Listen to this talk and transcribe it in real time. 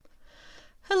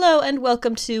Hello and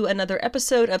welcome to another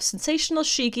episode of Sensational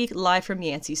She-Geek live from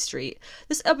Yancey Street.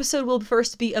 This episode will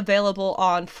first be available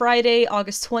on Friday,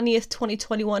 August 20th,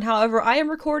 2021. However, I am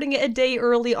recording it a day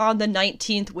early on the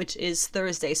 19th, which is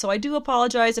Thursday. So I do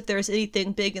apologize if there's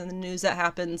anything big in the news that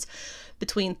happens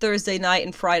between Thursday night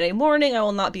and Friday morning. I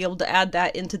will not be able to add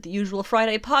that into the usual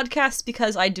Friday podcast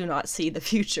because I do not see the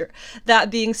future.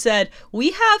 That being said, we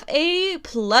have a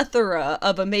plethora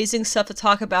of amazing stuff to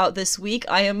talk about this week.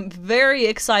 I am very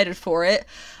excited for it.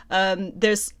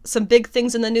 There's some big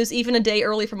things in the news, even a day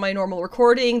early from my normal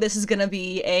recording. This is going to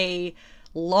be a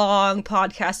long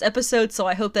podcast episode, so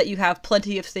I hope that you have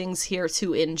plenty of things here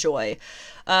to enjoy.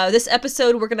 This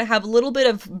episode, we're going to have a little bit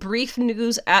of brief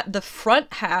news at the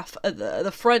front half of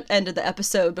the front end of the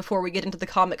episode before we get into the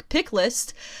comic pick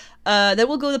list. Then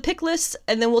we'll go to the pick list,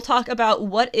 and then we'll talk about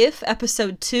What If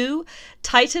Episode 2,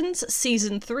 Titans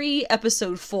Season 3,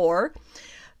 Episode 4,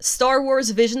 Star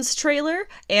Wars Visions trailer,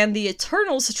 and the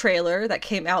Eternals trailer that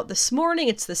came out this morning.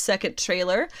 It's the second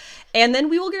trailer. And then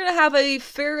we will going to have a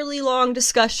fairly long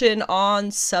discussion on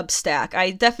Substack.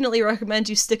 I definitely recommend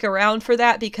you stick around for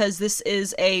that because this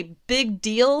is a big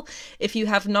deal. If you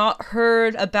have not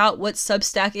heard about what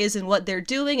Substack is and what they're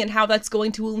doing and how that's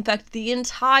going to affect the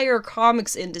entire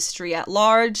comics industry at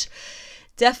large,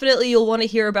 definitely you'll want to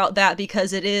hear about that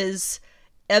because it is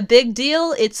a big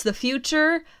deal. It's the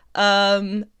future.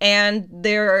 And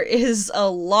there is a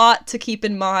lot to keep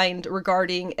in mind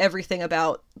regarding everything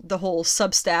about the whole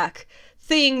Substack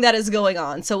thing that is going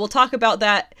on. So we'll talk about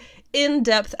that in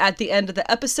depth at the end of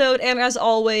the episode. And as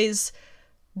always,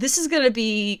 this is going to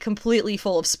be completely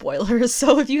full of spoilers.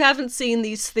 So if you haven't seen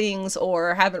these things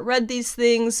or haven't read these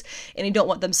things and you don't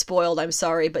want them spoiled, I'm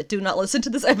sorry, but do not listen to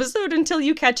this episode until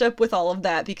you catch up with all of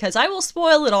that because I will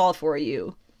spoil it all for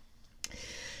you.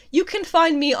 You can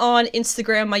find me on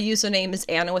Instagram. My username is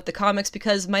Anna with the comics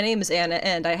because my name is Anna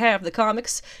and I have the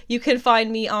comics. You can find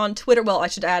me on Twitter. Well, I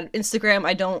should add Instagram.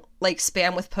 I don't like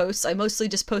spam with posts. I mostly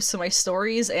just post to my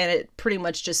stories and it pretty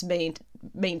much just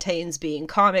maintains being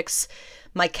comics,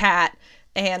 my cat,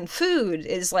 and food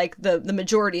is like the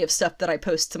majority of stuff that I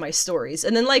post to my stories.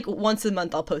 And then like once a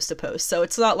month I'll post a post. So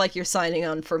it's not like you're signing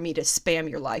on for me to spam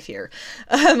your life here.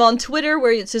 I'm on Twitter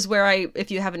where it's just where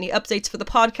if you have any updates for the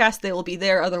podcast, they will be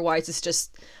there. Otherwise it's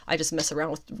just, I just mess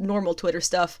around with normal Twitter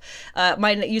stuff.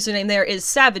 My username there is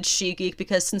Savage She-Geek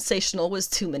because sensational was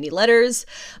too many letters.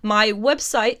 My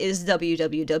website is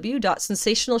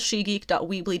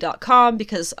www.sensationalshegeek.weebly.com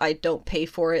because I don't pay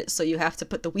for it. So you have to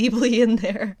put the Weebly in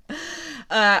there.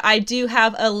 I do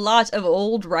have a lot of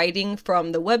old writing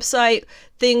from the website,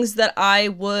 things that I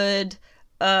would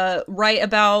write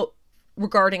about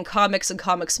regarding comics and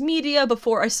comics media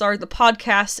before I started the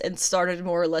podcast and started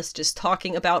more or less just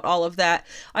talking about all of that.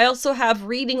 I also have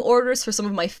reading orders for some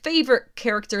of my favorite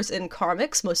characters in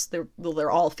comics.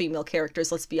 They're all female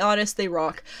characters, let's be honest, they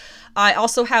rock. I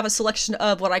also have a selection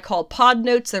of what I call pod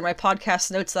notes. They're my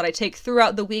podcast notes that I take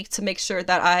throughout the week to make sure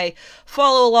that I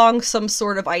follow along some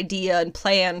sort of idea and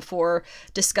plan for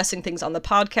discussing things on the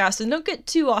podcast and don't get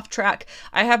too off track.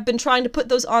 I have been trying to put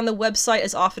those on the website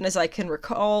as often as I can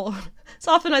recall, as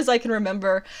often as I can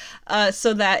remember,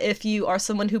 so that if you are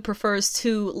someone who prefers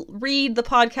to read the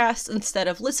podcast instead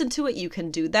of listen to it, you can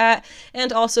do that.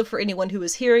 And also for anyone who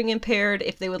is hearing impaired,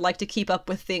 if they would like to keep up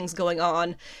with things going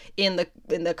on in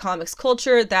the comics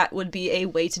culture, that would be a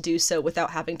way to do so without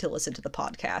having to listen to the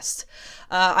podcast.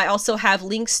 I also have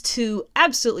links to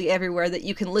absolutely everywhere that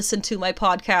you can listen to my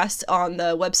podcast on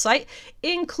the website,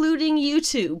 including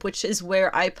YouTube, which is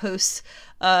where I post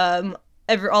all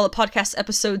the podcast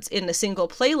episodes in a single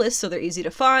playlist, so they're easy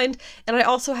to find. And I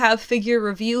also have figure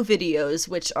review videos,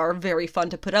 which are very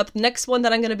fun to put up. The next one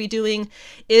that I'm going to be doing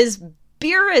is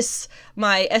Beerus.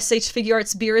 My SH Figure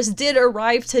Arts Beerus did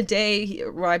arrive today. He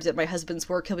arrived at my husband's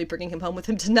work. He'll be bringing him home with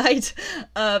him tonight.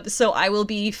 So I will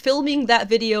be filming that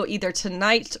video either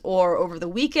tonight or over the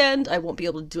weekend. I won't be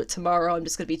able to do it tomorrow. I'm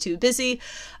just going to be too busy.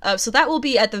 So that will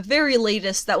be at the very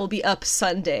latest. That will be up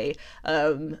Sunday.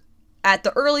 At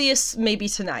the earliest, maybe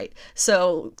tonight.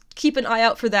 So keep an eye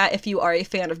out for that if you are a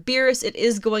fan of Beerus. It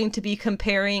is going to be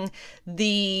comparing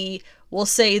we'll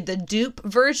say the dupe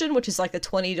version, which is like the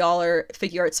 $20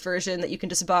 figure arts version that you can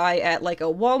just buy at like a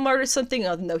Walmart or something,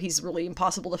 even though he's really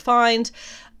impossible to find.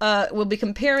 We'll be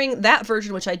comparing that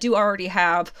version, which I do already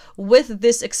have, with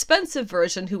this expensive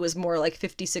version, who was more like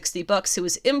 $50-$60, who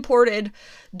was imported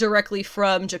directly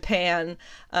from Japan.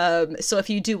 So if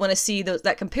you do want to see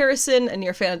that comparison and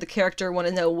you're a fan of the character, want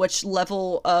to know which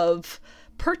level of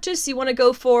purchase you want to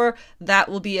go for, that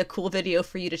will be a cool video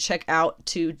for you to check out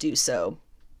to do so.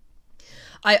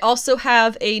 I also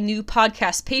have a new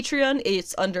podcast Patreon.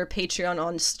 It's under Patreon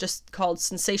on just called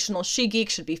Sensational She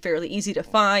Geek. Should be fairly easy to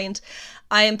find.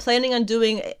 I am planning on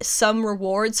doing some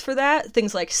rewards for that.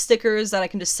 Things like stickers that I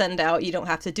can just send out. You don't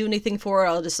have to do anything for it.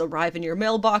 I'll just arrive in your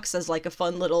mailbox as like a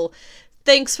fun little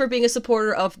thanks for being a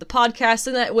supporter of the podcast,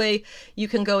 and that way you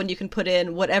can go and you can put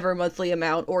in whatever monthly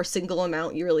amount or single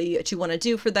amount that you want to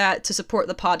do for that to support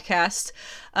the podcast.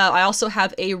 I also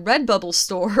have a Redbubble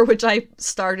store, which I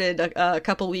started a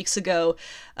couple weeks ago.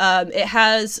 It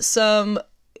has some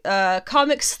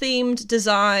comics themed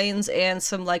designs and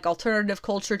some like alternative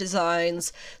culture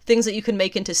designs, things that you can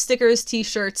make into stickers,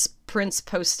 t-shirts, prints,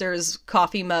 posters,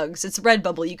 coffee mugs. It's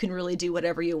Redbubble. You can really do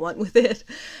whatever you want with it.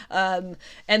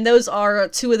 And those are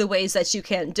two of the ways that you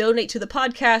can donate to the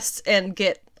podcast and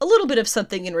get a little bit of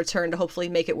something in return to hopefully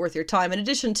make it worth your time, in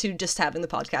addition to just having the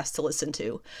podcast to listen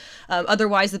to.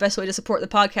 Otherwise, the best way to support the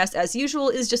podcast, as usual,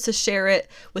 is just to share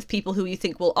it with people who you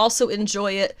think will also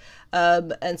enjoy it.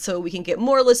 And so we can get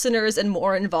more listeners and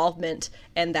more involvement,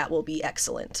 and that will be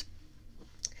excellent.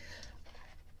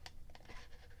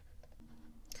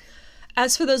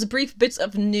 As for those brief bits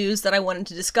of news that I wanted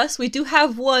to discuss, we do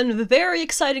have one very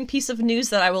exciting piece of news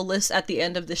that I will list at the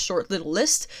end of this short little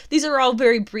list. These are all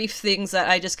very brief things that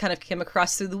I just kind of came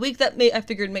across through the week that I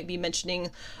figured might be mentioning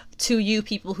to you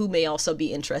people who may also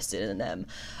be interested in them.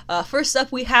 First up,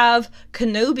 we have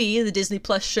Kenobi, the Disney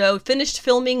Plus show, finished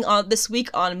filming this week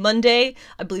on Monday.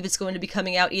 I believe it's going to be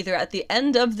coming out either at the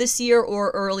end of this year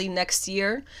or early next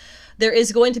year. There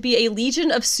is going to be a Legion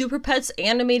of Super Pets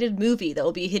animated movie that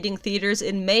will be hitting theaters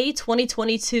in May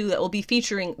 2022 that will be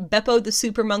featuring Beppo the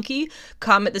Super Monkey,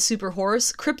 Comet the Super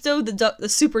Horse, Crypto the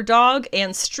Super Dog,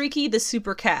 and Streaky the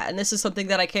Super Cat. And this is something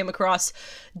that I came across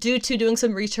due to doing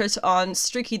some research on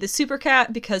Streaky the Super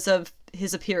Cat because of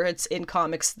his appearance in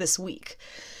comics this week.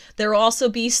 There will also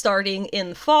be, starting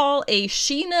in fall, a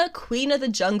Sheena, Queen of the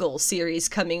Jungle series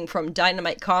coming from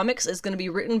Dynamite Comics. It's going to be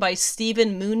written by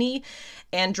Stephen Mooney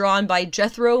and drawn by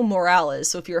Jethro Morales.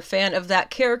 So if you're a fan of that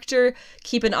character,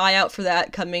 keep an eye out for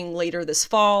that coming later this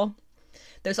fall.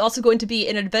 There's also going to be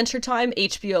an Adventure Time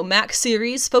HBO Max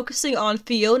series focusing on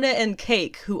Fiona and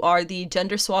Cake, who are the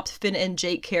gender-swapped Finn and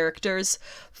Jake characters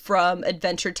from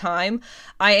Adventure Time.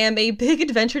 I am a big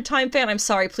Adventure Time fan. I'm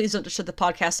sorry, please don't just shut the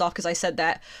podcast off because I said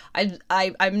that.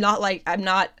 I'm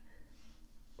not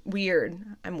weird.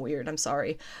 I'm weird. I'm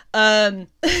sorry. I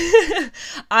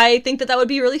think that would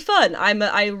be really fun.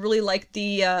 I really like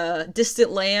the Distant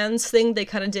Lands thing they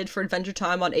kind of did for Adventure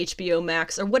Time on HBO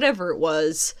Max or whatever it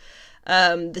was.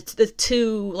 The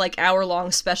 2 like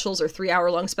hour-long specials or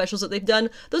 3-hour-long specials that they've done,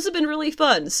 those have been really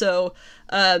fun. So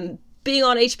being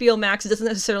on HBO Max doesn't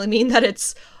necessarily mean that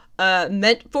it's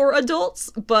meant for adults,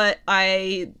 but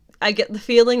I get the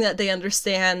feeling that they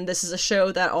understand this is a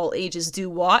show that all ages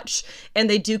do watch, and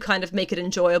they do kind of make it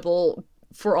enjoyable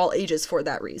for all ages for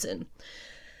that reason.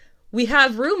 We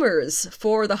have rumors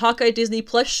for the Hawkeye Disney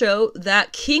Plus show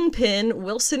that Kingpin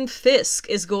Wilson Fisk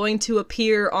is going to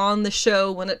appear on the show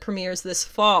when it premieres this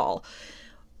fall.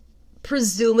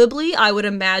 Presumably, I would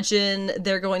imagine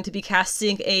they're going to be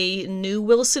casting a new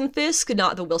Wilson Fisk,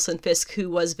 not the Wilson Fisk who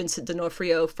was Vincent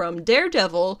D'Onofrio from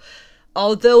Daredevil.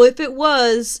 Although if it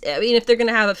was, I mean, if they're going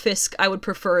to have a Fisk, I would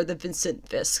prefer the Vincent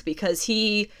Fisk because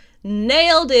he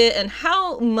nailed it. And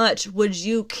how much would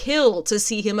you kill to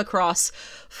see him across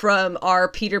from our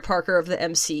Peter Parker of the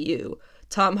MCU?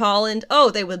 Tom Holland,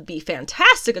 they would be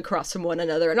fantastic across from one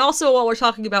another. And also, while we're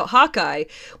talking about Hawkeye,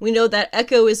 we know that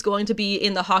Echo is going to be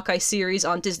in the Hawkeye series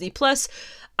on Disney Plus.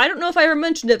 I don't know if I ever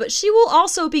mentioned it, but she will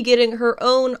also be getting her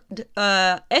own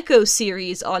Echo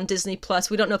series on Disney Plus.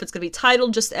 We don't know if it's going to be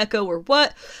titled just Echo or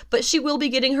what, but she will be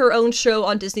getting her own show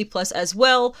on Disney Plus as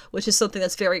well, which is something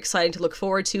that's very exciting to look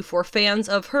forward to for fans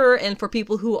of her and for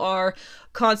people who are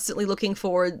constantly looking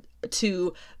forward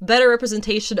to better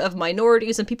representation of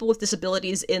minorities and people with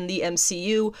disabilities in the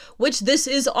MCU, which this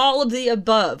is all of the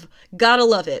above. Gotta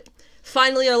love it.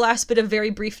 Finally, our last bit of very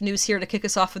brief news here to kick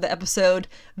us off for the episode.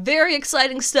 Very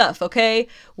exciting stuff, okay?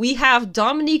 We have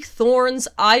Dominique Thorne's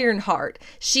Ironheart.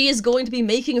 She is going to be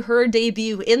making her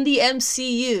debut in the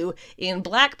MCU in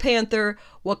Black Panther: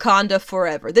 Wakanda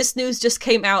Forever. This news just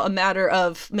came out a matter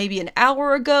of maybe an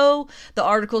hour ago. The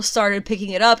article started picking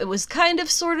it up. It was kind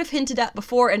of sort of hinted at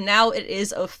before, and now it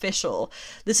is official.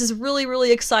 This is really,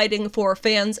 really exciting for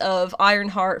fans of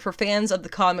Ironheart, for fans of the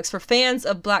comics, for fans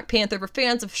of Black Panther, for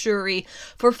fans of Shuri,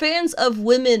 for fans of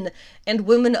women and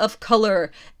women of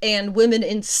color and women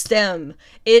in STEM.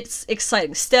 It's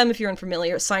exciting. STEM, if you're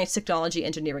unfamiliar, science, technology,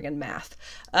 engineering, and math.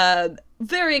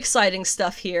 Very exciting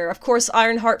stuff here. Of course,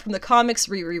 Ironheart from the comics,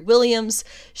 Riri Williams.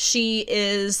 She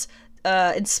is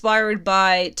inspired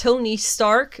by Tony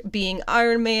Stark being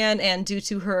Iron Man, and due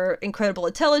to her incredible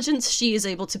intelligence, she is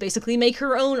able to basically make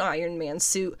her own Iron Man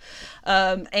suit,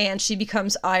 and she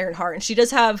becomes Ironheart. And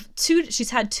she's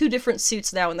had two different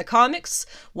suits now in the comics,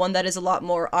 one that is a lot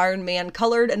more Iron Man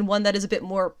colored, and one that is a bit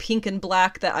more pink and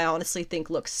black that I honestly think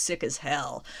looks sick as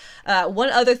hell. One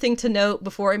other thing to note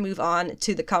before I move on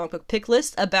to the comic book pick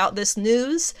list about this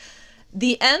news: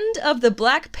 the end of the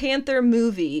Black Panther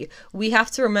movie, we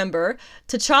have to remember,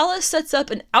 T'Challa sets up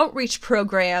an outreach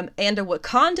program and a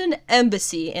Wakandan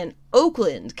embassy in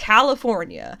Oakland,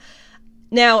 California.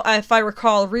 Now, if I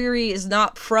recall, Riri is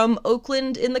not from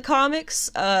Oakland in the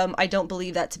comics. I don't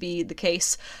believe that to be the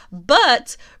case.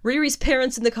 But Riri's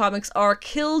parents in the comics are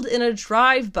killed in a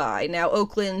drive-by. Now,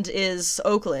 Oakland is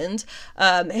Oakland,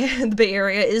 and the Bay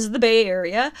Area is the Bay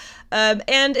Area.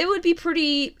 And it would be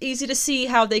pretty easy to see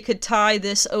how they could tie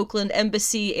this Oakland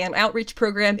embassy and outreach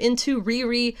program into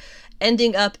Riri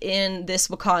ending up in this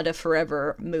Wakanda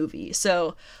Forever movie.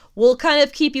 So we'll kind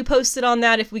of keep you posted on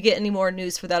that if we get any more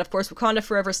news for that. Of course, Wakanda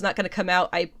Forever is not going to come out.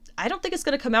 I don't think it's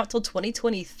going to come out till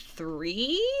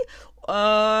 2023.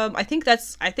 I think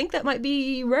that might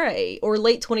be right, or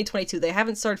late 2022. They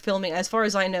haven't started filming. As far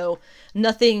as I know,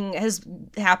 nothing has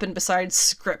happened besides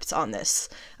scripts on this,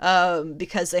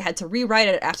 because they had to rewrite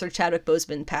it after Chadwick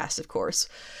Boseman passed, of course.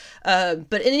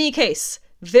 But in any case,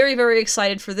 very, very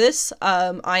excited for this.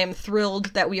 I am thrilled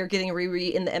that we are getting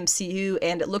Riri in the MCU,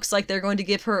 and it looks like they're going to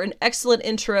give her an excellent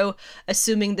intro,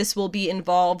 assuming this will be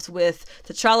involved with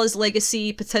T'Challa's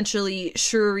legacy, potentially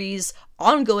Shuri's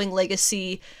ongoing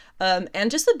legacy, and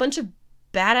just a bunch of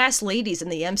badass ladies in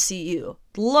the MCU.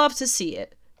 Love to see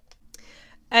it.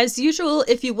 As usual,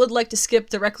 if you would like to skip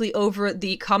directly over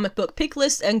the comic book pick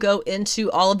list and go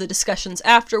into all of the discussions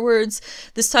afterwards,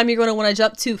 this time you're going to want to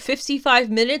jump to 55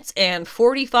 minutes and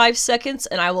 45 seconds,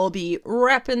 and I will be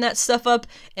wrapping that stuff up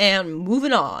and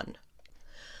moving on.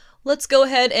 Let's go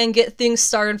ahead and get things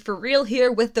started for real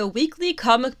here with the weekly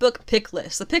comic book pick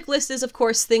list. The pick list is, of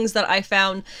course, things that I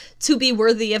found to be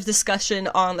worthy of discussion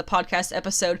on the podcast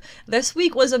episode. This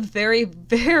week was a very,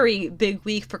 very big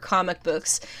week for comic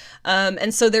books.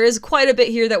 And so there is quite a bit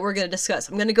here that we're going to discuss.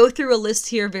 I'm going to go through a list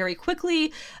here very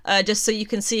quickly, just so you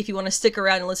can see if you want to stick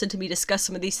around and listen to me discuss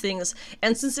some of these things.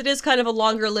 And since it is kind of a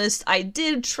longer list, I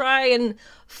did try and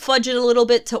fudge it a little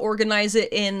bit to organize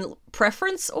it in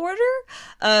preference order.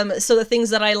 So the things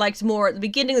that I liked more at the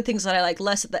beginning, the things that I liked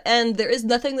less at the end. There is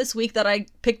nothing this week that I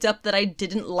picked up that I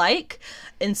didn't like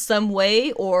in some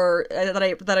way, or that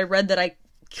I read that I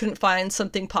couldn't find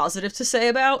something positive to say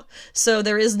about. So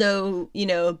there is no,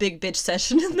 big bitch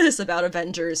session in this about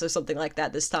Avengers or something like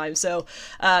that this time. So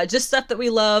just stuff that we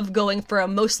love, going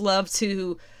from most loved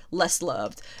to less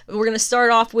loved. We're going to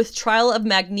start off with Trial of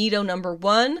Magneto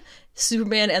 #1,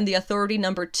 Superman and the Authority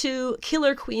 #2,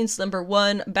 Killer Queens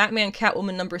 #1, Batman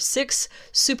Catwoman #6,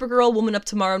 Supergirl Woman of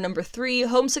Tomorrow #3,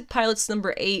 Homesick Pilots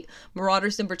 #8,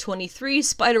 Marauders #23,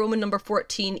 Spider-Woman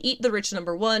 #14, Eat the Rich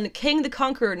 #1, King the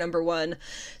Conqueror #1,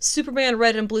 Superman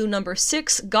Red and Blue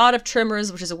 #6, God of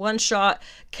Tremors, which is a one-shot,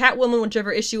 Catwoman,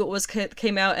 whichever issue it was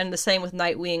came out, and the same with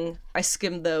Nightwing. I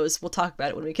skimmed those. We'll talk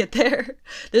about it when we get there.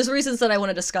 There's reasons that I want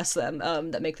to discuss them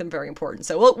that make them very important.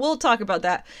 So we'll talk about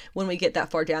that when we get that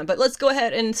far down. But let's go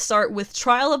ahead and start with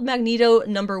Trial of Magneto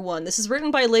 #1. This is written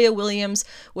by Leah Williams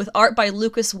with art by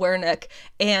Lucas Werneck.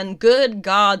 And good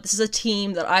God, this is a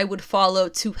team that I would follow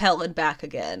to hell and back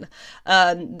again.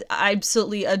 I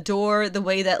absolutely adore the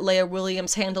way that Leah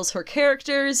Williams handles her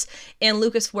characters. And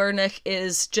Lucas Werneck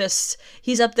is just,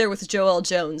 he's up there with Joel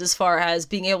Jones as far as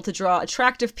being able to draw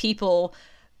attractive people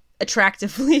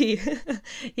attractively.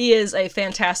 He is a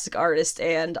fantastic artist,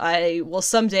 and I will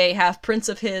someday have prints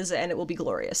of his, and it will be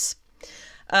glorious.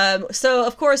 So,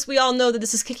 of course, we all know that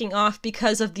this is kicking off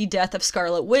because of the death of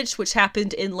Scarlet Witch, which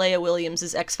happened in Leah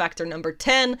Williams' X Factor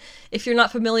 #10. If you're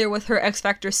not familiar with her X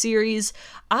Factor series,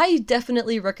 I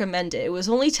definitely recommend it. It was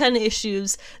only 10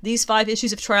 issues. These 5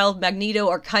 issues of Trial of Magneto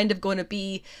are kind of going to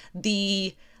be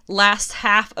the last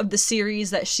half of the series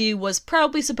that she was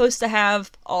probably supposed to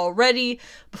have already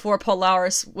before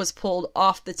Polaris was pulled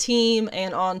off the team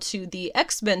and onto the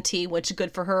X-Men team, which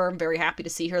good for her. I'm very happy to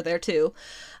see her there too.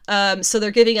 So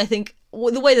they're giving, I think,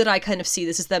 the way that I kind of see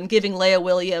this is them giving Leah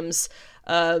Williams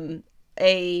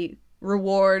a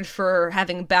reward for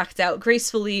having backed out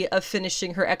gracefully of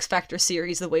finishing her X Factor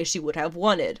series the way she would have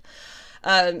wanted.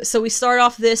 So we start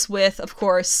off this with, of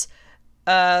course,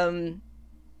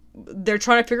 they're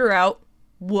trying to figure out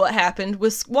what happened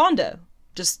with Wanda.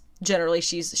 Just generally,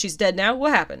 she's dead now.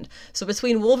 What happened? So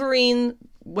between Wolverine,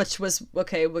 which was,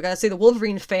 okay, we gotta say the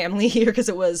Wolverine family here, because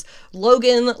it was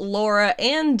Logan, Laura,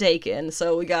 and Daken.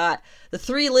 So we got the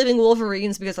 3 living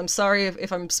Wolverines, because I'm sorry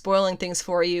if I'm spoiling things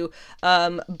for you,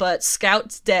 but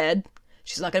Scout's dead.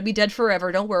 She's not going to be dead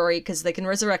forever, don't worry, because they can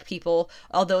resurrect people,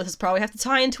 although this probably have to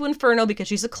tie into Inferno, because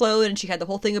she's a clone, and she had the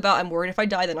whole thing about, I'm worried if I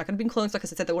die, they're not going to be clones, like I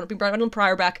said, they wouldn't be Brandon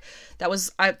Pryor back. That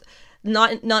was,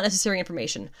 not necessary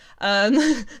information.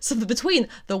 So between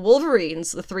the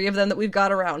Wolverines, the 3 of them that we've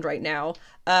got around right now,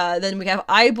 then we have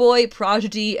Eye-Boy,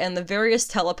 Prodigy, and the various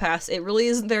telepaths. It really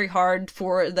isn't very hard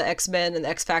for the X-Men and the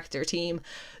X-Factor team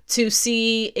to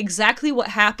see exactly what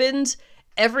happened,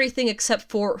 everything except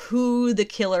for who the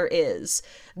killer is.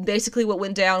 Basically what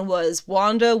went down was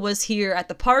Wanda was here at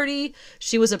the party.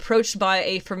 She was approached by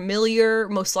a familiar,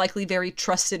 most likely very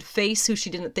trusted face who she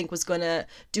didn't think was gonna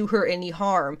do her any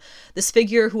harm. This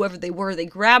figure, whoever they were, they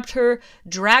grabbed her,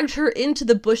 dragged her into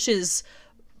the bushes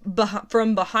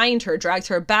from behind her, dragged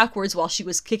her backwards while she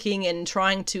was kicking and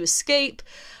trying to escape.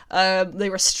 They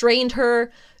restrained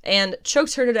her and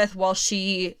choked her to death while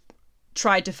she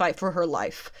tried to fight for her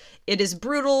life. It is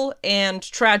brutal and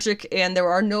tragic, and there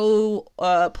are no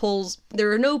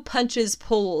punches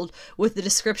pulled with the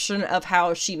description of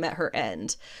how she met her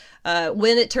end.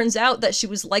 When it turns out that she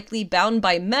was likely bound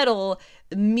by metal,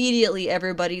 immediately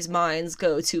everybody's minds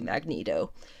go to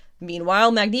Magneto.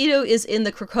 Meanwhile, Magneto is in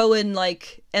the Krakoan,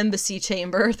 embassy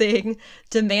chamber thing,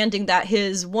 demanding that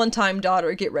his one-time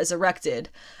daughter get resurrected.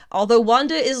 Although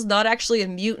Wanda is not actually a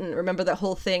mutant, remember that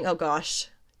whole thing? Oh gosh.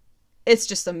 It's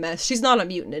just a mess. She's not a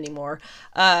mutant anymore.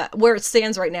 Where it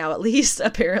stands right now, at least,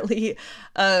 apparently.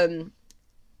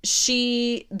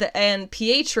 She and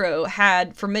Pietro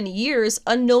had, for many years,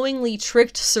 unknowingly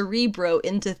tricked Cerebro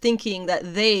into thinking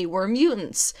that they were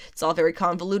mutants. It's all very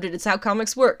convoluted. It's how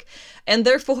comics work. And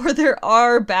therefore, there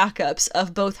are backups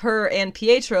of both her and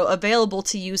Pietro available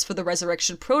to use for the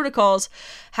resurrection protocols,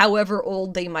 however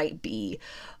old they might be.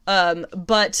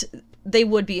 But they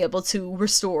would be able to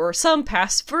restore some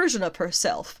past version of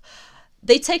herself.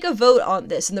 They take a vote on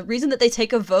this, and the reason that they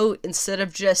take a vote instead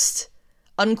of just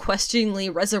unquestioningly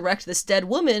resurrect this dead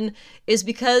woman is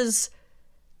because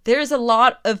there's a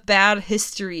lot of bad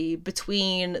history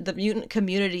between the mutant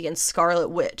community and Scarlet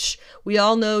Witch. We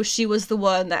all know she was the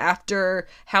one that after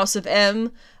House of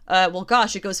M,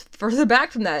 it goes further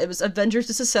back from that. It was Avengers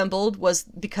Disassembled was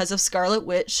because of Scarlet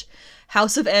Witch.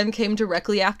 House of M came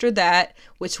directly after that,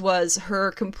 which was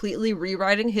her completely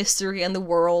rewriting history and the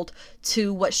world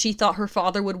to what she thought her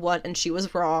father would want, and she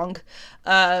was wrong.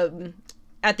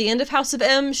 At the end of House of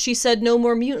M, she said no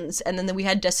more mutants, and then we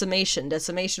had Decimation.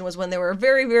 Decimation was when there were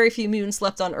very, very few mutants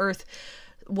left on Earth.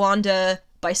 Wanda,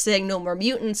 by saying no more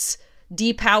mutants,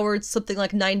 depowered something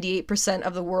like 98%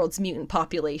 of the world's mutant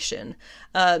population.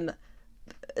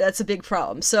 That's a big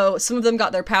problem. So some of them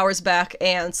got their powers back,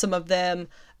 and some of them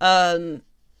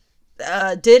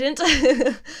didn't.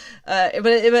 But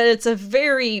it's a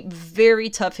very, very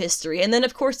tough history. And then,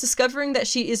 of course, discovering that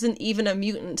she isn't even a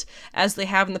mutant, as they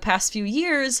have in the past few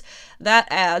years, that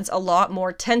adds a lot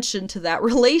more tension to that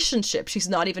relationship. She's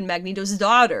not even Magneto's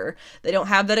daughter. They don't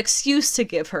have that excuse to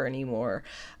give her anymore.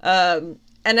 And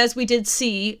as we did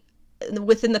see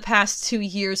within the past 2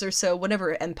 years or so,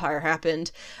 whenever Empire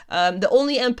happened, the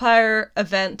only Empire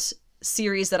event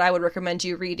series that I would recommend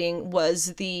you reading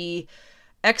was the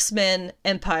X-Men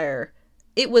Empire.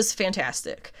 It was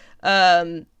fantastic.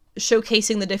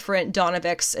 Showcasing the different Dawn of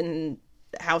X and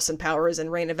House and Powers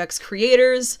and Reign of X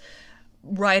creators,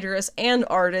 writers, and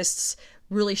artists,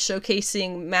 really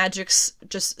showcasing Magic's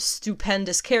just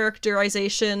stupendous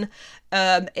characterization,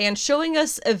 and showing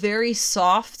us a very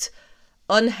soft,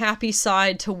 unhappy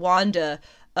side to Wanda,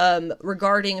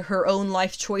 regarding her own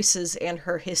life choices and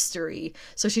her history.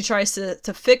 So she tries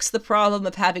to fix the problem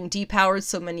of having depowered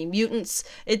so many mutants.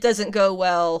 It doesn't go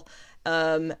well.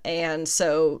 And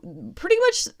so pretty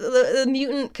much the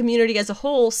mutant community as a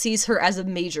whole sees her as a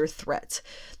major threat.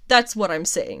 That's what I'm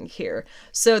saying here.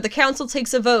 So the council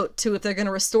takes a vote to if they're going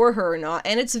to restore her or not,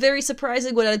 and it's very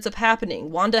surprising what ends up happening.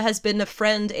 Wanda has been a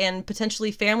friend and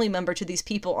potentially family member to these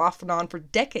people off and on for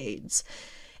decades.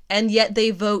 And yet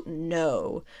they vote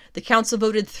no. The council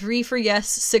voted 3 for yes,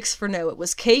 6 for no. It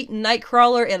was Kate,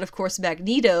 Nightcrawler, and of course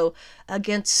Magneto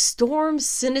against Storm,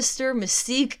 Sinister,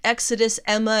 Mystique, Exodus,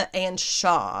 Emma, and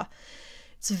Shaw.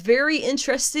 It's very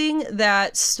interesting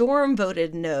that Storm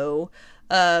voted no.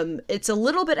 It's a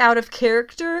little bit out of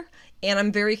character, and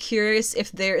I'm very curious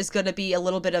if there is going to be a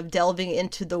little bit of delving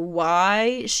into the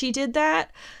why she did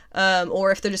that,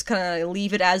 or if they're just kind of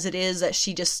leave it as it is, that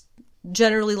she just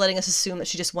generally letting us assume that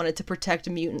she just wanted to protect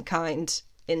mutant kind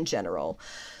in general.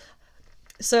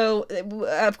 So,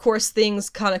 of course, things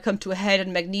kind of come to a head,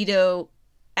 and Magneto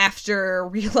After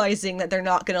realizing that they're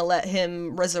not going to let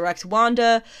him resurrect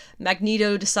Wanda,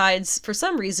 Magneto decides, for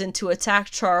some reason, to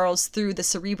attack Charles through the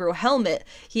Cerebro helmet.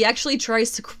 He actually tries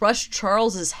to crush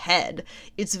Charles's head.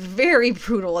 It's very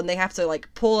brutal, and they have to,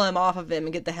 like, pull him off of him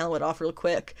and get the helmet off real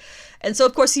quick. And so,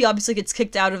 of course, he obviously gets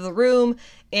kicked out of the room,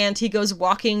 and he goes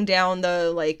walking down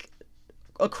the, like,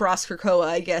 across Krakoa,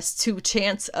 I guess, to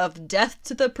chants of death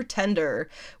to the Pretender,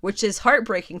 which is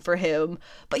heartbreaking for him,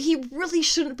 but he really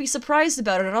shouldn't be surprised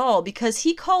about it at all, because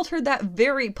he called her that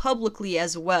very publicly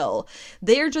as well.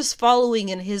 They're just following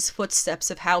in his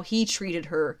footsteps of how he treated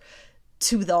her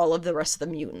to all of the rest of the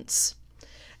mutants.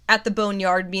 At the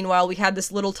Boneyard, meanwhile, we had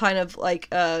this little kind of, like,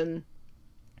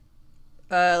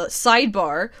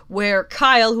 sidebar where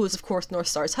Kyle, who is, of course,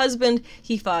 Northstar's husband,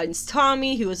 he finds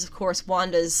Tommy, who is, of course,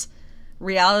 Wanda's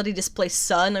reality displaced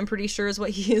son, I'm pretty sure is what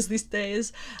he is these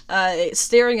days,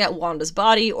 staring at Wanda's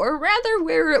body, or rather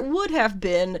where it would have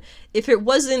been if it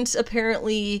wasn't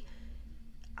apparently,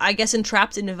 I guess,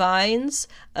 entrapped in vines,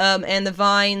 and the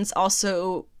vines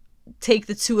also take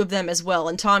the two of them as well,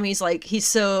 and Tommy's like, he's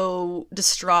so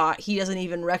distraught, he doesn't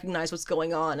even recognize what's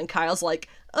going on, and Kyle's like,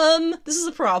 this is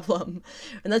a problem.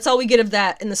 And that's all we get of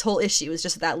that in this whole issue, is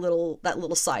just that little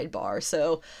sidebar.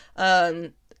 So,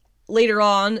 later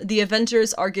on, the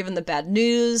Avengers are given the bad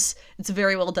news. It's a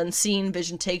very well done scene.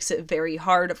 Vision takes it very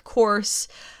hard, of course.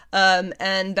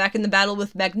 And back in the battle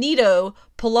with Magneto,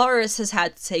 Polaris has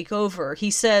had to take over. He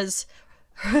says,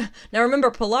 now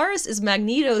remember, Polaris is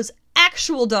Magneto's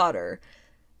actual daughter.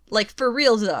 Like, for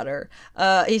real daughter.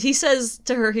 He says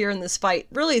to her here in this fight,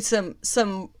 really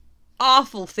some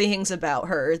awful things about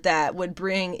her that would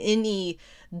bring any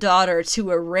daughter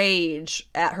to a rage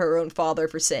at her own father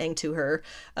for saying to her.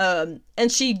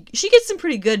 And she gets some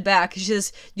pretty good back. She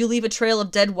says, you leave a trail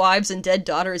of dead wives and dead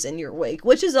daughters in your wake,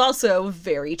 which is also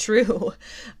very true.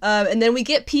 And then we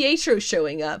get Pietro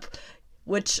showing up,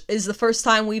 which is the first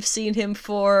time we've seen him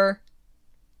for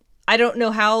I don't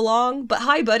know how long, but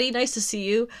hi buddy, nice to see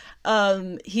you.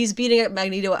 He's beating up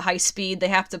Magneto at high speed. They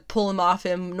have to pull him off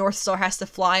him. Northstar has to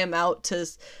fly him out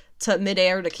to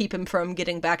midair to keep him from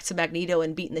getting back to Magneto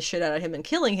and beating the shit out of him and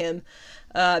killing him,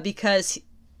 because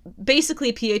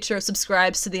basically Pietro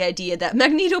subscribes to the idea that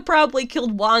Magneto probably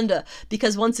killed Wanda,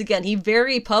 because once again, he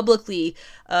very publicly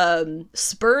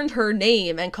spurned her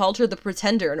name and called her the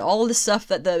Pretender, and all of the stuff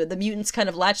that the mutants kind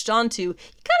of latched onto,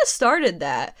 he kind of started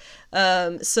that.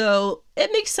 So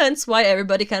it makes sense why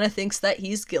everybody kind of thinks that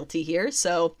he's guilty here.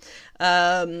 So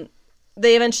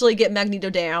they eventually get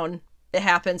Magneto down. It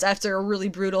happens after a really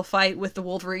brutal fight with the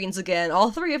Wolverines again.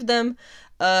 All three of them.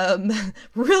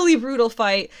 Really brutal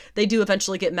fight. They do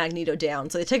eventually get Magneto down.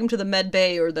 So they take him to the med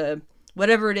bay, or the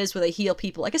whatever it is where they heal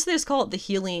people. I guess they just call it the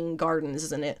healing gardens,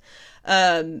 isn't it?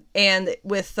 And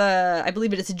with, I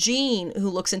believe it is Jean who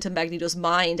looks into Magneto's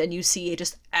mind, and you see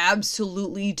just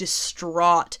absolutely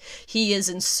distraught. He is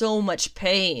in so much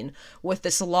pain with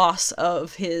this loss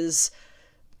of his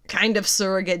kind of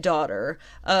surrogate daughter.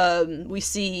 We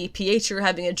see Pietro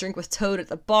having a drink with Toad at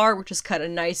the bar, which is kind of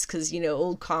nice because, you know,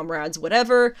 old comrades,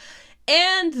 whatever.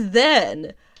 And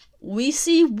then we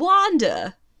see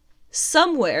Wanda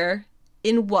somewhere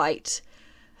in white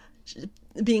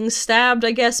being stabbed,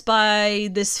 I guess, by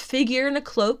this figure in a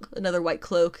cloak, another white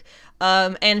cloak,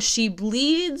 and she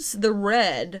bleeds the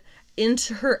red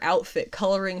into her outfit,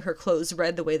 coloring her clothes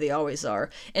red the way they always are.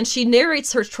 And she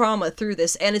narrates her trauma through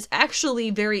this, and it's actually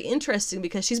very interesting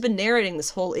because she's been narrating this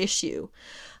whole issue.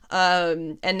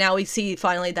 And now we see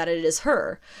finally that it is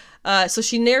her. So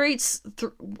she narrates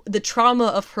the trauma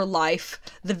of her life,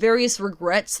 the various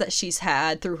regrets that she's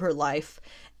had through her life.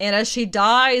 And as she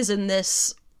dies in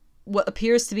this, what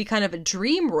appears to be kind of a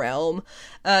dream realm,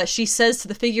 she says to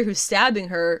the figure who's stabbing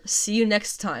her, "See you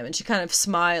next time." And she kind of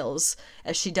smiles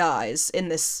as she dies in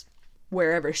this,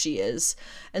 wherever she is.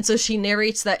 And so she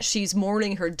narrates that she's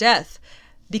mourning her death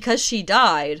because she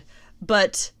died,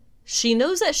 but she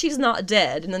knows that she's not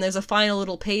dead. And then there's a final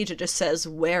little page that just says,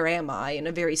 "Where am I?" in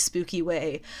a very spooky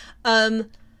way.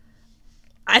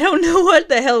 I don't know what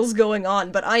the hell's going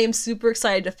on, but I am super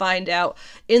excited to find out.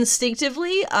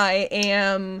 Instinctively, I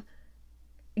am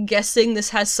guessing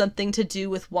this has something to do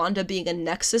with Wanda being a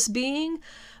Nexus being.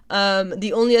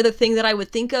 The only other thing that I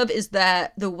would think of is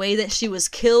that the way that she was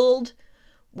killed,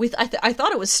 I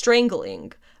thought it was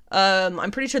strangling.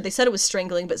 I'm pretty sure they said it was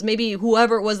strangling, but maybe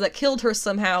whoever it was that killed her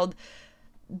somehow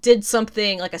did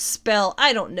something, like a spell,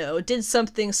 I don't know, did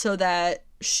something so that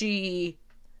she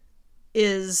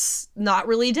is not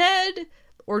really dead,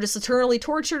 or just eternally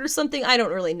tortured or something. I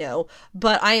don't really know,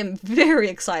 but I am very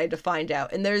excited to find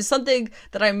out. And there's something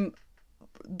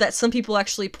that some people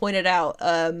actually pointed out.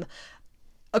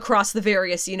 across the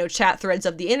various, chat threads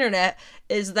of the internet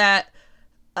is that,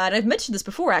 and I've mentioned this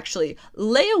before actually,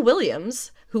 Leah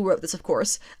Williams, who wrote this, of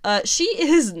course, she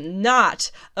is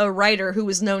not a writer who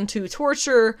is known to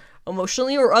torture,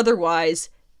 emotionally or otherwise,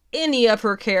 any of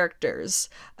her characters.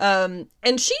 And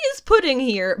she is putting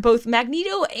here both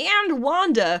Magneto and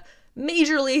Wanda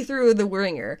majorly through the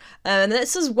ringer. And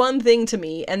this is one thing to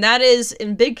me, and that is,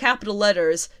 in big capital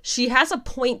letters, she has a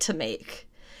point to make.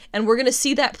 And we're going to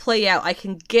see that play out. I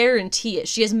can guarantee it.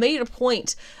 She has made a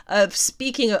point of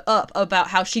speaking up about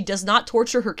how she does not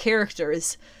torture her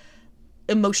characters,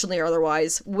 emotionally or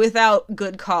otherwise, without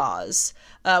good cause.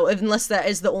 Unless that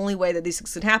is the only way that these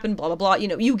things can happen, blah, blah, blah.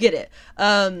 You get it.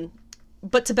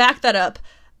 But to back that up,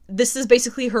 this is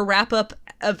basically her wrap-up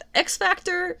of X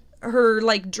Factor, her,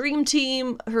 dream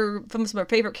team, some of her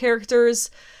favorite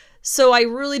characters. So I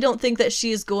really don't think that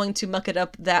she is going to muck it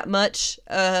up that much.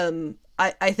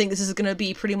 I think this is going to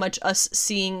be pretty much us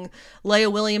seeing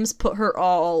Leah Williams put her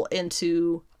all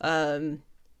into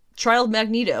Trial of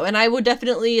Magneto. And I would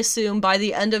definitely assume by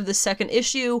the end of the second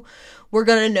issue, we're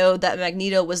going to know that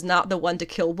Magneto was not the one to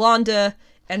kill Wanda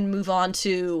and move on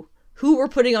to who we're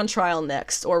putting on trial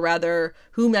next, or rather,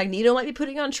 who Magneto might be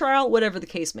putting on trial, whatever the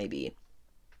case may be.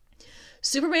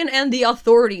 Superman and the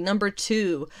Authority,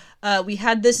 #2. We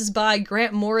had this is by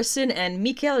Grant Morrison and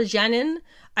Mikel Janin.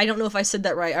 I don't know if I said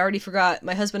that right. I already forgot.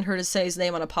 My husband heard us say his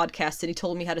name on a podcast and he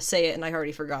told me how to say it and I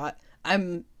already forgot.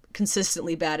 I'm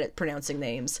consistently bad at pronouncing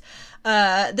names.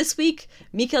 This week,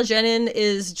 Mikel Janin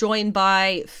is joined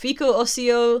by Fico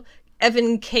Ossio,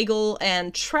 Evan Cagle,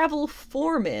 and Travel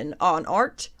Foreman on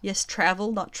art. Yes,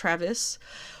 Travel, not Travis.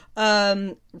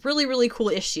 Really, really cool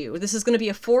issue. This is going to be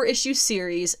a 4-issue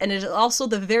series, and it is also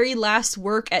the very last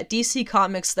work at DC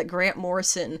Comics that Grant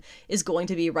Morrison is going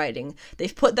to be writing.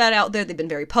 They've put that out there. They've been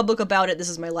very public about it. This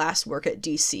is my last work at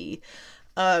DC.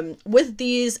 With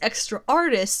these extra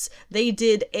artists, they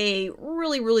did a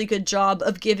really, really good job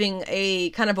of giving a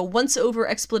kind of a once-over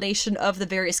explanation of the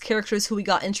various characters who we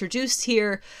got introduced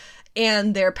here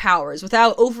and their powers,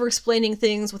 without over-explaining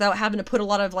things, without having to put a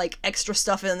lot of, extra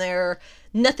stuff in there.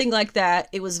 Nothing like that.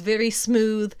 It was very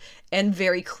smooth and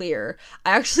very clear.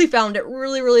 I actually found it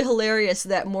really, really hilarious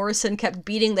that Morrison kept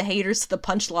beating the haters to the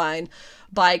punchline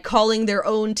by calling their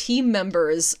own team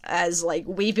members as,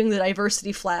 waving the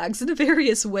diversity flags in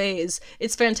various ways.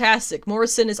 It's fantastic.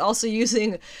 Morrison is also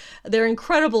using their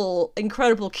incredible,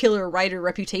 incredible killer writer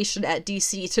reputation at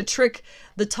DC to trick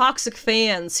the toxic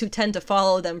fans who tend to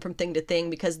follow them from thing to thing,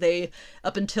 because they,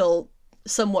 up until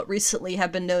somewhat recently,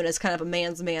 have been known as kind of a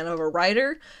man's man of a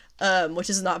writer, which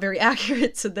is not very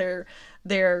accurate to their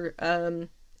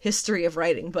history of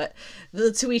writing, but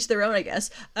to each their own, I guess.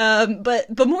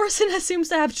 But Morrison seems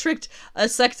to have tricked a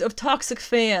sect of toxic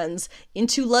fans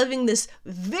into loving this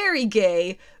very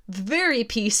gay, very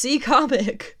PC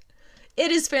comic. It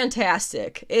is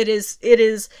fantastic. It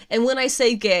is, and when I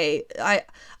say gay,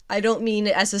 I don't mean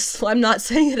it as a slur. I'm not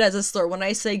saying it as a slur. When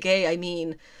I say gay, I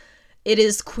mean it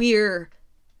is queer,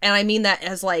 and I mean that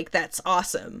as, that's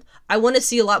awesome. I want to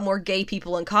see a lot more gay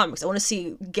people in comics. I want to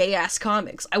see gay-ass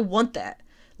comics. I want that.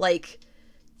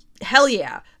 Hell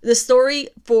yeah. The story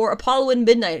for Apollo and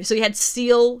Midnight. So you had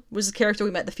Steel, was the character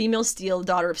we met, the female Steel,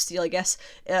 daughter of Steel, I guess,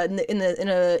 in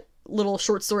a little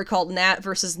short story called Nat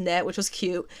versus Net, which was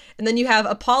cute. And then you have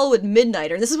Apollo and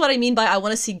Midnighter. And this is what I mean by I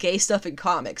want to see gay stuff in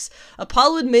comics.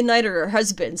 Apollo and Midnighter are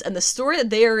husbands, and the story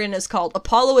that they are in is called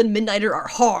Apollo and Midnighter Are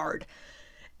Hard.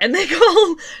 And they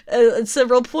call, at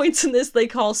several points in this, they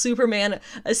call Superman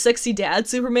a sexy dad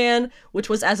Superman, which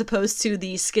was as opposed to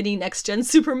the skinny next-gen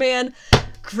Superman.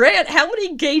 Grant, how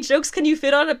many gay jokes can you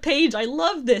fit on a page? I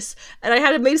love this. And I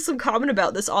had made some comment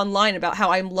about this online, about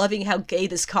how I'm loving how gay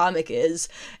this comic is.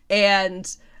 And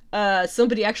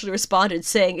somebody actually responded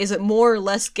saying, is it more or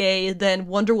less gay than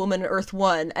Wonder Woman Earth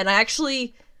 1? And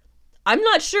I'm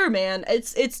not sure, man.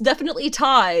 It's definitely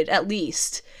tied, at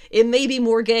least. It may be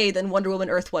more gay than Wonder Woman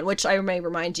Earth 1, which I may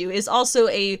remind you is also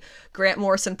a Grant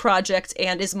Morrison project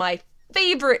and is my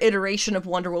favorite iteration of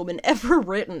Wonder Woman ever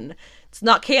written. It's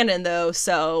not canon, though,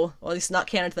 so, well, at least not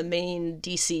canon to the main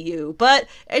DCU, but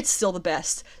it's still the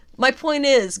best. My point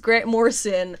is, Grant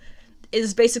Morrison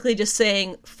is basically just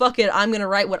saying, fuck it, I'm gonna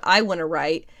write what I want to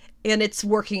write, and it's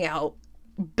working out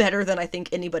better than I think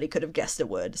anybody could have guessed it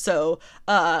would. So,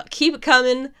 keep it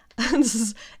coming. This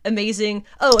is amazing.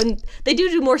 Oh, and they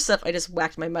do more stuff. I just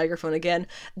whacked my microphone again.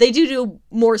 They do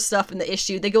more stuff in the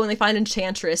issue. They go and they find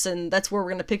Enchantress, and that's where we're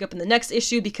going to pick up in the next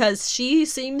issue, because she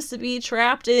seems to be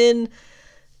trapped in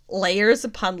layers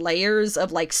upon layers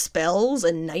of, spells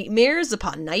and nightmares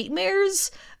upon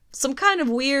nightmares. some kind of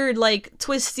weird, like,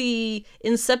 twisty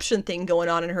Inception thing going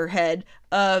on in her head.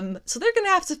 So they're gonna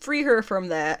have to free her from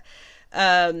that.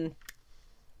 And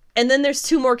then there's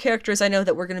 2 more characters I know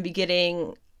that we're gonna be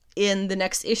getting in the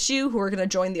next issue who are gonna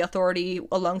join the Authority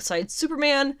alongside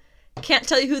Superman. Can't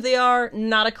tell you who they are,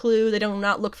 not a clue, they do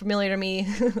not look familiar to me.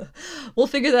 We'll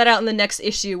figure that out in the next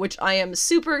issue, which I am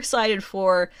super excited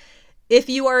for. If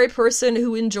you are a person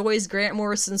who enjoys Grant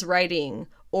Morrison's writing,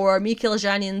 or Mikel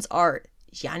Janin's art,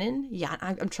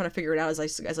 I'm trying to figure it out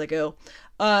as I go,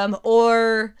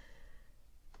 or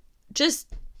just,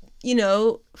 you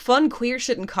know, fun queer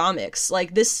shit in comics,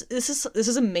 like, this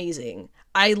is amazing.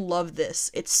 I love this.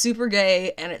 It's super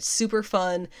gay, and it's super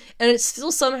fun, and it's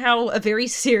still somehow a very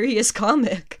serious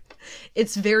comic.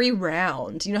 It's very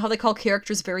round. You know how they call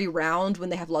characters very round when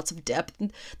they have lots of depth?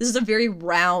 This is a very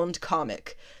round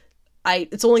comic.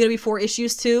 It's only going to be 4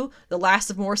 issues, too. The last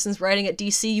of Morrison's writing at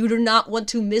DC. You do not want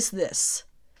to miss this.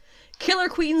 Killer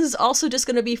Queens is also just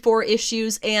going to be 4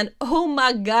 issues, and oh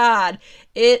my god,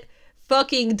 it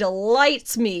fucking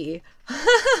delights me.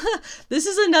 This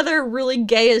is another really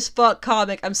gay as fuck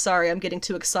comic. I'm sorry, I'm getting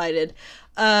too excited.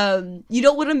 You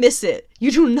don't want to miss it.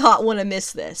 You do not want to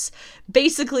miss this.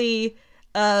 Basically,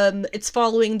 it's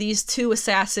following these 2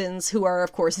 assassins who are,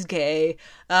 of course, gay,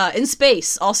 in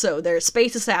space. Also, they're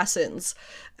space assassins.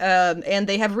 And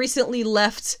they have recently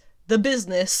left the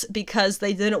business because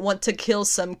they didn't want to kill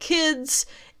some kids,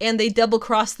 and they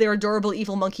double-crossed their adorable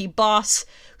evil monkey boss,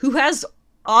 who has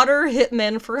otter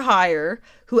hitmen for hire,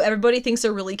 who everybody thinks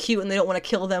are really cute and they don't want to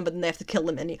kill them, but then they have to kill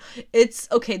them it's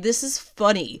okay. This is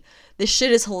funny. This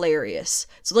shit is hilarious.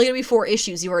 It's only gonna be 4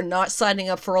 issues. You are not signing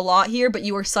up for a lot here, but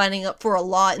you are signing up for a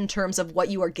lot in terms of what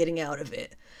you are getting out of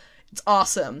it. It's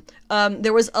awesome.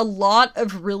 There was a lot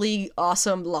of really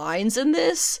awesome lines in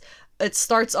this. It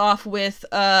starts off with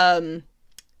the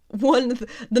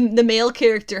male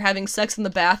character having sex in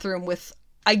the bathroom with,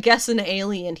 I guess, an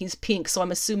alien. He's pink, so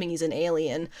I'm assuming he's an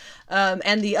alien.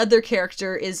 And the other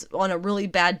character is on a really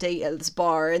bad date at this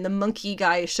bar, and the monkey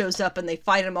guy shows up and they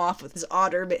fight him off with his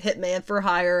otter hitman for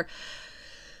hire.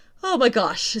 Oh my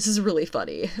gosh, this is really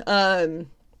funny.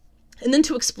 And then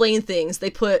to explain things, they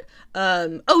put,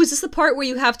 is this the part where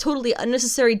you have totally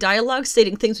unnecessary dialogue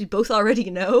stating things we both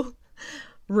already know?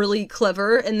 Really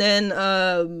clever. And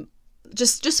then,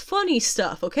 just funny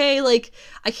stuff, okay? Like,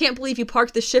 I can't believe you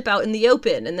parked the ship out in the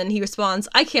open. And then he responds,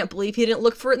 I can't believe he didn't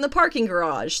look for it in the parking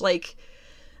garage. Like,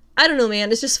 I don't know,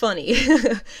 man, it's just funny.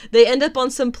 They end up on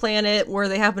some planet where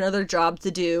they have another job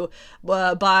to do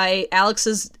by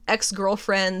Alex's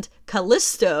ex-girlfriend,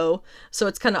 Callisto, so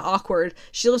it's kind of awkward.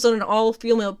 She lives on an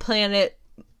all-female planet,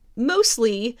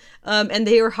 mostly, and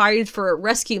they are hired for a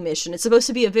rescue mission. It's supposed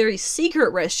to be a very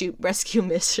secret rescue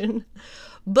mission,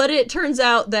 but it turns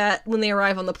out that when they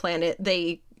arrive on the planet,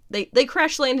 they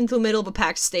crash land into the middle of a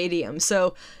packed stadium,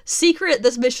 so secret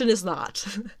this mission is not.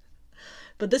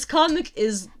 But this comic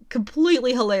is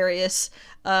completely hilarious.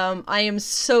 I am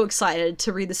so excited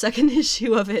to read the second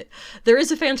issue of it. There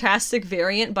is a fantastic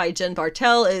variant by Jen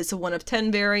Bartel. It's a 1 of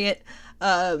 10 variant.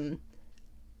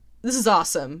 This is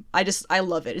awesome. I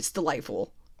love it. It's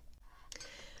delightful.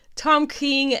 Tom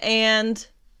King and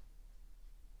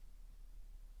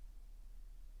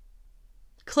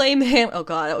Clayman, oh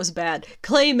god, that was bad.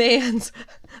 Clayman's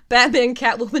Batman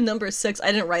Catwoman #6.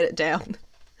 I didn't write it down.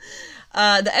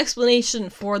 The explanation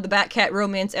for the Batcat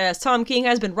romance, as Tom King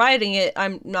has been writing it,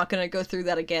 I'm not going to go through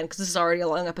that again because this is already a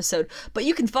long episode, but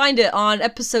you can find it on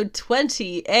episode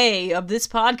 20A of this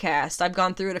podcast. I've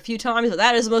gone through it a few times, but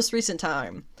that is the most recent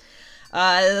time.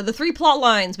 The 3 plot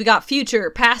lines, we got future,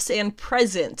 past, and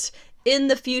present. In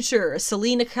the future,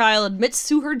 Selina Kyle admits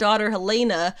to her daughter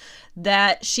Helena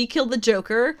that she killed the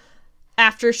Joker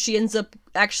after she ends up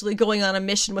actually going on a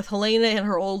mission with Helena in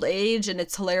her old age, and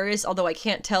it's hilarious, although I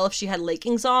can't tell if she had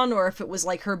leggings on or if it was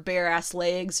like her bare-ass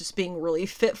legs just being really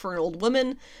fit for an old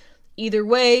woman. Either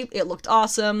way, it looked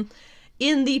awesome.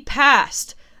 In the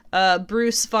past,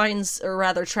 Bruce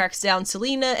tracks down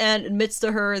Selina and admits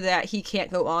to her that he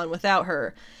can't go on without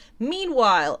her.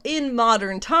 Meanwhile, in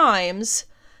modern times,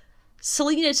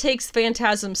 Selina takes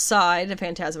Phantasm's side, and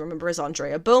Phantasm, remember, is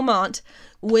Andrea Beaumont,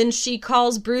 when she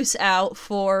calls Bruce out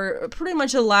for pretty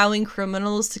much allowing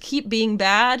criminals to keep being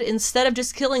bad instead of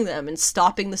just killing them and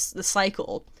stopping the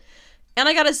cycle. And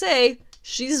I gotta say,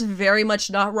 she's very much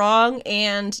not wrong,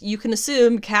 and you can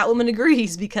assume Catwoman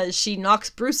agrees because she knocks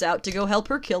Bruce out to go help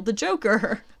her kill the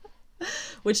Joker.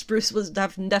 Which Bruce was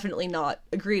definitely not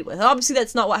agreed with. Obviously,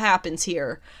 that's not what happens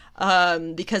here,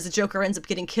 because the Joker ends up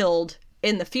getting killed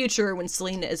in the future when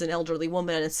Selina is an elderly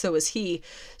woman and so is he.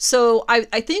 So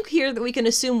I think here that we can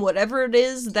assume whatever it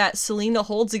is that Selina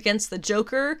holds against the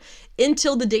Joker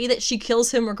until the day that she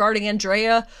kills him regarding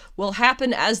Andrea will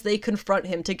happen as they confront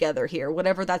him together here,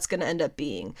 whatever that's going to end up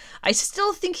being. I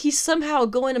still think he's somehow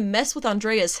going to mess with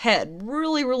Andrea's head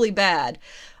really, really bad.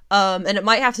 And it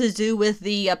might have to do with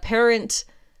the apparent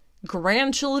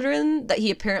grandchildren that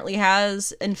he apparently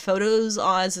has in photos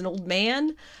as an old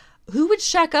man. Who would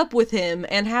shack up with him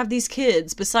and have these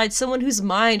kids besides someone whose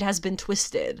mind has been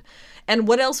twisted? And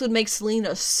what else would make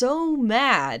Selina so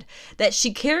mad that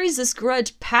she carries this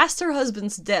grudge past her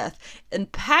husband's death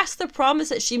and past the promise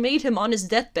that she made him on his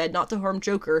deathbed not to harm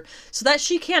Joker, so that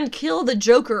she can kill the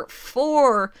Joker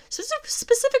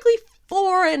specifically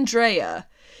for Andrea?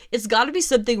 It's got to be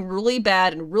something really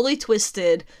bad and really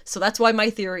twisted, so that's why my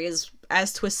theory is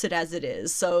as twisted as it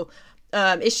is. So,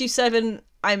 issue 7,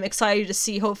 I'm excited to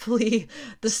see, hopefully,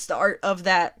 the start of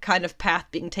that kind of path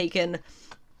being taken,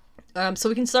 so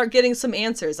we can start getting some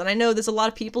answers. And I know there's a lot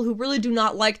of people who really do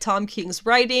not like Tom King's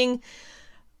writing.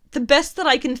 The best that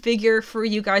I can figure for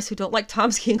you guys who don't like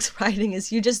Tom King's writing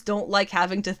is you just don't like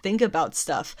having to think about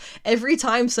stuff. Every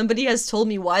time somebody has told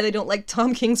me why they don't like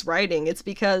Tom King's writing, it's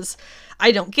because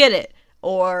I don't get it,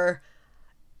 or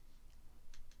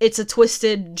it's a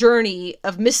twisted journey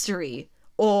of mystery,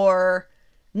 or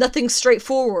nothing's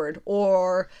straightforward,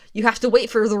 or you have to wait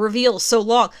for the reveal so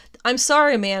long. I'm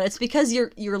sorry, man. It's because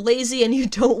you're lazy and you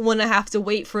don't want to have to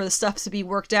wait for the stuff to be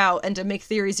worked out and to make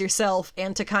theories yourself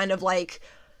and to kind of like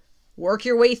work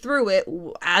your way through it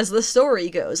as the story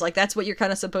goes. Like, that's what you're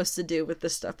kind of supposed to do with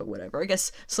this stuff, but whatever. I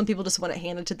guess some people just want it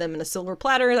handed to them in a silver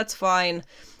platter. That's fine.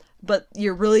 But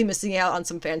you're really missing out on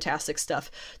some fantastic stuff.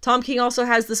 Tom King also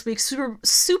has this week's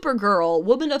Supergirl,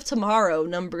 Woman of Tomorrow,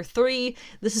 number 3.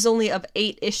 This is only of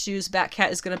 8 issues.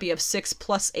 Batcat is going to be of 6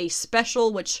 plus a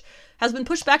special, which has been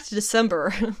pushed back to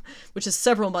December, which is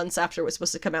several months after it was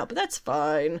supposed to come out, but that's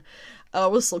fine.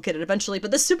 We'll still get it eventually. But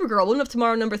this Supergirl, Woman of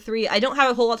Tomorrow, number 3, I don't have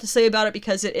a whole lot to say about it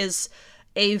because it is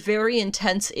a very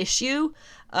intense issue,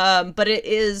 but it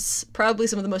is probably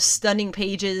some of the most stunning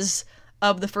pages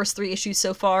of the first 3 issues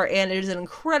so far, and it is an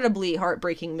incredibly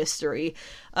heartbreaking mystery.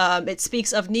 It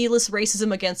speaks of needless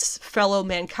racism against fellow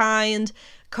mankind,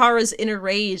 Kara's inner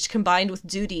rage combined with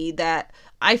duty that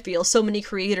I feel so many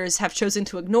creators have chosen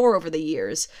to ignore over the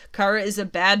years. Kara is a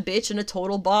bad bitch and a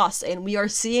total boss, and we are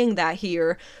seeing that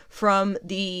here from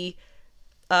the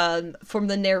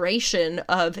narration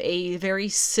of a very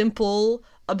simple,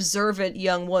 observant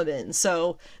young woman.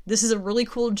 So this is a really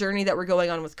cool journey that we're going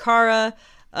on with Kara.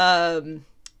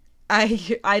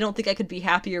 I don't think I could be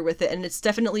happier with it, and it's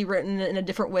definitely written in a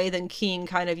different way than King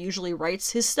kind of usually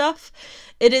writes his stuff.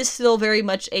 It is still very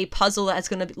much a puzzle that's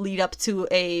going to lead up to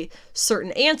a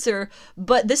certain answer,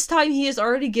 but this time he has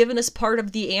already given us part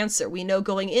of the answer. We know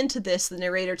going into this, the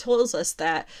narrator tells us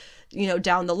that, you know,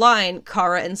 down the line,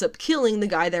 Kara ends up killing the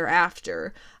guy they're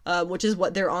after, which is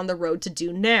what they're on the road to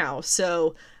do now.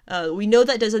 So we know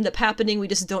that does end up happening, we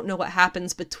just don't know what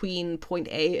happens between point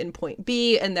A and point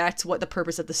B, and that's what the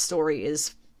purpose of the story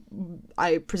is,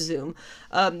 I presume.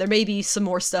 There may be some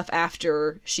more stuff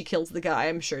after she kills the guy,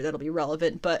 I'm sure that'll be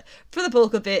relevant, but for the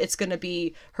bulk of it, it's going to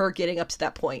be her getting up to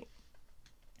that point.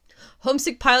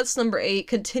 Homesick Pilots number 8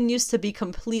 continues to be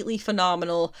completely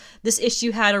phenomenal. This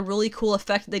issue had a really cool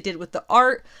effect they did with the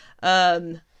art.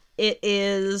 It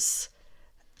is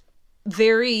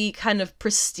very kind of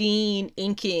pristine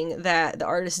inking that the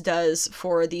artist does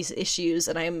for these issues,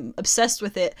 and I'm obsessed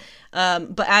with it.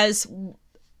 But as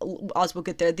we'll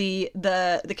get there,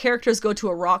 the characters go to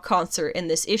a rock concert in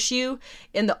this issue,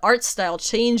 and the art style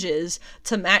changes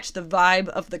to match the vibe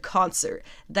of the concert.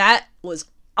 That was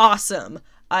awesome.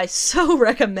 I so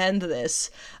recommend this.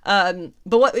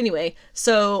 Anyway,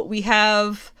 so we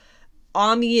have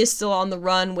Ami is still on the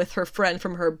run with her friend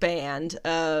from her band,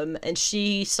 and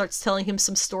she starts telling him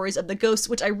some stories of the ghosts,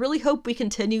 which I really hope we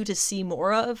continue to see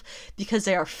more of, because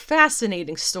they are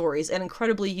fascinating stories and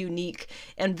incredibly unique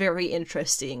and very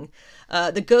interesting.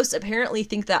 The ghosts apparently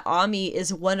think that Ami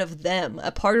is one of them,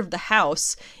 a part of the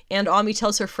house, and Ami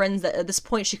tells her friends that at this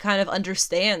point she kind of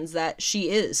understands that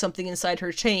she is. Something inside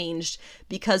her changed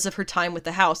because of her time with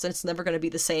the house, and it's never going to be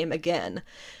the same again.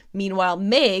 Meanwhile,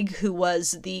 Meg, who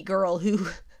was the girl who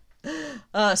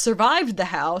survived the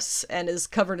house and is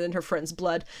covered in her friend's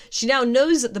blood, she now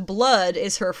knows that the blood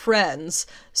is her friend's,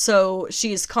 so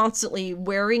she is constantly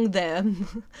wearing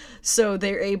them so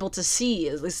they're able to see.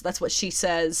 At least that's what she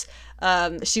says.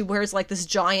 She wears like this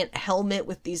giant helmet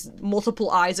with these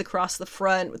multiple eyes across the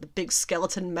front with a big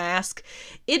skeleton mask.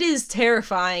 It is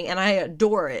terrifying, and I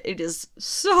adore it. It is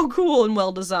so cool and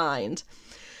well designed.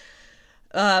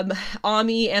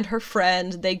 Ami and her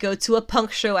friend, they go to a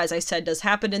punk show, as I said, does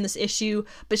happen in this issue,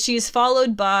 but she is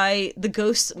followed by the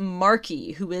ghost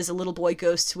Marky, who is a little boy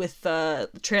ghost with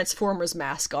Transformers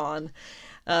mask on.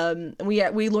 And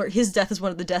we learn his death is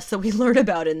one of the deaths that we learn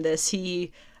about in this.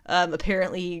 He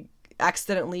apparently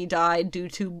accidentally died due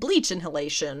to bleach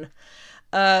inhalation.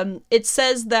 It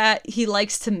says that he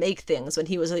likes to make things when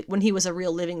he was a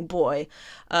real living boy,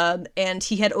 and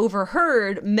he had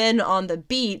overheard men on the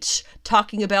beach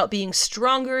talking about being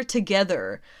stronger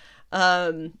together.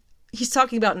 He's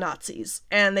talking about Nazis,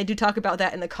 and they do talk about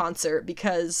that in the concert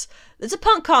because it's a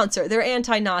punk concert. They're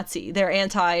anti-Nazi, they're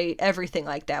anti-everything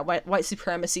like that, white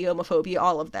supremacy, homophobia,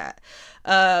 all of that.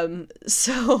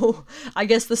 So I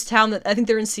guess this town that I think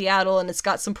they're in Seattle, and it's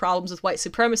got some problems with white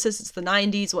supremacists. It's the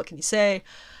 90s. What can you say?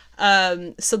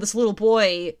 So this little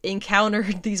boy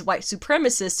encountered these white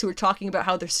supremacists who were talking about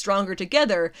how they're stronger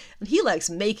together, and he likes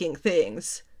making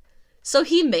things. So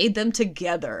he made them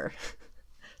together.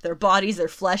 Their bodies, their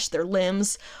flesh, their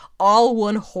limbs, all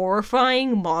one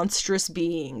horrifying, monstrous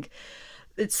being.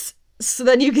 So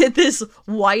then you get this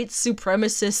white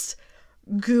supremacist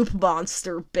goop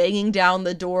monster banging down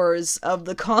the doors of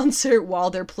the concert while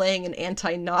they're playing an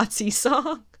anti-Nazi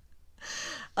song.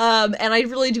 And I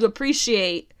really do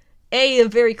appreciate, A, a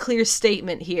very clear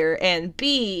statement here, and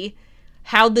B,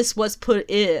 how this was put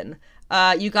in.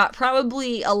 You got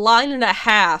probably a line and a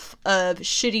half of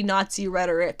shitty Nazi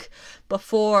rhetoric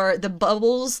before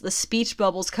the speech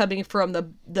bubbles coming from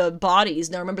the bodies.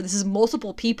 Now remember, this is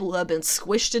multiple people who have been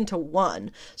squished into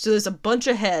one. So there's a bunch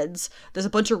of heads, there's a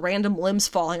bunch of random limbs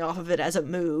falling off of it as it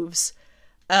moves.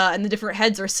 And the different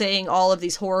heads are saying all of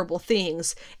these horrible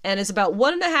things. And it's about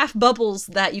 1.5 bubbles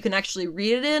that you can actually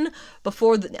read it in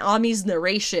before Ami's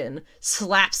narration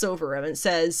slaps over him and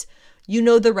says, "You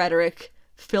know the rhetoric.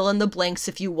 Fill in the blanks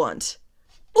if you want."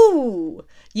 Ooh!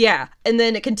 Yeah. And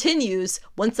then it continues.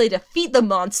 Once they defeat the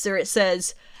monster, it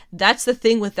says, "That's the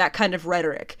thing with that kind of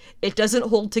rhetoric. It doesn't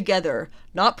hold together.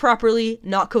 Not properly,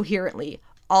 not coherently.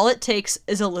 All it takes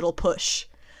is a little push."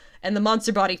 And the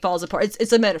monster body falls apart.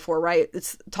 It's a metaphor, right?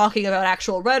 It's talking about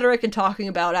actual rhetoric and talking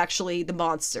about actually the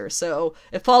monster. So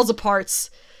it falls apart,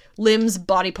 limbs,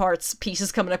 body parts,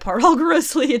 pieces coming apart all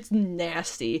grossly. It's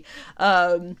nasty.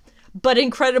 But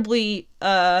incredibly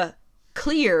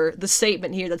clear, the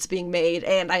statement here that's being made,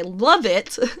 and I love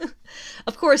it.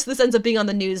 Of course, this ends up being on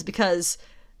the news because,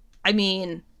 I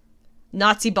mean,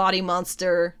 Nazi body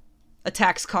monster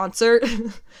attacks concert.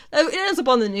 It ends up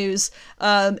on the news,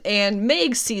 and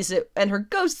Meg sees it, and her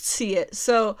ghosts see it,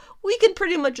 so we can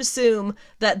pretty much assume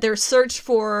that their search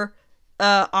for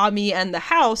Ami and the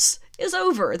house is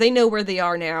over. They know where they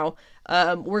are now.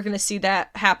 We're gonna see that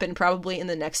happen probably in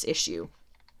the next issue.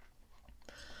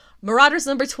 Marauders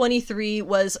number 23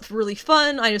 was really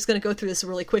fun. I'm just going to go through this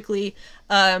really quickly.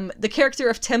 The character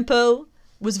of Tempo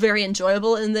was very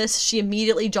enjoyable in this. She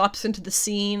immediately drops into the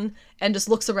scene and just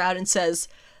looks around and says,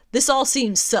 "This all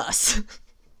seems sus."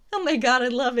 Oh my god, I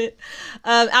love it.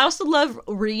 I also love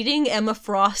reading Emma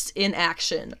Frost in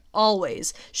action.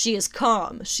 Always. She is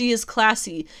calm. She is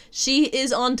classy. She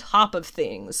is on top of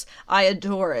things. I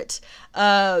adore it.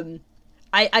 I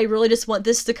really just want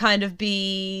this to kind of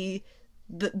be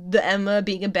the Emma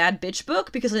being a bad bitch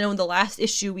book, because I know in the last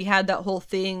issue we had that whole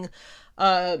thing,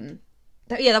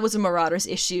 that was a Marauders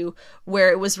issue,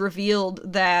 where it was revealed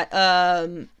that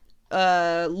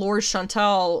Lord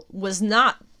Chantal was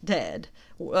not dead,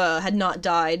 had not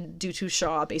died due to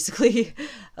Shaw, basically,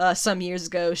 some years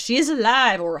ago. She is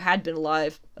alive, or had been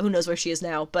alive. Who knows where she is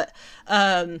now, but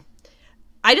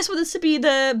I just want this to be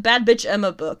the bad bitch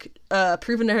Emma book,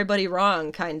 proving everybody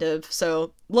wrong, kind of,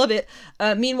 so love it.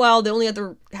 Meanwhile, the only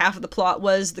other half of the plot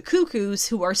was the Cuckoos,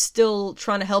 who are still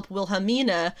trying to help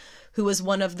Wilhelmina, who was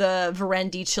one of the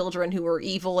Verendi children who were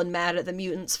evil and mad at the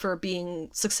mutants for being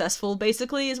successful,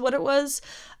 basically, is what it was.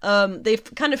 They've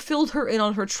kind of filled her in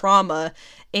on her trauma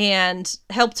and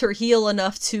helped her heal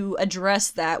enough to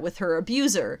address that with her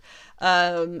abuser.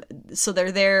 So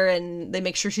they're there and they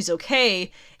make sure she's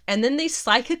okay, and then they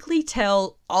psychically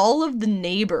tell all of the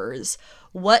neighbors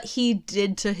what he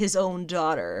did to his own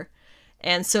daughter.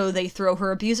 And so they throw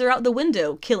her abuser out the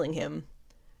window, killing him.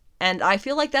 And I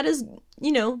feel like that is,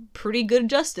 pretty good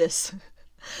justice.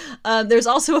 There's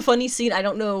also a funny scene, I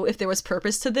don't know if there was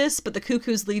purpose to this, but the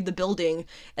Cuckoos leave the building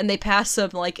and they pass some,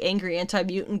 angry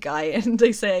anti-mutant guy, and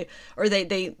they say, or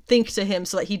they think to him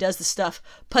so that he does the stuff,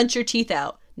 "Punch your teeth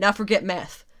out. Now forget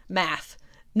math.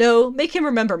 No, make him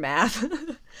remember math."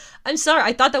 I'm sorry,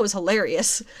 I thought that was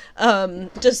hilarious. I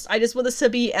just want this to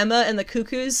be Emma and the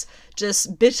Cuckoos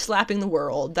just bitch slapping the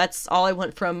world. That's all I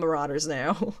want from Marauders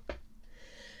now.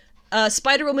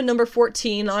 Spider-Woman number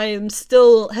 14, I am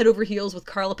still head over heels with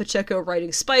Carla Pacheco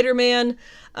writing Spider-Man,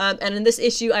 and in this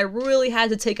issue, I really had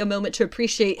to take a moment to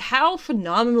appreciate how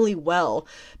phenomenally well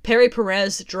Perry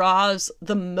Perez draws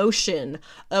the motion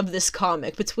of this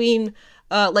comic, between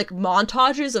like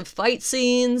montages of fight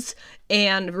scenes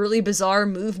and really bizarre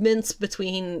movements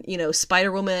between, you know,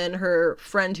 Spider-Woman and her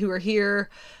friend who are here.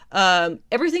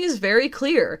 Everything is very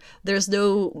clear. There's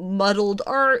no muddled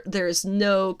art. There's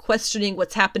no questioning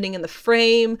what's happening in the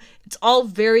frame. It's all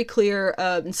very clear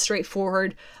and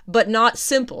straightforward, but not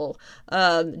simple.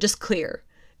 Just clear.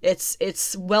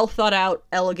 It's well thought out,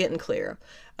 elegant, and clear.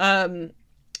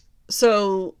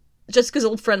 So Jessica's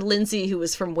old friend Lindsay, who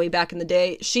was from way back in the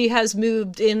day, she has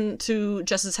moved into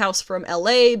Jess's house from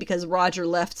LA because Roger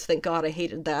left. Thank God, I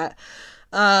hated that.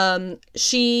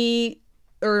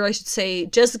 Or I should say,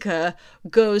 Jessica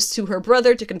goes to her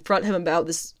brother to confront him about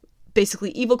this basically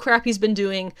evil crap he's been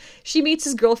doing. She meets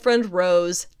his girlfriend,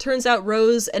 Rose. Turns out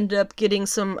Rose ended up getting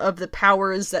some of the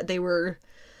powers that they were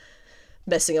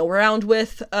messing around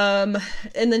with. And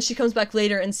then she comes back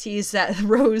later and sees that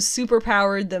Rose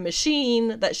superpowered the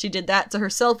machine that she did that to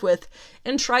herself with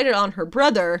and tried it on her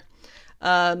brother.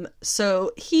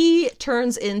 So he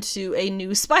turns into a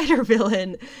new spider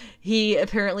villain. He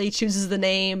apparently chooses the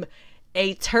name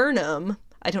Aeternum.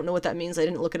 I don't know what that means. I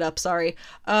didn't look it up. Sorry.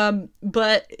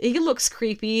 But he looks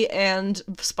creepy and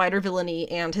spider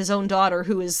villainy, and his own daughter,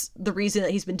 who is the reason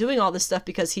that he's been doing all this stuff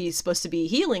because he's supposed to be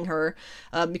healing her,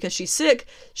 because she's sick.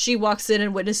 She walks in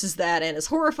and witnesses that and is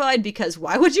horrified because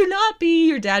why would you not be?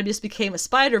 Your dad just became a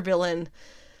spider villain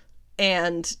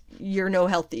and you're no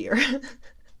healthier.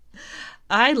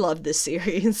 I love this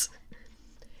series.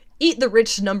 Eat the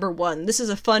Rich #1. This is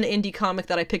a fun indie comic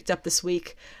that I picked up this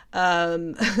week.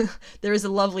 There is a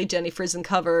lovely Jenny Frison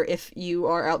cover if you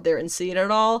are out there and see it at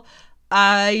all.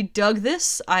 I dug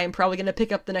this. I am probably going to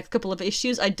pick up the next couple of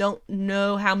issues. I don't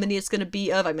know how many it's going to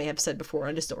be of. I may have said before,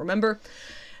 I just don't remember.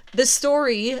 This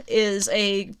story is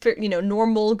a,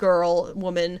 normal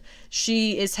woman.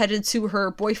 She is headed to her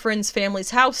boyfriend's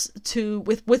family's house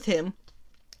with him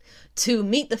to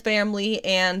meet the family,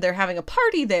 and they're having a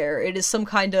party there. It is some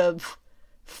kind of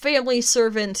family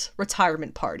servant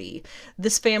retirement party.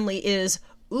 This family is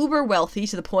uber wealthy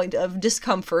to the point of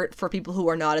discomfort for people who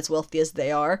are not as wealthy as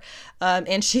they are,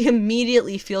 and she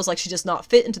immediately feels like she does not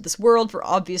fit into this world for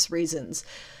obvious reasons.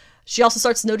 She also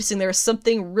starts noticing there's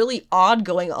something really odd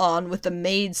going on with the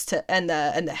maids and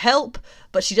the help,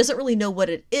 but she doesn't really know what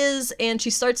it is, and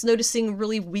she starts noticing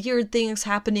really weird things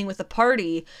happening with the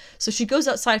party. So she goes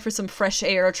outside for some fresh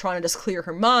air, trying to just clear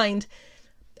her mind,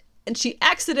 and she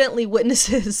accidentally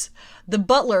witnesses the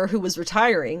butler, who was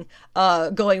retiring,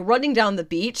 running down the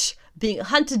beach, being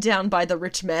hunted down by the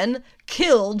rich men,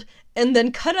 killed, and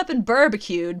then cut up and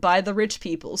barbecued by the rich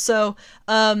people. So,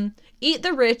 Eat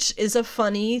the Rich is a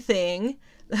funny thing.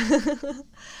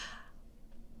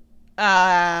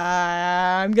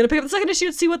 I'm gonna pick up the second issue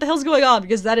and see what the hell's going on,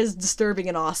 because that is disturbing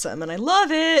and awesome, and I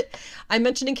love it. I'm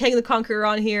mentioning Kang the Conqueror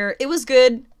on here. It was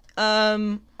good.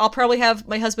 I'll probably have,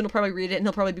 my husband will probably read it, and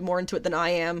he'll probably be more into it than I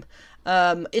am.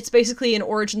 It's basically an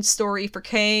origin story for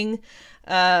Kang.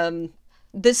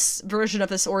 This version of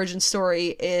this origin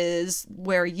story is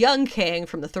where young Kang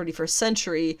from the 31st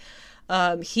century,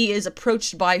 he is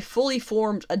approached by fully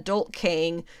formed adult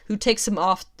Kang, who takes him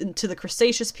off into the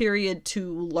Cretaceous period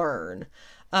to learn.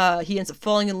 He ends up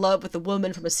falling in love with a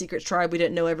woman from a secret tribe we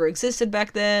didn't know ever existed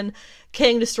back then.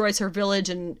 Kang destroys her village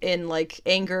in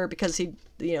anger because he,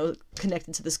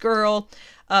 connected to this girl.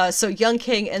 So young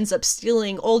Kang ends up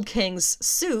stealing old Kang's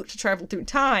suit to travel through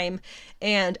time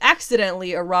and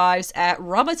accidentally arrives at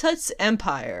Ramatut's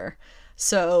empire.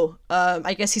 So,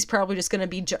 I guess he's probably just going to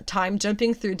be time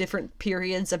jumping through different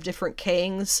periods of different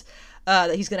Kangs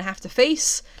that he's going to have to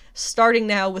face, starting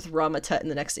now with Ramatut in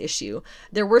the next issue.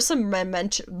 There were some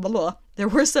mentions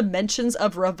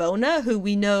of Ravonna, who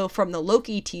we know from the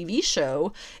Loki TV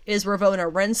show is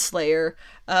Ravonna Renslayer.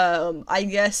 I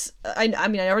guess, I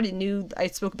already knew, I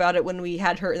spoke about it when we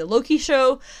had her in the Loki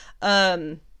show.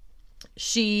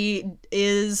 She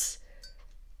is...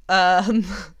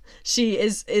 she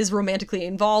is romantically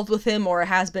involved with him, or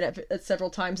has been at several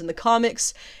times in the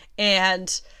comics,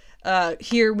 and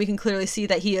here we can clearly see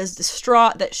that he is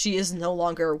distraught that she is no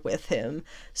longer with him.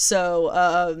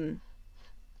 So,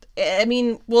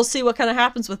 we'll see what kind of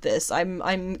happens with this.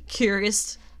 I'm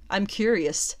curious. I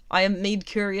am made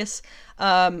curious.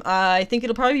 I think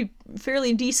it'll probably be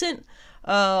fairly decent.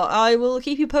 I will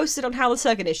keep you posted on how the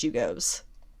second issue goes.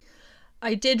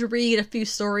 I did read a few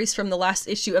stories from the last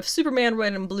issue of Superman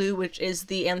Red and Blue, which is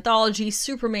the anthology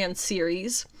Superman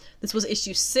series. This was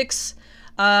issue 6.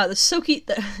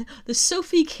 The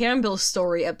Sophie Campbell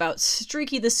story about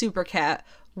Streaky the Super Cat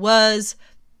was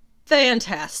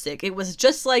fantastic. It was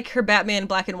just like her Batman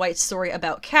Black and White story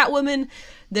about Catwoman.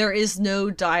 There is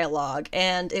no dialogue,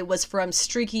 and it was from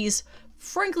Streaky's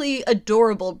frankly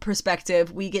adorable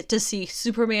perspective. We get to see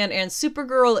Superman and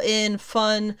Supergirl in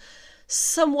fun,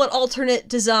 somewhat alternate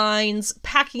designs,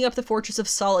 packing up the Fortress of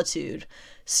Solitude.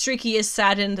 Streaky is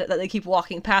saddened that they keep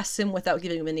walking past him without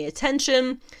giving him any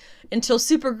attention, until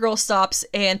Supergirl stops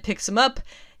and picks him up,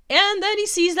 and then he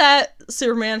sees that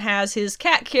Superman has his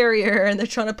cat carrier, and they're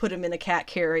trying to put him in a cat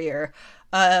carrier.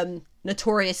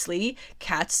 Notoriously,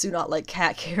 cats do not like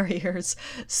cat carriers,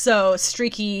 so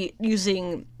Streaky,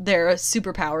 using their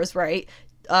superpowers, right,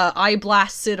 eye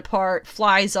blasts it apart,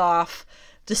 flies off,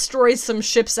 destroys some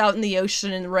ships out in the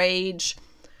ocean in rage.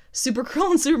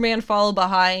 Supergirl and Superman follow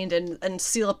behind and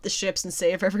seal up the ships and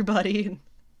save everybody.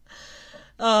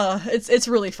 It's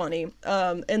really funny.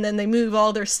 And then they move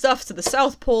all their stuff to the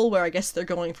South Pole, where I guess they're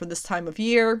going for this time of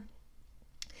year.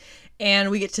 And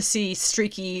we get to see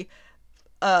Streaky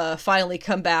finally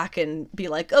come back and be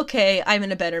like, okay, I'm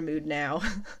in a better mood now.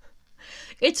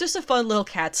 It's just a fun little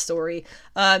cat story.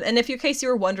 And if in case you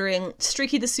were wondering,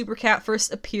 Streaky the Super Cat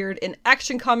first appeared in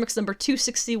Action Comics number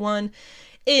 261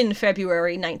 in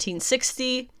February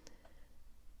 1960.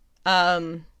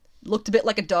 Looked a bit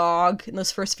like a dog in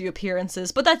those first few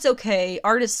appearances, but that's okay.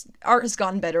 Art has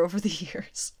gotten better over the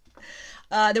years.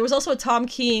 There was also a Tom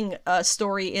King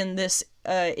story in this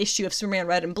issue of Superman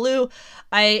Red and Blue.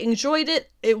 I enjoyed it.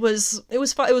 It was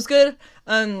fun. It was good.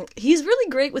 He's really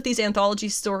great with these anthology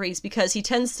stories because he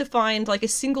tends to find like a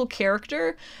single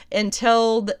character and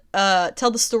tell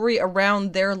the story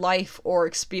around their life or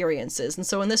experiences. And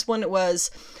so in this one, it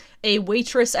was a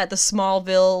waitress at the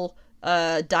Smallville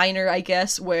diner, I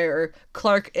guess, where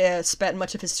Clark spent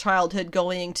much of his childhood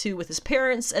going to with his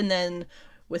parents, and then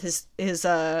with his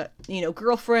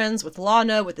girlfriends, with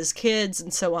Lana, with his kids,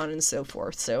 and so on and so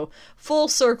forth. So full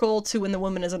circle to when the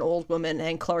woman is an old woman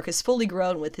and Clark is fully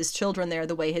grown with his children there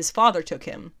the way his father took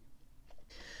him.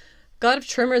 God of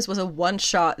Tremors was a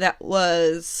one-shot that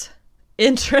was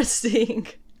interesting.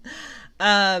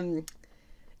 I'll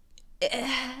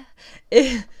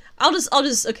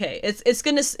just okay,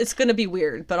 it's gonna be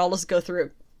weird, but I'll just go through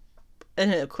it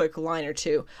in a quick line or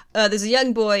two. There's a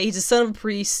young boy, he's a son of a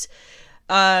priest.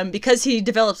 Because he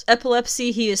develops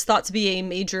epilepsy, he is thought to be a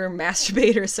major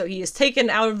masturbator, so he is taken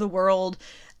out of the world,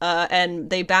 and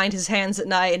they bind his hands at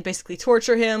night and basically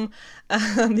torture him.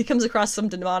 He comes across some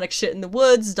demonic shit in the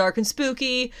woods, dark and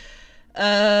spooky,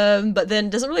 but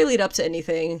then doesn't really lead up to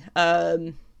anything.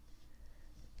 I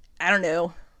don't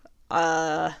know.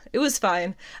 It was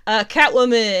fine.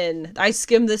 Catwoman! I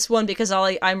skimmed this one because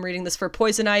I'm reading this for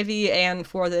Poison Ivy and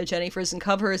for the Jenny Frison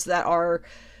covers that are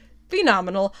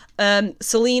phenomenal.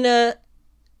 Selina,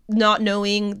 not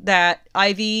knowing that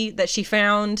Ivy that she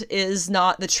found is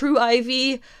not the true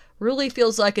Ivy, really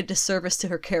feels like a disservice to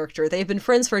her character. They've been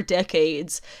friends for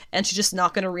decades, and she's just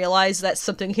not going to realize that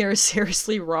something here is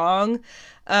seriously wrong.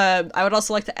 I would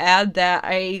also like to add that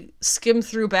I skimmed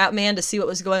through Batman to see what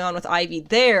was going on with Ivy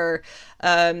there.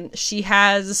 She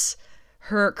has...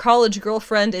 Her college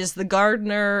girlfriend is the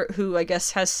gardener, who I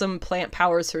guess has some plant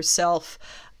powers herself.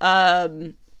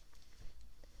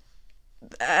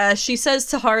 She says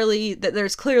to Harley that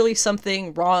there's clearly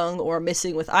something wrong or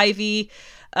missing with Ivy.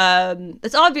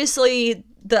 It's obviously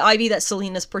the Ivy that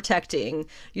Selina's protecting.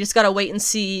 You just gotta wait and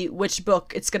see which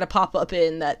book it's gonna pop up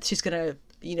in that she's gonna,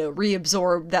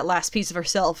 reabsorb that last piece of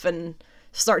herself and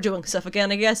start doing stuff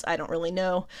again, I guess. I don't really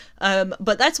know.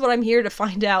 But that's what I'm here to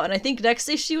find out. And I think next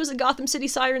issue is a Gotham City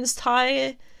Sirens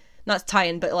not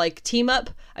tie-in, but like team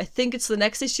up. I think it's the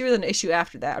next issue or the issue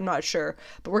after that. I'm not sure.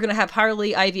 But we're going to have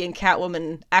Harley, Ivy, and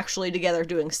Catwoman actually together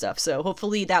doing stuff. So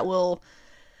hopefully that will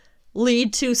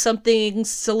lead to something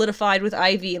solidified with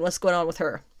Ivy and what's going on with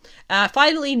her.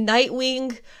 Finally,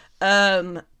 Nightwing.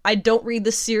 I don't read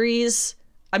the series.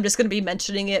 I'm just going to be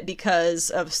mentioning it because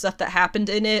of stuff that happened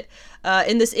in it.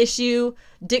 In this issue,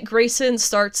 Dick Grayson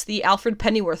starts the Alfred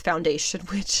Pennyworth Foundation,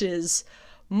 which is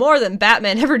more than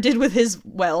Batman ever did with his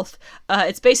wealth.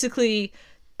 It's basically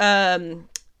whatever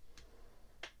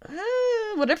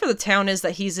the town is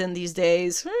that he's in these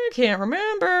days. I can't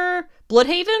remember.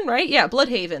 Bloodhaven, right? Yeah,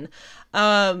 Bloodhaven.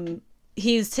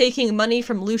 He's taking money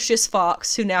from Lucius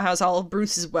Fox, who now has all of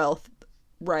Bruce's wealth,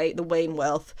 right? The Wayne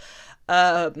wealth.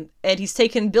 And he's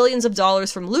taken billions of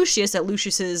dollars from Lucius, that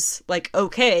Lucius is,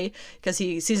 okay, because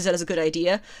he sees it as a good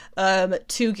idea,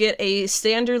 to get a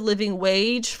standard living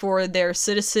wage for their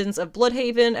citizens of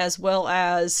Bloodhaven, as well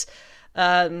as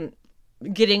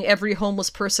getting every homeless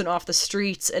person off the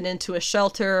streets and into a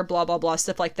shelter, blah, blah, blah,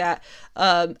 stuff like that,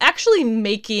 actually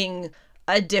making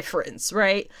a difference,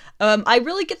 right? I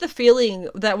really get the feeling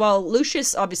that while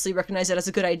Lucius obviously recognized it as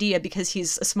a good idea because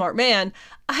he's a smart man,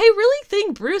 I really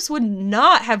think Bruce would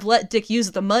not have let Dick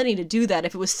use the money to do that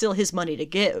if it was still his money to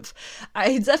give.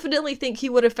 I definitely think he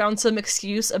would have found some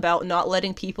excuse about not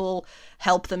letting people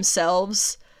help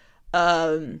themselves,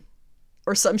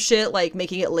 or some shit, like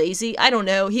making it lazy. I don't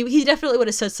know. He definitely would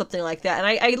have said something like that.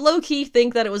 And I low-key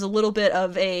think that it was a little bit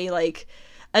of a, like,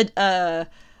 an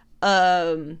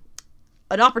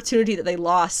opportunity that they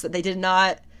lost, that they did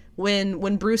not,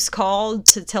 when Bruce called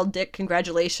to tell Dick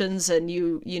congratulations and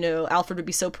you know, Alfred would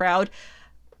be so proud.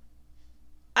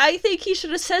 I think he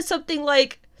should have said something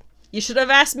like, you should have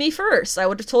asked me first. I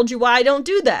would have told you why I don't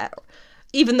do that.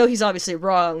 Even though he's obviously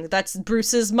wrong, that's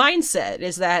Bruce's mindset,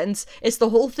 is that, and it's the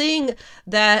whole thing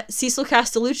that Cecil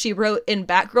Castellucci wrote in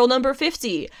Batgirl number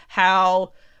 50,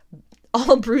 how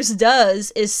all Bruce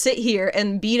does is sit here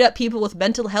and beat up people with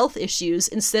mental health issues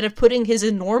instead of putting his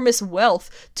enormous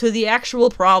wealth to the actual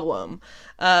problem.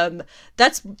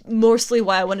 That's mostly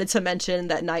why I wanted to mention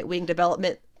that Nightwing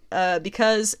development,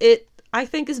 because it, I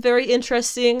think, is very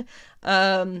interesting.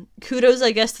 Kudos,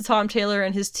 I guess, to Tom Taylor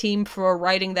and his team for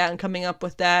writing that and coming up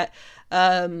with that.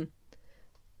 I'm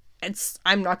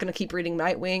not going to keep reading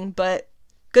Nightwing, but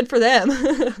good for them.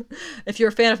 If you're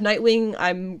a fan of Nightwing,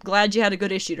 I'm glad you had a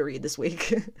good issue to read this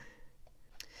week.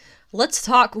 Let's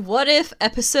talk What If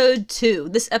Episode 2.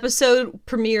 This episode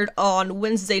premiered on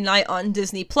Wednesday night on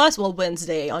Disney+. Well,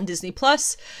 Wednesday on Disney+.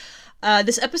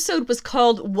 This episode was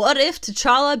called What If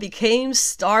T'Challa Became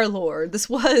Star-Lord. This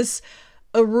was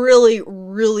a really,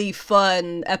 really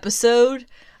fun episode.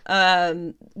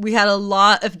 We had a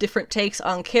lot of different takes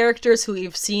on characters who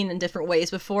we've seen in different ways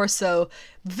before, so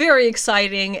very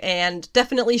exciting and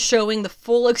definitely showing the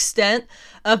full extent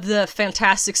of the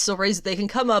fantastic stories that they can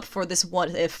come up for this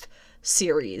What If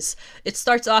series. It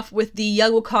starts off with the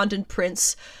young Wakandan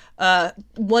prince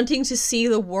wanting to see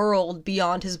the world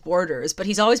beyond his borders, but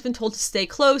he's always been told to stay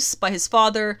close by his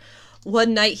father.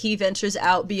 One night he ventures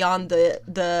out beyond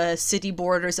the city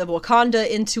borders of Wakanda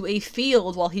into a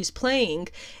field while he's playing,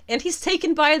 and he's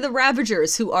taken by the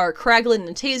Ravagers, who are Kraglin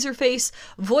and Taserface,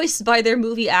 voiced by their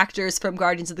movie actors from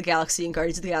Guardians of the Galaxy and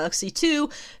Guardians of the Galaxy 2,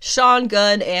 Sean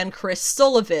Gunn and Chris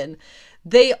Sullivan.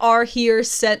 They are here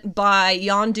sent by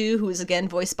Yondu, who is again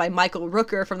voiced by Michael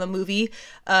Rooker from the movie.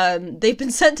 They've been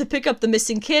sent to pick up the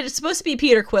missing kid. It's supposed to be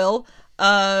Peter Quill.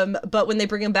 But when they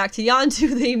bring him back to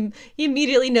Yondu, he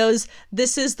immediately knows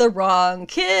this is the wrong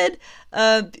kid,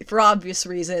 for obvious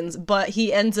reasons, but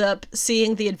he ends up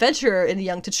seeing the adventure in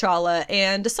young T'Challa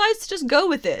and decides to just go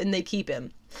with it, and they keep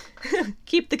him.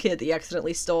 Keep the kid that he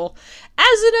accidentally stole.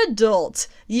 As an adult,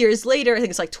 years later, I think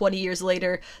it's like 20 years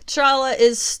later, T'Challa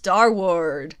is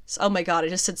Star-Lord. Oh my god, I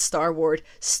just said Star-Lord.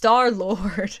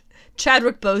 Star-Lord.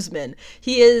 Chadwick Boseman.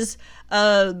 He is, he's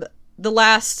one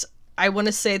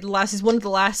of the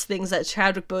last things that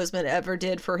Chadwick Boseman ever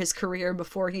did for his career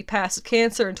before he passed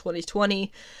cancer in 2020,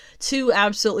 to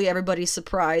absolutely everybody's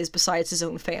surprise besides his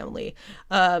own family.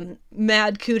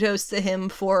 Mad kudos to him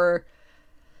for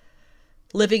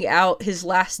living out his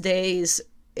last days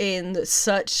in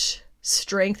such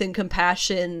strength and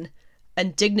compassion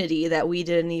and dignity that we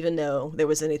didn't even know there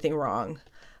was anything wrong.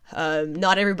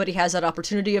 Not everybody has that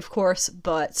opportunity, of course,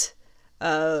 but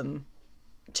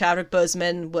Chadwick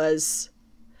Boseman was,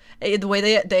 the way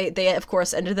they of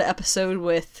course ended the episode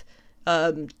with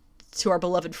to our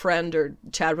beloved friend, or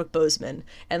Chadwick Boseman,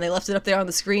 and they left it up there on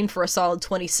the screen for a solid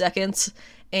 20 seconds,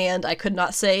 and I could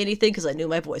not say anything because I knew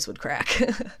my voice would crack.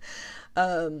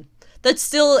 It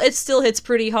still hits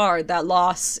pretty hard, that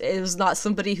loss. It was not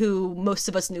somebody who most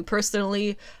of us knew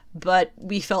personally, but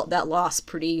we felt that loss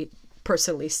pretty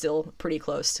personally, still pretty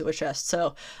close to our chest.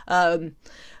 So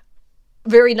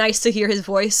very nice to hear his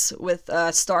voice with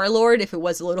Star-Lord, if it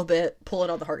was a little bit pulling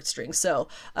on the heartstrings. So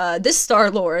this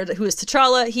Star-Lord, who is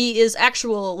T'Challa, he is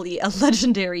actually a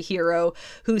legendary hero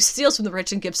who steals from the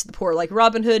rich and gives to the poor, like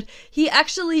Robin Hood. He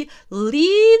actually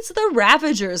leads the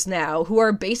Ravagers now, who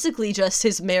are basically just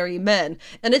his merry men.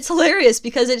 And it's hilarious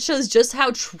because it shows just how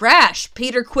trash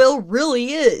Peter Quill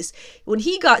really is. When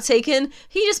he got taken,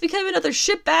 he just became another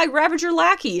shitbag Ravager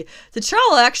lackey.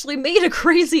 T'Challa actually made a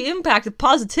crazy impact of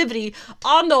positivity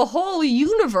on the whole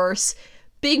universe,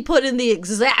 being put in the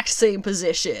exact same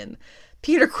position.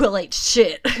 Peter Quill ain't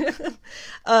shit.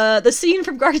 The scene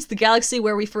from Guardians of the Galaxy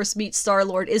where we first meet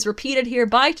Star-Lord is repeated here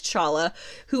by T'Challa,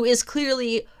 who is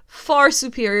clearly far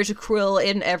superior to Quill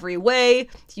in every way.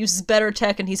 He uses better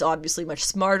tech, and he's obviously much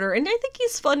smarter, and I think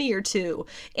he's funnier too.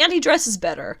 And he dresses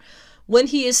better. when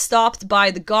he is stopped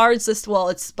by the guards,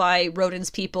 it's by Rodin's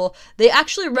people, they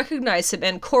actually recognize him,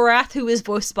 and Korath, who is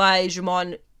voiced by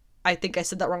Jumon, I think I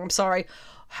said that wrong, I'm sorry,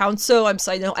 Hounsou, I'm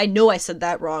sorry, no, I know I said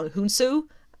that wrong, Hounsou,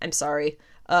 I'm sorry,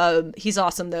 he's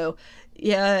awesome though.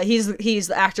 Yeah, he's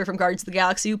the actor from Guardians of the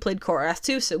Galaxy who played Korath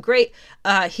too, so great.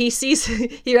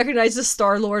 He recognizes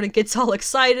Star-Lord and gets all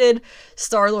excited.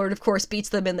 Star-Lord, of course, beats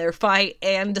them in their fight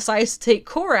and decides to take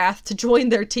Korath to join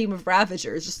their team of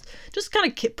Ravagers. Just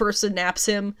kind of person naps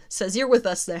him, says, "You're with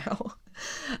us now."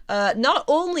 Not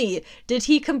only did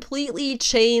he completely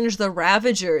change the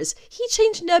Ravagers, he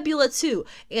changed Nebula too,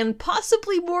 and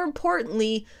possibly more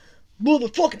importantly,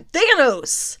 motherfucking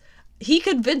Thanos! He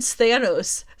convinced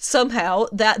Thanos somehow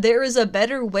that there is a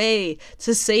better way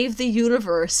to save the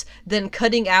universe than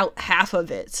cutting out half of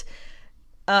it.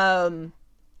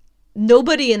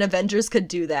 Nobody in Avengers could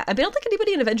do that. I mean, I don't think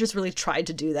anybody in Avengers really tried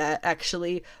to do that,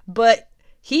 actually, but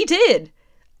he did.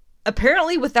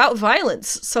 Apparently without violence,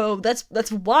 so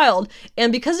that's wild.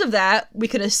 And because of that, we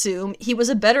can assume he was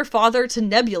a better father to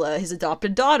Nebula, his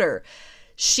adopted daughter.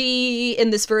 She, in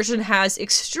this version, has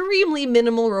extremely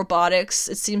minimal robotics.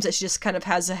 It seems that she just kind of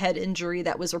has a head injury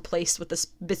that was replaced with the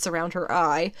bits around her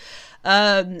eye.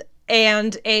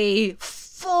 And a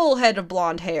full head of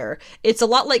blonde hair. It's a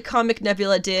lot like comic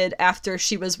Nebula did after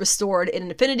she was restored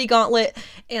in Infinity Gauntlet,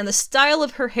 and the style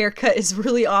of her haircut is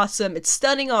really awesome. It's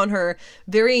stunning on her.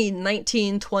 Very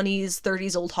 1920s,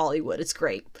 30s old Hollywood. It's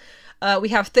great. We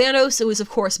have Thanos, who is, of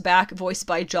course, back, voiced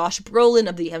by Josh Brolin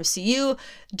of the MCU,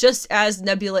 just as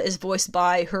Nebula is voiced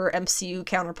by her MCU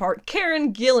counterpart,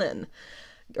 Karen Gillan.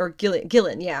 Or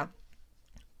Gillan, yeah.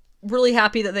 Really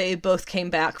happy that they both came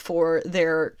back for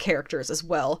their characters as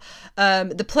well.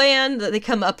 The plan that they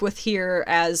come up with here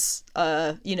as,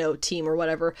 team or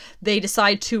whatever, they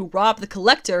decide to rob the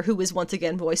Collector, who is once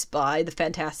again voiced by the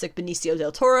fantastic Benicio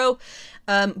del Toro.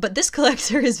 But this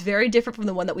Collector is very different from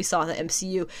the one that we saw in the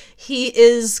MCU. He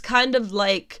is kind of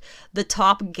like the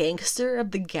top gangster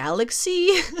of the galaxy.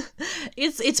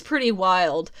 It's pretty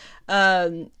wild.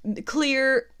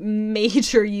 Clear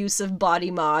major use of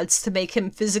body mods to make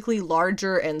him physically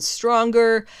larger and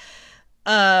stronger.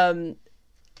 The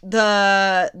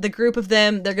group of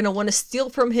them, they're going to want to steal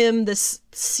from him this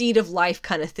seed of life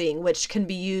kind of thing, which can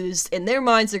be used in their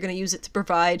minds. They're going to use it to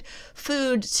provide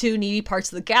food to needy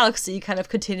parts of the galaxy, kind of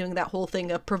continuing that whole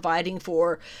thing of providing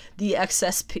for the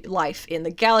excess life in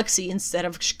the galaxy instead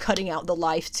of cutting out the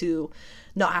life to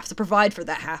not have to provide for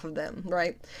that half of them,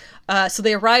 right? So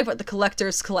they arrive at the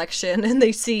Collector's collection and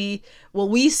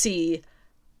we see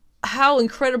how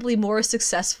incredibly more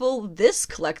successful this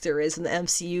Collector is in the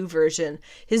MCU version.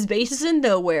 His base is in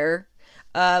nowhere,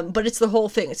 but it's the whole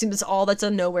thing. It seems all that's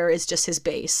in nowhere is just his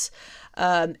base.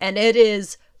 And it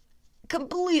is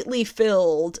completely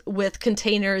filled with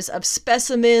containers of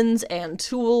specimens and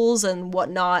tools and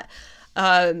whatnot.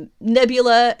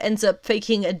 Nebula ends up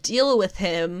faking a deal with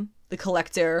him, the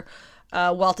Collector,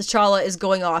 while T'Challa is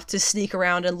going off to sneak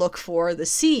around and look for the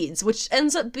seeds, which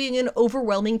ends up being an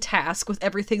overwhelming task with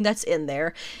everything that's in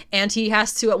there. And he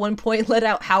has to, at one point, let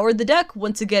out Howard the Duck,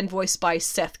 once again voiced by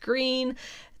Seth Green,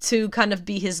 to kind of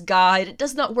be his guide. It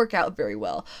does not work out very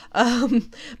well. But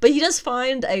he does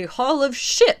find a haul of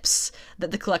ships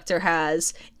that the Collector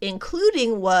has,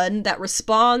 including one that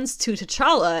responds to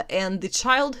T'Challa and the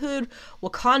childhood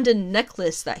Wakandan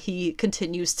necklace that he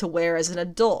continues to wear as an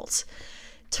adult.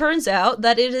 Turns out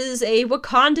that it is a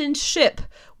Wakandan ship,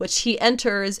 which he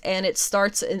enters, and it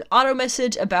starts an auto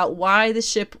message about why the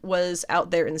ship was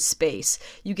out there in space.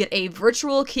 You get a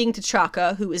virtual King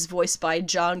T'Chaka, who is voiced by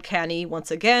John Canny,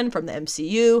 once again, from the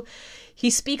MCU. He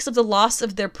speaks of the loss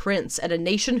of their prince and a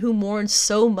nation who mourned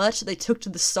so much they took to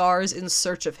the stars in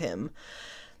search of him.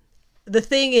 The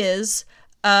thing is,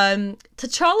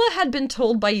 T'Challa had been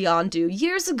told by Yondu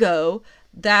years ago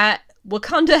that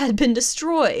Wakanda had been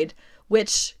destroyed,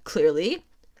 which clearly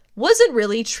wasn't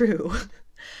really true.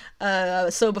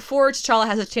 So before T'Challa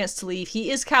has a chance to leave,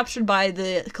 he is captured by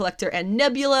the Collector and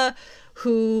Nebula,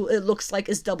 who it looks like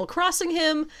is double-crossing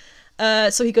him.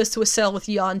 So he goes to a cell with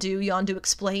Yondu. Yondu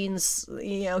explains,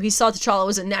 he saw T'Challa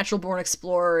was a natural-born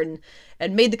explorer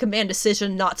and made the command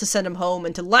decision not to send him home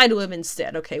and to lie to him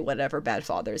instead. Okay, whatever, bad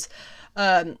fathers.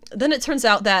 Then it turns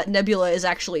out that Nebula is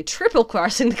actually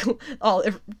triple-crossing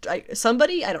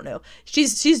somebody? I don't know.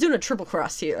 She's doing a triple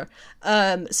cross here.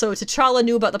 So T'Challa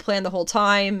knew about the plan the whole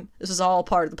time. This was all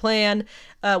part of the plan.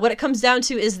 What it comes down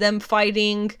to is them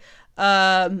fighting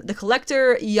the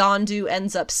Collector. Yondu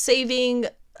ends up saving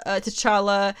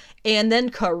T'Challa, and then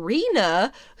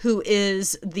Karina, who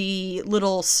is the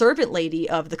little servant lady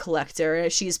of the Collector.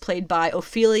 She's played by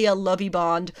Ophelia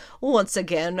Lovibond, once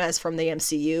again, as from the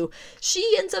MCU.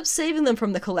 She ends up saving them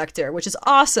from the Collector, which is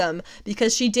awesome,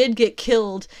 because she did get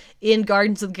killed in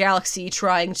Guardians of the Galaxy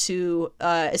trying to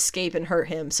escape and hurt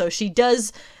him. So she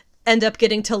does end up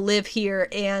getting to live here,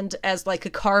 and as like a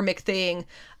karmic thing,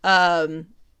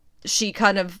 she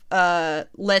kind of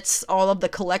lets all of the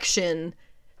collection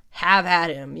have at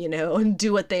him, you know, and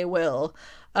do what they will.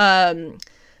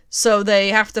 So they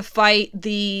have to fight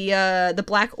the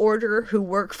Black Order, who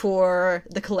work for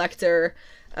the Collector,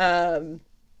 and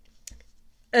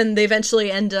they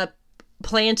eventually end up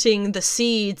planting the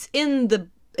seeds in the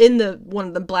one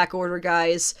of the Black Order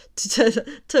guys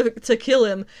to kill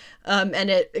him, and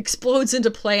it explodes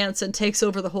into plants and takes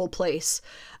over the whole place.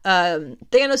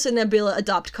 Thanos and Nebula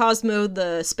adopt Cosmo,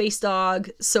 the space dog,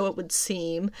 so it would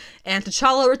seem, and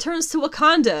T'Challa returns to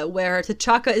Wakanda, where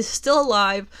T'Chaka is still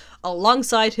alive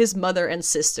alongside his mother and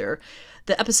sister.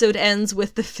 The episode ends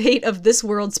with the fate of this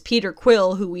world's Peter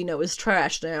Quill, who we know is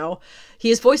trash now.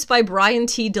 He is voiced by Brian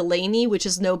T. Delaney, which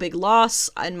is no big loss,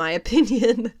 in my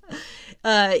opinion.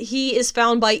 He is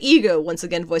found by Ego, once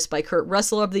again voiced by Kurt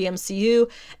Russell of the MCU,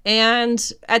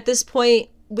 and at this point,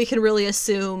 we can really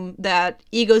assume that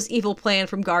Ego's evil plan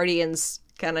from Guardians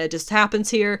kind of just happens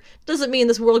here. Doesn't mean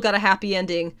this world got a happy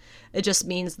ending. It just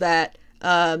means that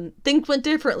things went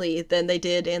differently than they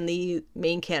did in the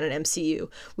main canon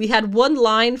MCU. We had one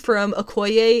line from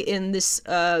Okoye in this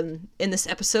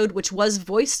episode, which was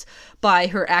voiced by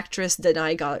her actress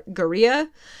Danai Gurira.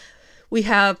 We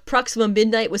have Proxima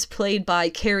Midnight was played by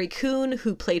Carrie Coon,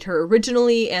 who played her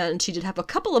originally, and she did have a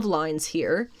couple of lines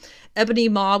here. Ebony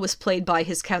Maw was played by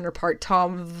his counterpart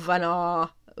Tom Von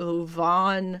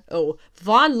Lawler.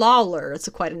 That's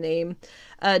quite a name.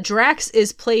 Drax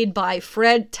is played by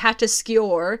Fred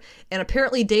Tatasciore, and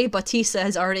apparently Dave Bautista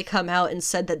has already come out and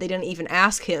said that they didn't even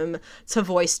ask him to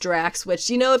voice Drax, which,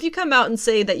 you know, if you come out and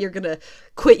say that you're gonna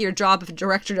quit your job if a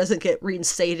director doesn't get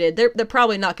reinstated, they're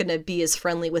probably not gonna be as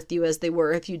friendly with you as they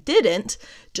were if you didn't.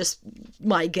 Just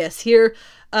my guess here.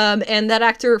 And that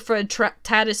actor, Fred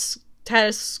Tatasciore,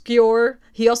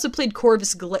 he also played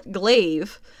Corvus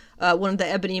Glaive, one of the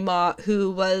Ebony Maw,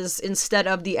 who was instead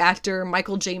of the actor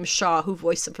Michael James Shaw, who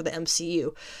voiced him for the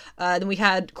MCU. Then we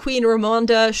had Queen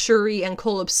Ramonda, Shuri, and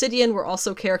Cole Obsidian were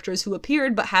also characters who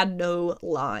appeared but had no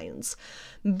lines.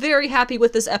 Very happy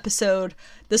with this episode.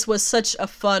 This was such a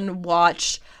fun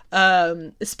watch,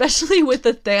 especially with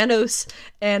the Thanos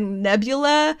and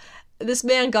Nebula. This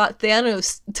man got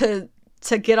Thanos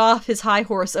to get off his high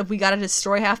horse of we gotta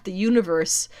destroy half the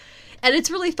universe. And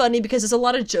it's really funny because there's a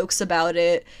lot of jokes about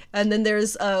it. And then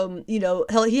there's, you know,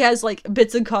 he has like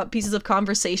bits and pieces of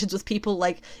conversations with people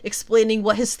like explaining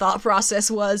what his thought process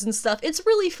was and stuff. It's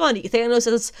really funny.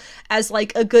 Thanos as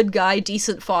like a good guy,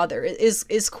 decent father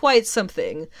is quite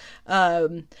something.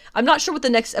 I'm not sure what the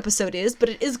next episode is, but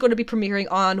it is going to be premiering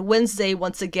on Wednesday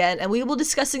once again. And we will be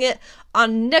discussing it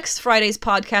on next Friday's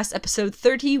podcast, episode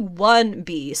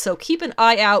 31B. So keep an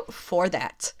eye out for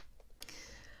that.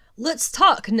 Let's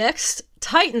talk next.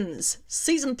 Titans,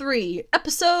 Season 3,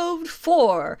 Episode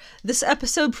 4. This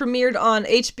episode premiered on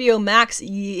HBO Max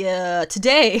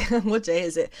today. What day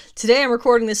is it? Today I'm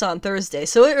recording this on Thursday.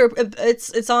 So it's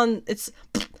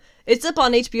up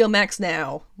on HBO Max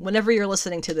now, whenever you're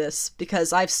listening to this,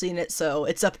 because I've seen it, so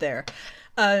it's up there.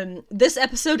 This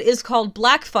episode is called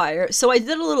Blackfire, so I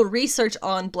did a little research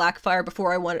on Blackfire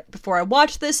before I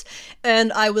watched this,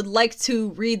 and I would like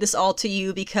to read this all to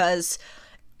you because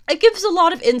it gives a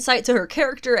lot of insight to her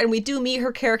character, and we do meet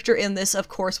her character in this, of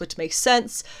course, which makes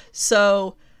sense.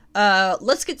 So,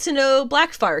 let's get to know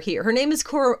Blackfire here. Her name is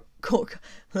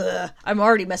I'm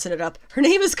already messing it up. Her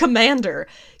name is Commander.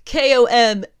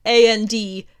 Komand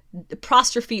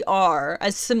apostrophe R,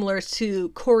 as similar to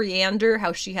Coriander,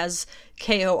 how she has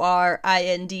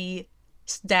Korind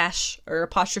dash or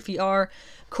apostrophe R.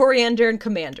 Coriander and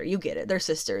Commander, you get it, they're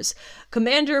sisters.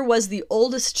 Commander was the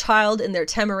oldest child in their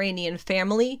Temeranian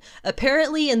family.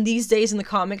 Apparently, in these days in the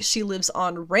comics, she lives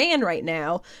on Rann right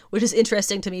now, which is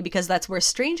interesting to me because that's where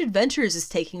Strange Adventures is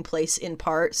taking place in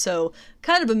part, so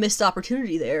kind of a missed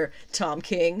opportunity there, Tom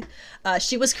King.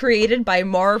 She was created by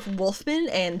Marv Wolfman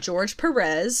and George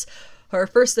Perez. Her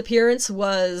first appearance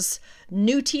was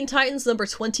New Teen Titans number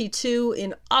 22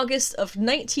 in August of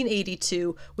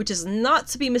 1982, which is not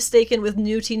to be mistaken with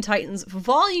New Teen Titans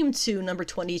Volume 2 number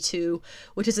 22,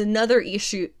 which is another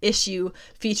issue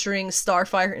featuring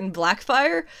Starfire and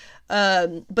Blackfire,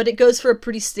 but it goes for a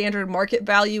pretty standard market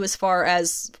value as far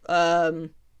as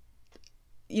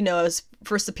as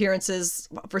first appearances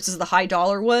versus the high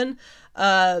dollar one.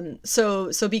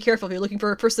 So be careful if you're looking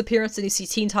for a first appearance and you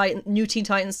see New Teen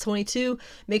Titans 22.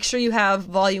 Make sure you have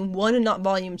Volume 1 and not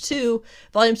Volume 2.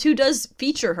 Volume 2 does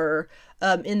feature her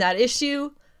in that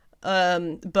issue,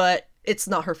 but it's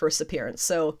not her first appearance.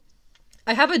 So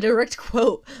I have a direct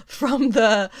quote from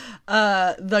the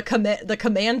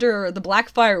Commander, the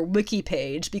Blackfire wiki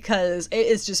page, because it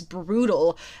is just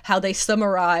brutal how they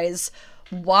summarize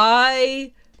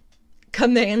why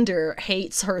Commander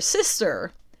hates her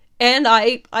sister. And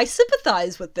I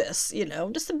sympathize with this,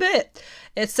 just a bit.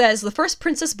 It says, the first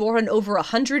princess born in over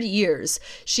 100 years.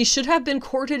 She should have been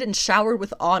courted and showered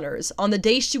with honors. On the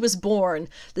day she was born,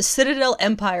 the Citadel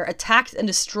Empire attacked and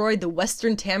destroyed the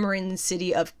western Tamarind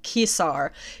city of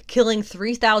Kisar, killing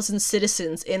 3,000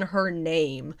 citizens in her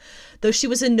name. Though she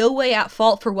was in no way at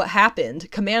fault for what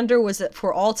happened, Commander was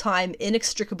for all time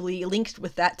inextricably linked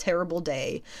with that terrible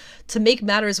day. To make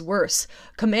matters worse,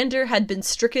 Commander had been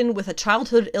stricken with a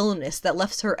childhood illness that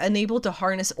left her unable to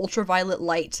harness ultraviolet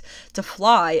light to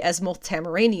fly as most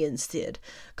Tamaranians did.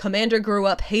 Commander grew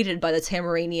up hated by the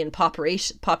Tamaranian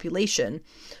population,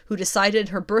 who denied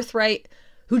her birthright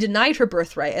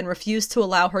and refused to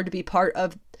allow her to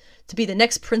be the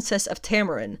next princess of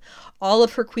Tamarin. All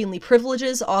of her queenly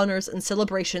privileges, honors, and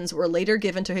celebrations were later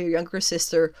given to her younger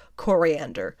sister,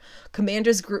 Koriand'r.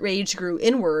 Commander's rage grew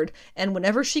inward, and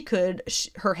whenever she could,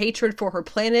 her hatred for her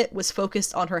planet was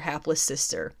focused on her hapless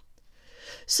sister.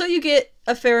 So you get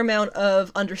a fair amount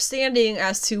of understanding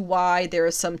as to why there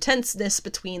is some tenseness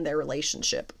between their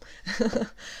relationship.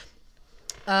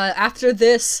 After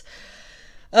this,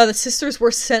 the sisters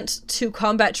were sent to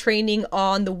combat training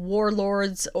on the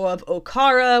warlords of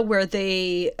Okkara, where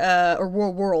or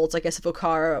war worlds, I guess, of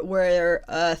Okkara, where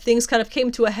things kind of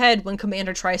came to a head when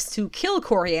Commander tries to kill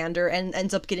Koriand'r and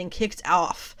ends up getting kicked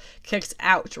out.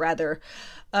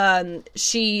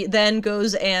 She then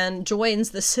goes and joins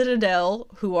the Citadel,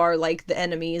 who are like the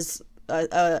enemies,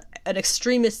 an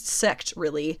extremist sect,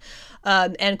 really,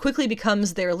 and quickly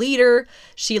becomes their leader.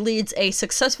 She leads a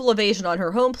successful invasion on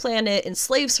her home planet,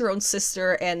 enslaves her own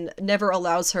sister, and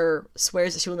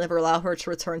swears that she will never allow her to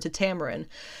return to Tamarin.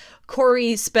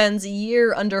 Kori spends a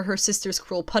year under her sister's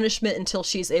cruel punishment until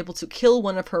she's able to kill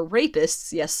one of her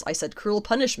rapists. Yes, I said cruel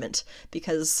punishment,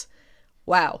 because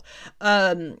wow.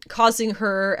 Causing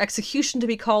her execution to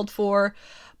be called for.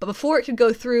 But before it could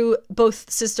go through, both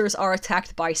sisters are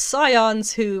attacked by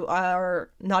scions, who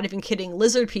are, not even kidding,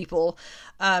 lizard people,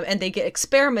 and they get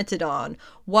experimented on.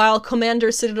 While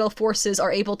Commander Citadel forces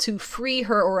are able to free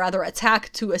her, or rather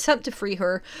attempt to free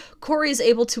her, Kori is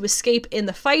able to escape in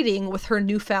the fighting with her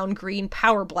newfound green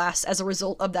power blast as a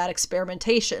result of that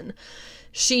experimentation.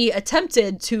 She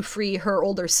attempted to free her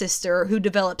older sister, who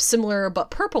developed similar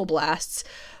but purple blasts,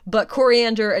 but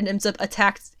Commander ends up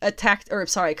attacking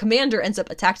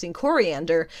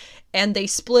Koriand'r, and they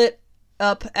split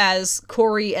up as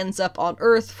Kori ends up on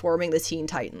Earth, forming the Teen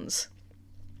Titans.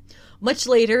 Much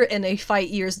later, in a fight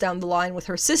years down the line with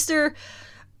her sister,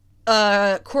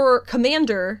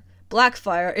 Commander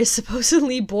Blackfire is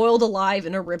supposedly boiled alive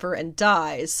in a river and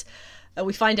dies.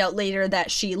 We find out later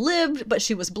that she lived, but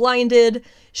she was blinded.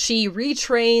 She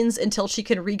retrains until she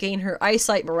can regain her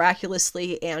eyesight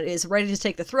miraculously and is ready to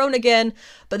take the throne again,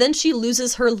 but then she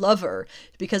loses her lover.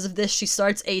 Because of this, she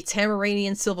starts a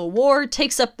Tamaranian civil war,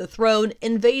 takes up the throne,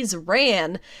 invades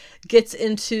Rann, gets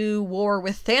into war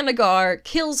with Thanagar,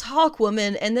 kills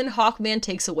Hawkwoman, and then Hawkman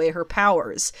takes away her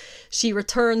powers. She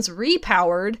returns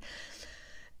repowered,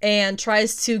 and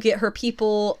tries to get her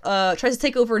people, tries to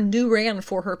take over New Rann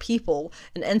for her people,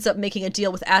 and ends up making a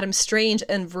deal with Adam Strange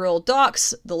and Vril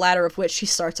Dox, the latter of which she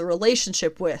starts a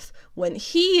relationship with. When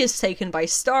he is taken by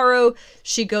Starro,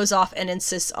 she goes off and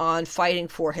insists on fighting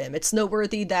for him. It's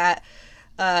noteworthy that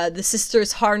the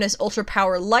sisters harness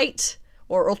ultra-power light,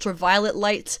 or ultraviolet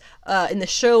light. In the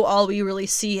show, all we really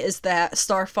see is that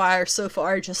Starfire so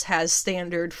far just has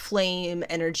standard flame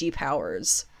energy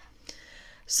powers.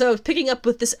 So, picking up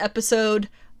with this episode,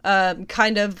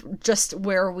 kind of just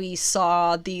where we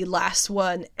saw the last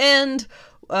one end,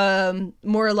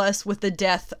 more or less with the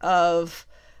death of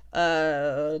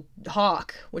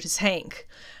Hawk, which is Hank.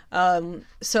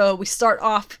 So we start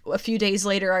off a few days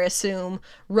later, I assume.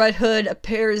 Red Hood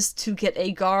appears to get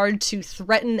a guard to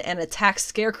threaten and attack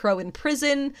Scarecrow in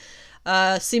prison,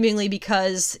 seemingly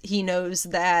because he knows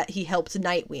that he helped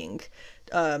Nightwing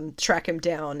track him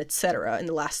down, etc. in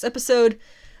the last episode.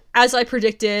 As I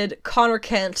predicted, Connor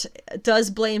Kent does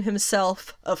blame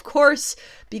himself, of course,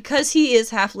 because he is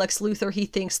half Lex Luthor. He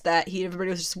thinks that everybody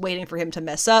was just waiting for him to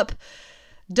mess up.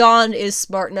 Dawn is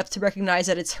smart enough to recognize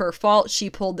that it's her fault. She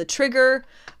pulled the trigger,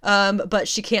 but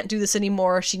she can't do this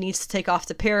anymore. She needs to take off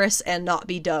to Paris and not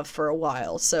be Dove for a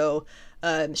while. So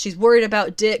she's worried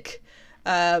about Dick,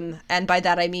 and by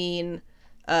that I mean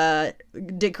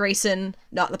Dick Grayson,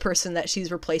 not the person that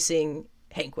she's replacing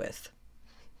Hank with.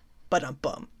 But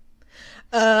bum.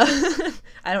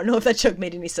 I don't know if that joke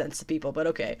made any sense to people, but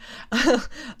okay.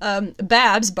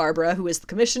 Babs, Barbara, who is the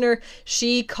commissioner,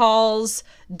 she calls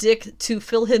Dick to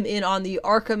fill him in on the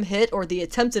Arkham hit, or the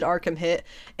attempted Arkham hit,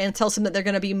 and tells him that they're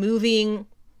going to be moving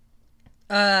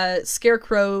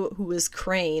Scarecrow, who is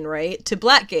Crane, right, to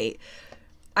Blackgate.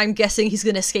 I'm guessing he's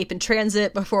going to escape in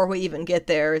transit before we even get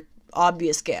there.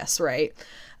 Obvious guess, right?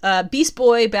 Beast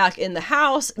Boy, back in the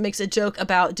house, makes a joke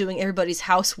about doing everybody's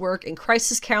housework and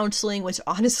crisis counseling, which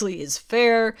honestly is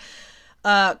fair.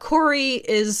 Corey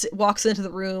walks into the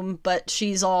room, but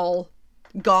she's all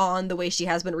gone the way she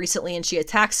has been recently, and she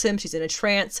attacks him. She's in a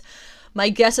trance. My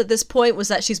guess at this point was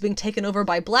that she's being taken over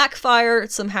by Blackfire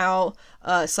somehow,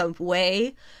 some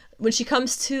way. When she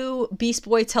comes to, Beast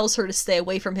Boy tells her to stay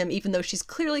away from him, even though she's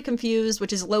clearly confused,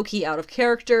 which is low-key out of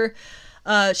character.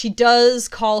 She does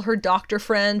call her doctor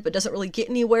friend, but doesn't really get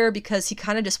anywhere because he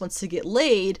kind of just wants to get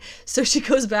laid. So she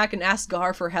goes back and asks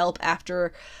Gar for help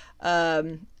after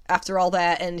all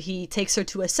that, and he takes her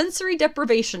to a sensory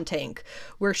deprivation tank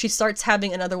where she starts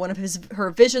having another one of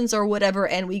her visions or whatever,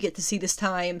 and we get to see this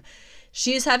time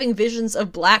she is having visions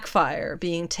of Blackfire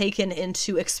being taken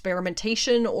into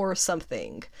experimentation or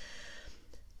something.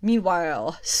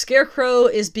 Meanwhile, Scarecrow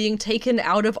is being taken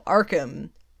out of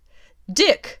Arkham.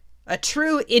 Dick, a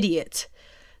true idiot,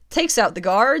 takes out the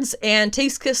guards and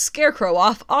takes Scarecrow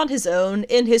off on his own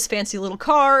in his fancy little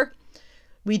car.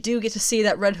 We do get to see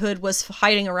that Red Hood was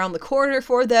hiding around the corner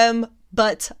for them,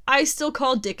 but I still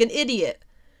call Dick an idiot,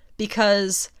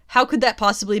 because how could that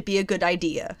possibly be a good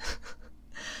idea?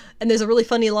 And there's a really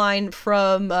funny line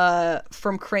from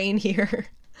Crane here.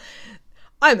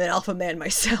 I'm an alpha man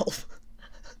myself.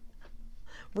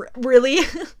 Really?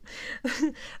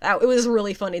 It was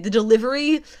really funny. The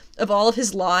delivery of all of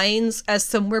his lines as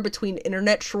somewhere between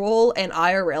internet troll and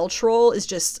IRL troll is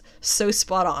just so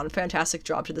spot on. Fantastic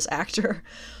job to this actor.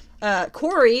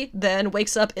 Corey then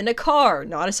wakes up in a car,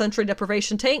 not a sensory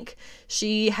deprivation tank.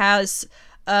 She has,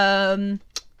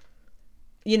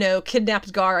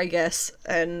 kidnapped Gar, I guess,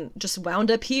 and just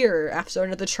wound up here after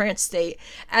another trance state.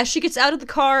 As she gets out of the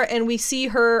car and we see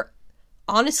her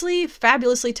honestly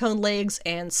fabulously toned legs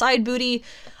and side booty,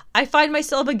 I find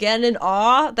myself again in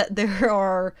awe that there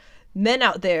are men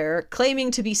out there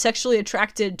claiming to be sexually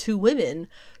attracted to women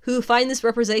who find this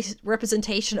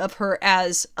representation of her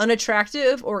as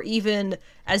unattractive, or even,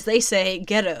 as they say,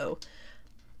 ghetto.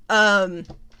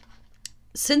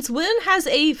 Since when has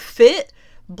a fit,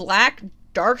 black,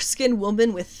 dark-skinned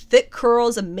woman with thick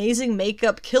curls, amazing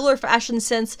makeup, killer fashion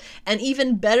sense, and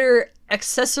even better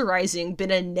accessorizing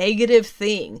been a negative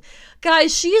thing?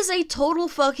 Guys, she is a total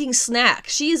fucking snack.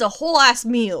 She is a whole ass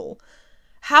meal.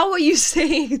 How are you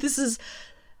saying this is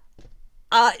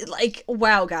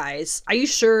wow, guys, are you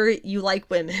sure you like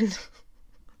women?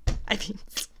 I mean,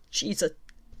 she's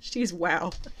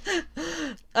wow.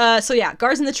 So yeah,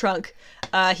 Gar's in the trunk.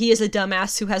 He is a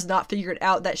dumbass who has not figured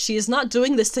out that she is not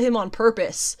doing this to him on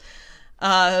purpose.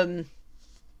 But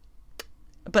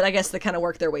I guess they kind of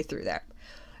work their way through that.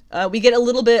 We get a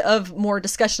little bit of more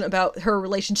discussion about her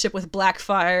relationship with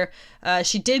Blackfire.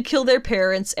 She did kill their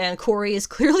parents, and Corey is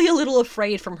clearly a little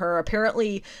afraid from her.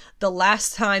 Apparently, the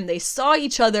last time they saw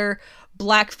each other,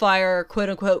 Blackfire,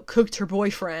 quote-unquote, cooked her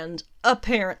boyfriend.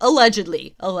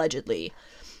 Allegedly.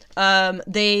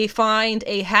 They find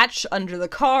a hatch under the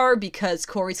car because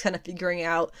Corey's kind of figuring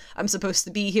out, I'm supposed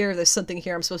to be here, there's something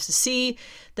here I'm supposed to see.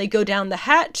 They go down the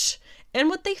hatch, and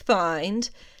what they find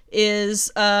is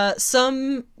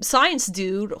some science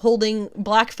dude holding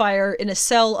Blackfire in a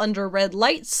cell under red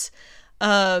lights,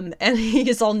 and he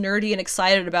is all nerdy and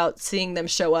excited about seeing them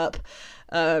show up.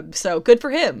 So good for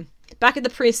him. Back at the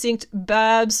precinct,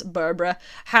 Barbara,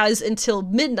 has until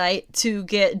midnight to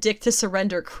get Dick to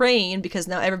surrender Crane, because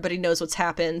now everybody knows what's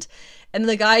happened. And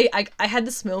the guy, I had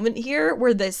this moment here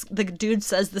where the dude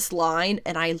says this line,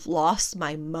 and I lost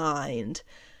my mind.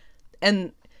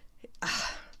 And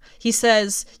he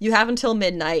says, you have until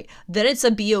midnight, then it's a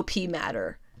BOP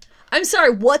matter. I'm sorry,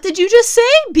 what did you just say?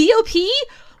 BOP?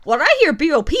 When I hear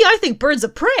BOP, I think Birds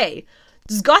of Prey.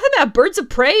 Does Gotham have Birds of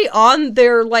Prey on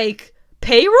their,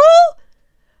 payroll?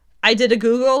 I did a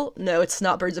Google. No, it's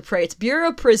not Birds of Prey. It's Bureau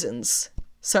of Prisons.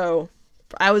 So,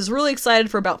 I was really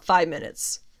excited for about 5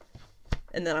 minutes.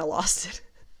 And then I lost it.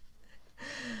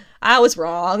 I was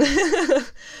wrong.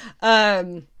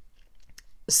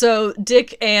 So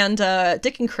Dick and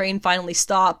Crane finally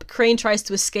stop. Crane tries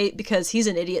to escape because he's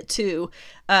an idiot too,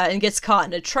 and gets caught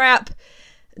in a trap.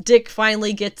 Dick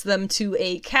finally gets them to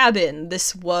a cabin.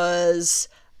 This was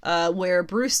where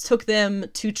Bruce took them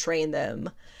to train them.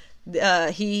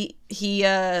 He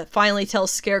finally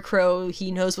tells Scarecrow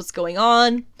he knows what's going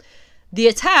on. The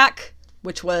attack,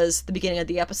 which was the beginning of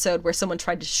the episode where someone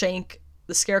tried to shank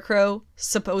the Scarecrow,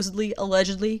 supposedly,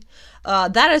 allegedly,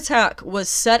 that attack was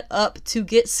set up to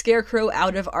get Scarecrow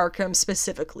out of Arkham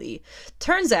specifically.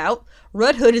 Turns out,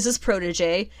 Red Hood is his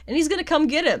protege, and he's gonna come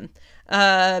get him.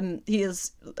 He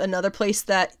is another place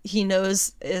that he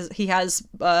knows he has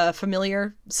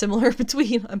similar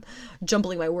between, I'm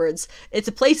jumbling my words. It's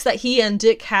a place that he and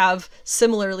Dick have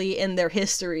similarly in their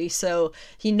history, so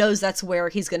he knows that's where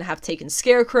he's going to have taken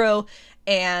Scarecrow,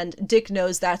 and Dick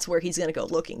knows that's where he's going to go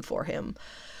looking for him.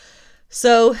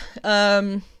 So,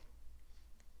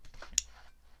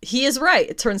 he is right,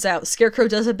 it turns out. Scarecrow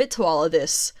does a bit to all of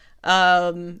this.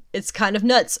 It's kind of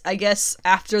nuts. I guess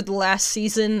after the last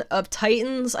season of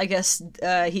Titans, I guess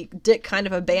Dick kind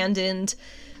of abandoned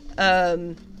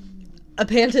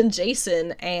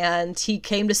Jason, and he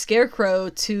came to Scarecrow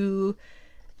to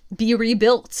be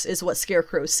rebuilt, is what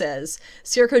Scarecrow says.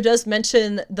 Scarecrow does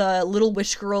mention the Little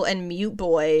Witch Girl and Mute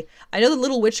Boy. I know the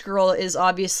Little Witch Girl is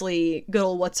obviously good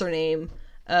old what's her name,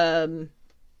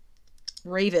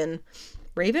 Raven.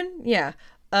 Yeah.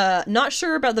 Not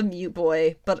sure about the Mute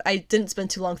Boy, but I didn't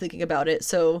spend too long thinking about it,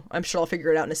 so I'm sure I'll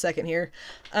figure it out in a second here.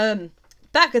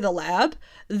 Back at the lab,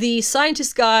 the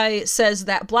scientist guy says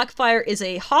that Blackfire is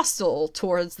a hostile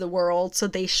towards the world, so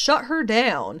they shut her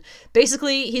down.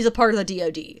 Basically, he's a part of the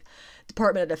DoD,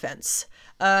 Department of Defense.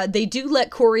 They do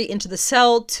let Kory into the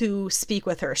cell to speak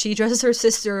with her. She addresses her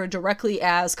sister directly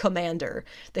as Commander.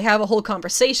 They have a whole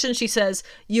conversation. She says,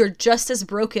 "You're just as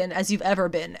broken as you've ever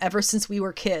been, ever since we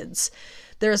were kids."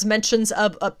 There's mentions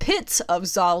of a pit of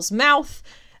Zal's mouth,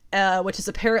 which is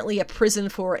apparently a prison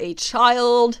for a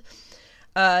child.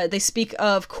 They speak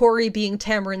of Kory being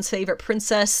Tamarin's favorite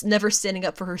princess, never standing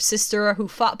up for her sister, who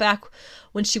fought back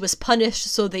when she was punished,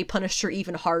 so they punished her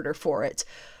even harder for it.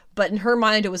 But in her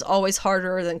mind, it was always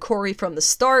harder than Kory from the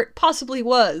start possibly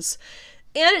was.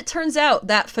 And it turns out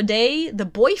that Faday, the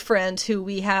boyfriend who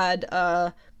we had,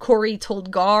 Kory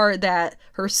told Gar that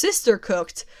her sister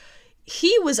cooked,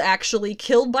 he was actually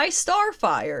killed by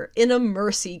Starfire in a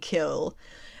mercy kill.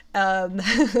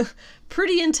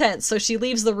 Pretty intense. So she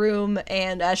leaves the room,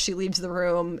 and as she leaves the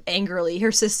room, angrily,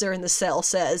 her sister in the cell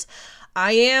says,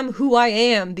 "I am who I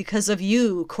am because of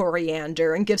you,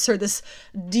 Koriand'r," and gives her this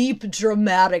deep,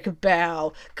 dramatic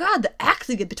bow. God, the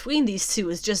acting between these two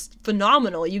is just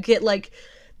phenomenal. You get, like,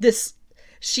 this...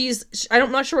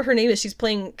 I'm not sure what her name is. She's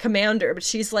playing Commander, but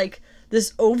she's, like,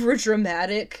 this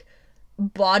over-dramatic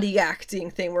body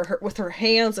acting thing where with her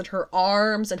hands and her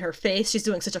arms and her face, she's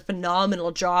doing such a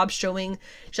phenomenal job showing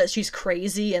that she's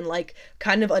crazy and, like,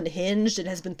 kind of unhinged and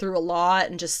has been through a lot,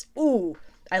 and just, ooh,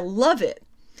 I love it.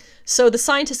 So the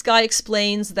scientist guy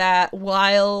explains that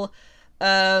while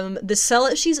the cell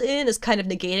that she's in is kind of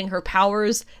negating her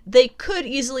powers, they could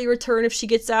easily return if she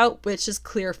gets out, which is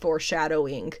clear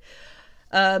foreshadowing.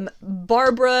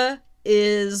 Barbara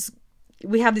is...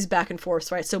 We have these back and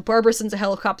forths, right? So Barbara sends a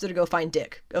helicopter to go find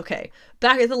Dick. Okay.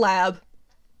 Back at the lab,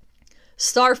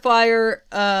 Starfire,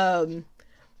 her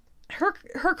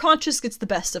conscience gets the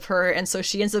best of her, and so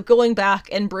she ends up going back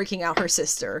and breaking out her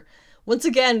sister. Once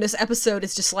again, this episode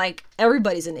is just like,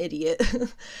 everybody's an idiot.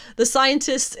 The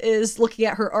scientist is looking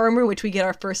at her armor, which we get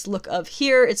our first look of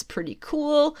here. It's pretty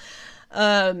cool.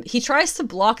 He tries to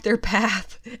block their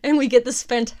path, and we get this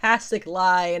fantastic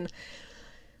line.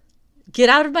 "Get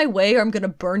out of my way or I'm gonna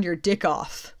burn your dick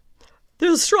off.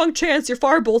 There's a strong chance your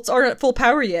firebolts aren't at full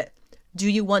power yet. Do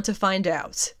you want to find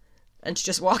out?" And she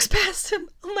just walks past him.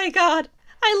 Oh my god.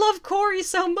 I love Kory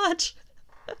so much.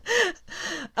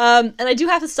 And I do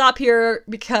have to stop here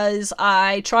because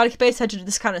I try to pay attention to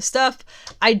this kind of stuff.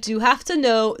 I do have to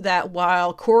note that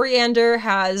while Koriand'r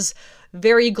has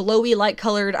very glowy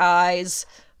light-colored eyes,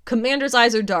 Commander's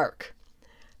eyes are dark.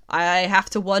 I have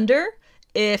to wonder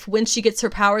if when she gets her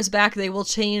powers back, they will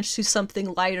change to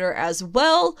something lighter as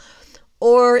well,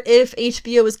 or if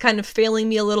HBO is kind of failing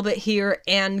me a little bit here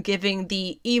and giving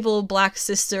the evil black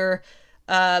sister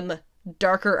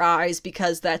darker eyes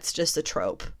because that's just a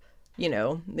trope. You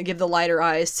know, they give the lighter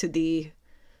eyes to the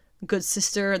good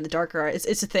sister and the darker eyes.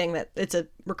 It's a thing it's a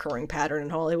recurring pattern in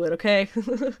Hollywood, okay?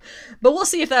 But we'll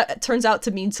see if that turns out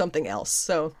to mean something else.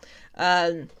 So,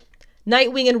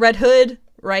 Nightwing and Red Hood,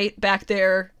 right back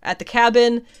there at the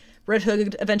cabin. Red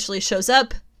Hood eventually shows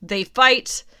up. They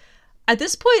fight. At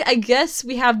this point, I guess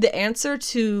we have the answer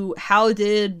to how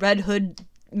did Red Hood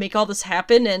make all this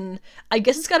happen, and I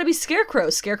guess it's gotta be Scarecrow.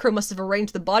 Scarecrow must have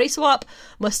arranged the body swap,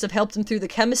 must have helped him through the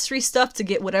chemistry stuff to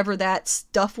get whatever that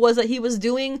stuff was that he was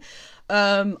doing.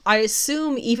 I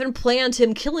assume even planned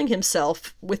him killing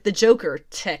himself with the Joker,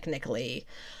 technically,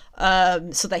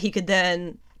 so that he could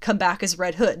then come back as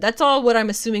Red Hood. That's all what I'm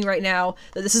assuming right now,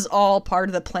 that this is all part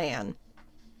of the plan.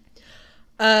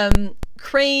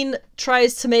 Crane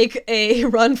tries to make a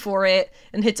run for it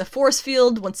and hits a force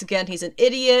field. Once again, he's an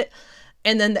idiot.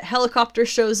 And then the helicopter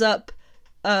shows up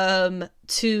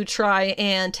to try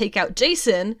and take out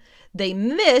Jason. They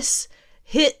miss,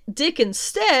 hit Dick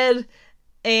instead,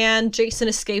 and Jason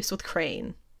escapes with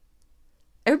Crane.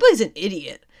 Everybody's an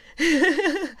idiot.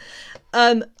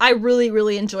 I really,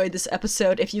 really enjoyed this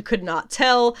episode, if you could not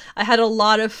tell. I had a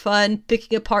lot of fun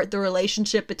picking apart the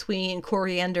relationship between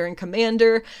Koriand'r and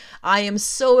Commander. I am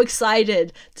so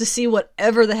excited to see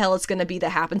whatever the hell it's going to be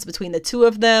that happens between the two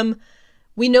of them.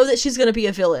 We know that she's going to be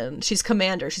a villain. She's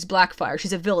Commander. She's Blackfire.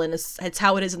 She's a villain. It's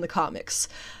how it is in the comics.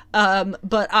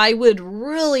 But I would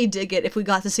really dig it if we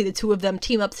got to see the two of them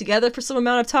team up together for some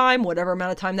amount of time, whatever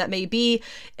amount of time that may be,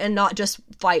 and not just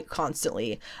fight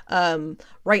constantly.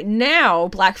 Right now,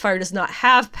 Blackfire does not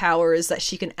have powers that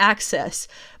she can access,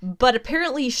 but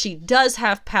apparently she does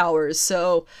have powers,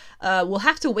 so we'll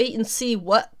have to wait and see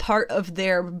what part of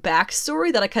their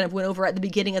backstory that I kind of went over at the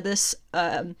beginning of this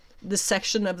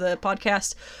section of the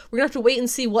podcast. We're gonna have to wait and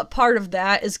see what part of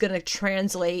that is gonna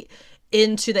translate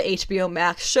into the HBO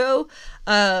Max show.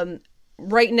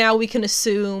 Right now we can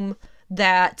assume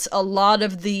that a lot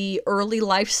of the early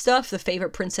life stuff, the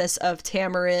favorite princess of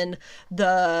Tamarin,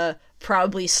 the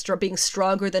probably being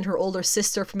stronger than her older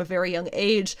sister from a very young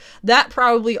age, that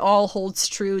probably all holds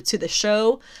true to the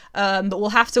show. But we'll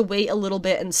have to wait a little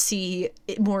bit and see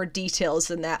more details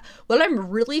than that. What I'm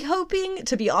really hoping,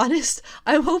 to be honest,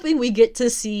 I'm hoping we get to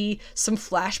see some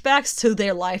flashbacks to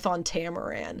their life on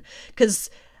Tamaran. Because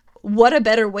what a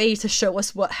better way to show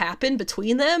us what happened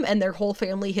between them and their whole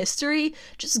family history.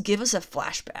 Just give us a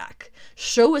flashback.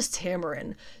 Show us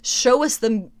Tamarin. Show us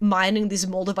them mining these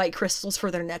Moldavite crystals for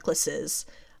their necklaces.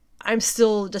 I'm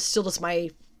still just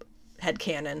my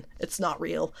headcanon. It's not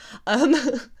real.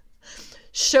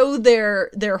 Show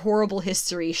their horrible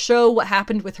history. Show what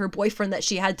happened with her boyfriend, that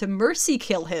she had to mercy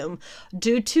kill him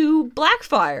due to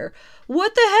Blackfire.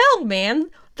 What the hell, man?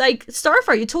 Like,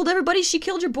 Starfire, you told everybody she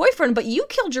killed your boyfriend, but you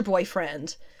killed your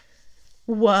boyfriend.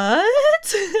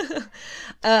 What?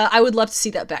 I would love to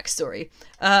see that backstory.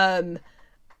 The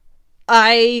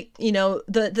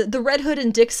Red Hood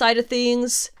and Dick side of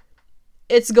things,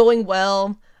 it's going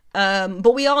well.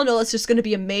 But we all know it's just going to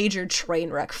be a major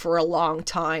train wreck for a long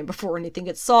time before anything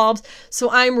gets solved. So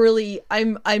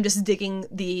I'm just digging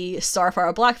the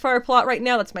Starfire Blackfire plot right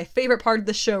now. That's my favorite part of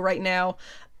the show right now.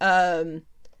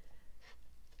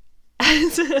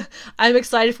 I'm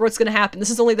excited for what's going to happen.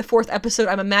 This is only the 4th episode.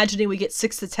 I'm imagining we get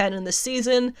 6 to 10 in this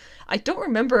season. I don't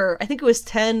remember. I think it was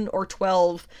 10 or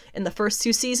 12 in the first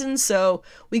 2 seasons. So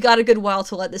we got a good while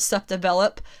to let this stuff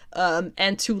develop,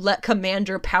 and to let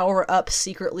Commander power up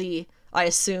secretly, I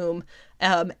assume,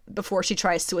 before she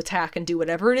tries to attack and do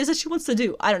whatever it is that she wants to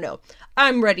do. I don't know.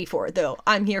 I'm ready for it, though.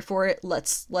 I'm here for it.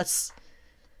 Let's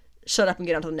shut up and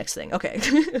get on to the next thing. Okay.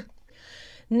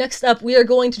 Next up, we are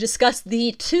going to discuss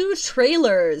the 2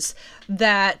 trailers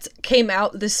that came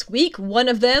out this week. One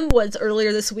of them was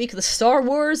earlier this week. The Star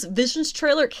Wars Visions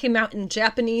trailer came out in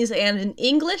Japanese and in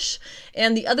English.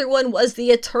 And the other one was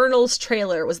the Eternals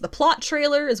trailer. It was the plot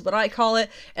trailer, is what I call it.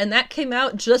 And that came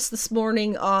out just this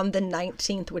morning on the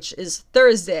 19th, which is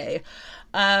Thursday.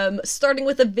 Starting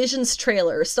with the Visions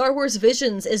trailer. Star Wars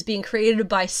Visions is being created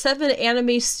by 7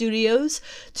 anime studios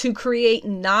to create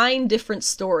 9 different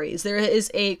stories. There is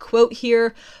a quote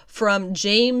here from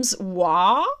James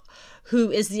Waugh, who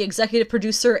is the executive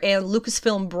producer and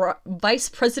Lucasfilm vice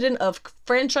president of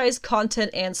franchise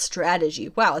content and strategy.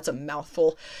 Wow, that's a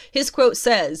mouthful. His quote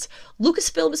says,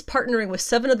 "Lucasfilm is partnering with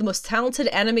 7 of the most talented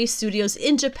anime studios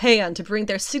in Japan to bring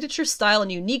their signature style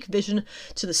and unique vision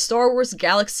to the Star Wars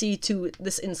galaxy to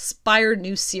this inspired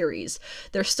new series.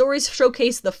 Their stories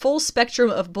showcase the full spectrum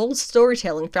of bold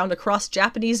storytelling found across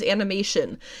Japanese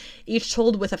animation, each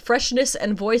told with a freshness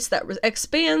and voice that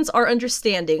expands our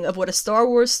understanding of what a Star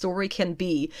Wars story can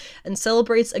be, and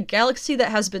celebrates a galaxy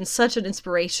that has been such an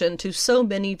inspiration to so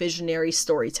many visionary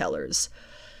storytellers."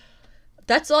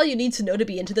 That's all you need to know to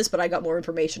be into this, but I got more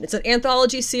information. It's an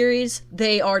anthology series.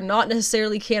 They are not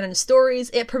necessarily canon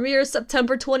stories. It premieres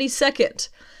September 22nd.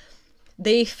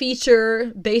 They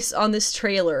feature, based on this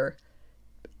trailer,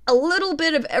 a little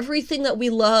bit of everything that we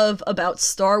love about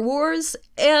Star Wars,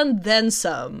 and then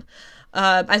some.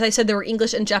 As I said, there were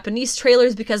English and Japanese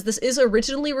trailers because this is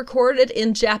originally recorded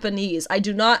in Japanese. I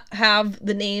do not have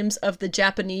the names of the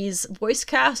Japanese voice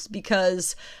cast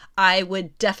because I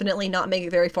would definitely not make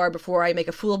it very far before I make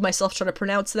a fool of myself trying to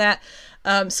pronounce that.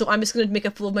 So I'm just going to make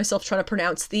a fool of myself trying to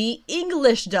pronounce the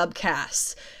English dub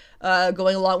cast.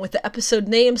 Going along with the episode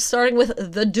name, starting with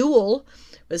The Duel,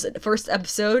 was the first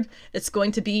episode. It's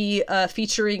going to be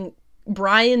featuring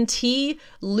Brian T.,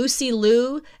 Lucy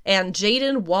Liu, and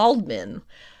Jaden Waldman.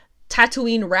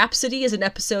 Tatooine Rhapsody is an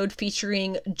episode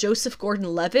featuring Joseph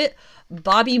Gordon-Levitt,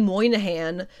 Bobby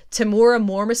Moynihan, Tamura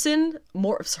Morrison,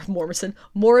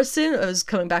 who's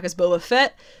coming back as Boba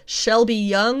Fett, Shelby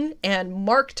Young, and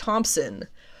Mark Thompson.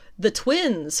 The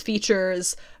Twins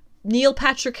features Neil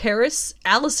Patrick Harris,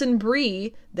 Allison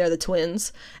Brie, they're the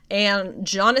twins, and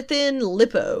Jonathan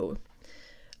Lippo.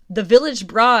 The Village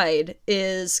Bride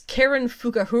is Karen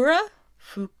Fukuhara,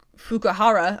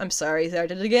 I'm sorry, there I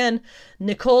did it again,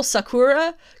 Nicole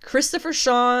Sakura, Christopher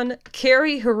Sean,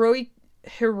 Kari Hiroyuki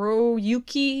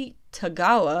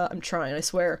Tagawa, I'm trying, I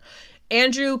swear,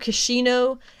 Andrew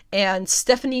Kishino, and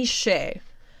Stephanie Shea.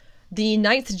 The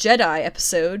Ninth Jedi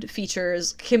episode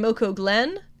features Kimiko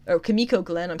Glenn, Andrew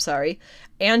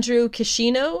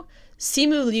Kishino,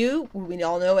 Simu Liu, who we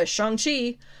all know as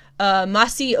Shang-Chi,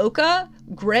 Masi Oka,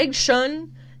 Greg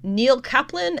Shun, Neil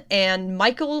Kaplan, and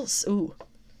Michael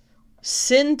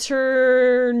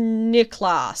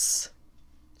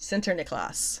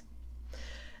Sinterniklas.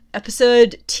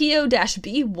 Episode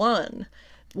TO-B1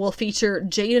 will feature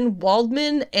Jaden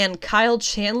Waldman and Kyle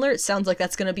Chandler. It sounds like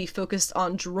that's going to be focused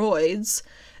on droids.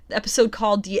 The episode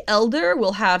called The Elder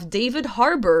will have David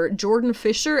Harbour, Jordan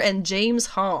Fisher, and James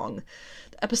Hong.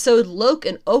 The episode Loke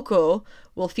and Oko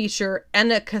will feature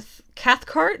Anna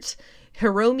Cathcart,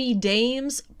 Hiromi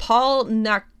Dames, Paul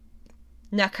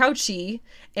Nakauchi,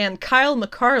 and Kyle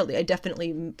McCarley. I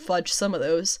definitely fudged some of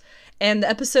those. And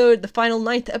the final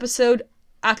ninth episode,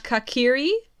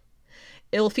 Akakiri,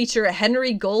 it will feature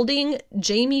Henry Golding,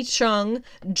 Jamie Chung,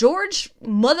 George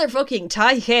motherfucking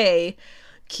Tai,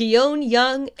 Keone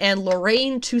Young, and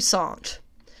Lorraine Toussaint.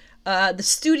 The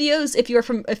studios, if you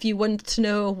want to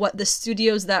know what the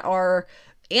studios that are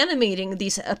animating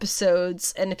these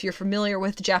episodes, and if you're familiar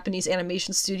with Japanese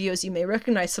animation studios, you may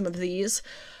recognize some of these.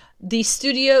 The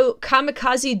studio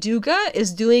Kamikaze Douga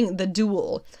is doing The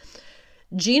Duel.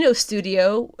 Geno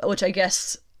Studio, which I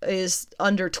guess is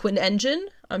under Twin Engine,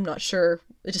 I'm not sure,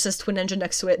 it just says Twin Engine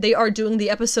next to it, they are doing the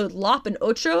episode Lop and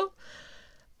Ocho.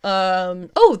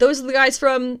 Those are the guys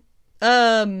from,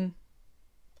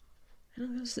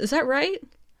 is that right?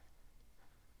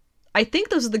 I think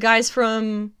those are the guys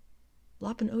from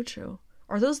Lop and Ocho.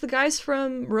 Are those the guys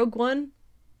from Rogue One?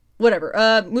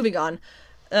 Whatever. Moving on.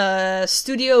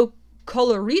 Studio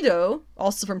Colorido,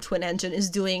 also from Twin Engine,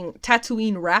 is doing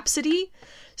Tatooine Rhapsody.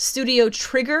 Studio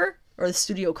Trigger, or the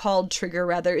studio called Trigger,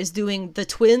 rather, is doing The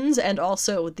Twins and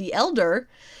also The Elder.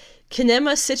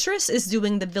 Kinema Citrus is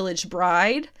doing The Village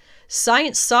Bride.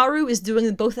 Science Saru is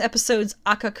doing both episodes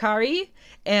Akakari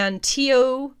and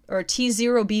T0B1,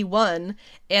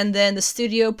 and then the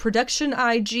studio Production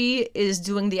IG is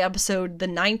doing the episode The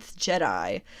Ninth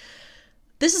Jedi.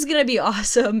 This is gonna be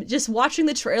awesome. Just watching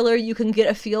the trailer, you can get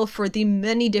a feel for the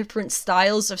many different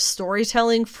styles of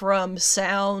storytelling, from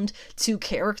sound to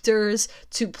characters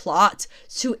to plot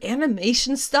to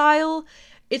animation style.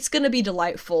 It's gonna be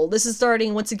delightful. This is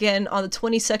starting once again on the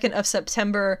 22nd of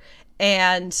September,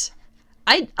 and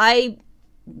I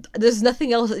there's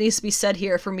nothing else that needs to be said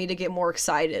here for me to get more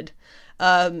excited.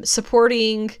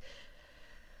 Supporting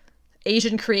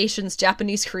Asian creations,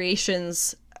 Japanese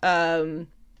creations,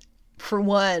 for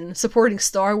one, supporting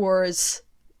Star Wars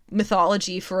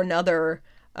mythology for another,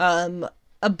 a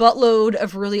buttload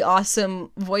of really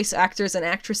awesome voice actors and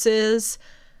actresses.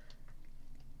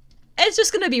 It's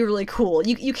just going to be really cool.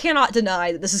 You cannot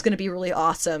deny that this is going to be really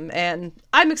awesome, and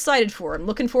I'm excited for it. I'm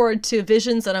looking forward to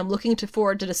Visions, and I'm looking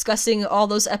forward to discussing all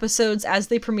those episodes as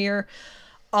they premiere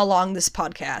along this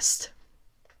podcast.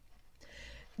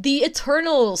 The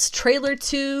Eternals trailer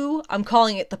 2, I'm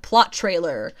calling it the plot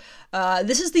trailer.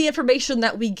 This is the information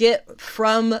that we get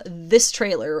from this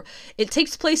trailer. It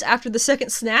takes place after the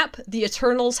second snap. The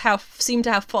Eternals seem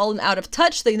to have fallen out of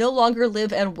touch. They no longer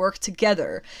live and work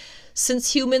together.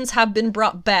 Since humans have been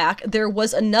brought back, there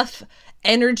was enough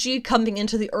energy coming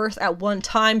into the Earth at one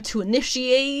time to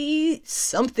initiate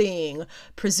something.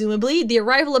 Presumably, the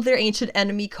arrival of their ancient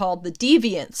enemy called the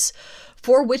Deviants,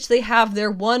 for which they have their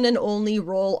one and only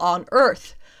role on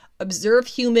Earth: observe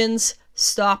humans,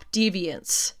 stop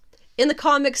deviants. In the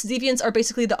comics, deviants are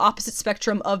basically the opposite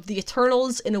spectrum of the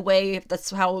Eternals in a way.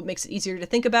 That's how it makes it easier to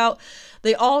think about.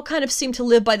 They all kind of seem to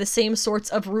live by the same sorts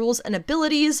of rules and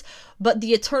abilities, but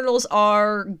the Eternals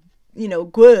are,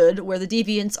 good, where the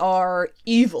deviants are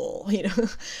evil,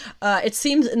 It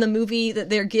seems in the movie that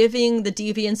they're giving the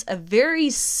deviants a very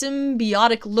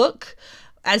symbiotic look,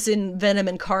 as in Venom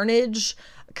and Carnage,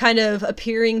 kind of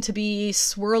appearing to be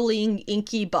swirling,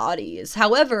 inky bodies.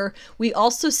 However, we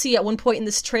also see at one point in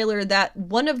this trailer that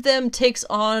one of them takes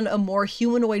on a more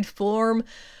humanoid form,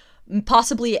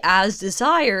 possibly as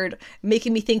desired,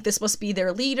 making me think this must be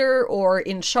their leader or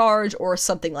in charge or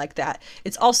something like that.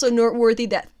 It's also noteworthy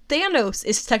that Thanos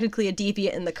is technically a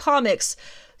deviant in the comics,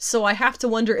 so I have to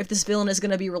wonder if this villain is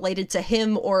going to be related to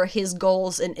him or his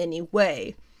goals in any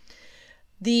way.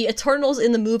 The Eternals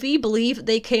in the movie believe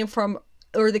they came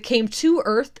to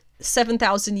Earth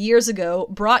 7,000 years ago,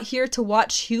 brought here to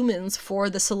watch humans for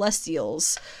the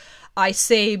Celestials. I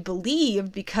say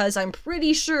believe because I'm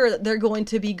pretty sure that they're going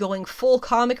to be going full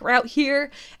comic route here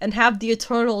and have the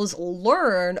Eternals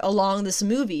learn along this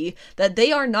movie that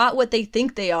they are not what they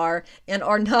think they are and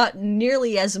are not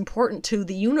nearly as important to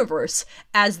the universe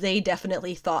as they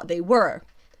definitely thought they were.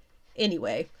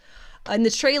 Anyway, in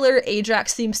the trailer,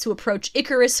 Ajax seems to approach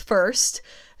Icarus first.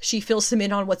 She fills him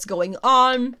in on what's going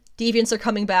on. Deviants are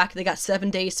coming back. They got 7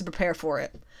 days to prepare for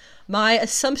it. My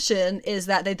assumption is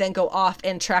that they then go off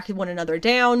and track one another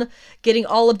down, getting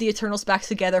all of the Eternals back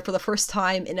together for the first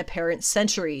time in apparent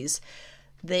centuries.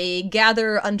 They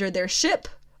gather under their ship.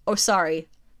 Oh, sorry.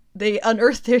 They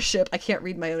unearth their ship. I can't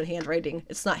read my own handwriting.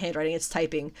 It's not handwriting, it's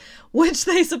typing. Which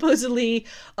they supposedly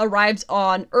arrived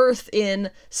on Earth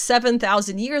in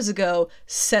 7,000 years ago,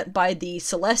 sent by the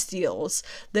Celestials.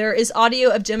 There is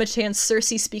audio of Gemma Chan's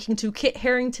Cersei speaking to Kit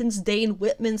Harington's Dane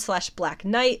Whitman / Black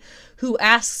Knight, who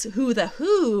asks who the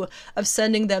who of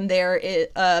sending them there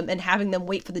and having them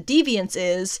wait for the deviants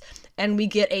is, and we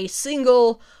get a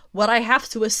single, what I have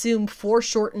to assume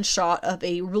foreshortened shot of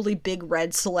a really big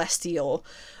red celestial.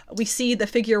 We see the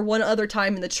figure one other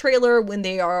time in the trailer when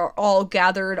they are all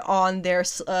gathered on their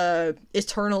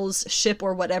Eternals ship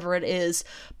or whatever it is,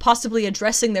 possibly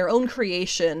addressing their own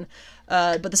creation,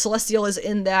 but the Celestial is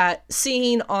in that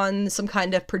scene on some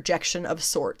kind of projection of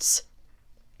sorts.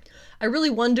 I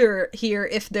really wonder here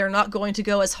if they're not going to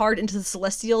go as hard into the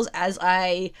Celestials as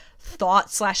I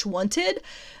thought / wanted.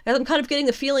 And I'm kind of getting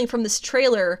the feeling from this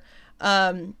trailer,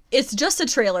 it's just a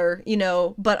trailer,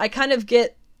 but I kind of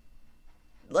get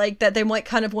like that they might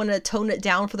kind of want to tone it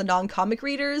down for the non-comic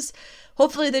readers.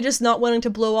 Hopefully they're just not wanting to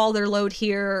blow all their load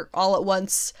here all at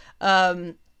once.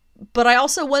 But I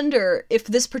also wonder if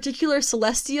this particular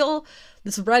Celestial,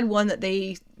 this red one that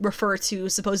they refer to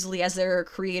supposedly as their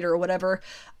creator or whatever,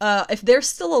 if they're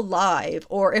still alive,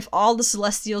 or if all the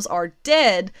Celestials are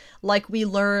dead, like we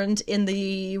learned in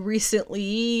the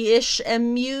recently-ish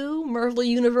Marvel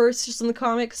Universe, just in the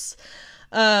comics.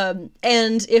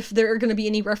 And if there are going to be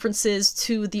any references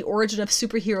to the origin of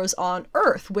superheroes on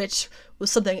Earth, which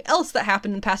was something else that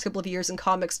happened in the past couple of years in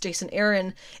comics. Jason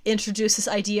Aaron introduced this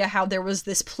idea how there was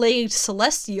this plagued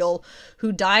Celestial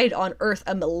who died on Earth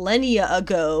a millennia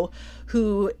ago,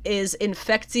 who is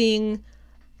infecting,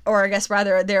 or I guess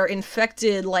rather they're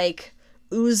infected, like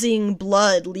oozing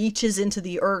blood leaches into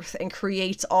the Earth and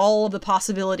creates all of the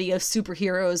possibility of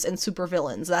superheroes and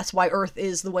supervillains. That's why Earth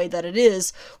is the way that it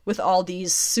is with all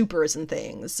these supers and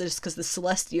things. Just because the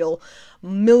Celestial,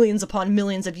 millions upon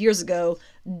millions of years ago,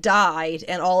 died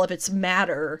and all of its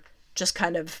matter just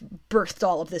kind of birthed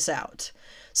all of this out.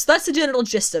 So that's the general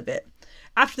gist of it.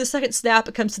 After the second snap,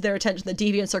 it comes to their attention the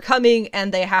deviants are coming,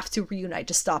 and they have to reunite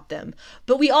to stop them.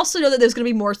 But we also know that there's going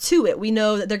to be more to it. We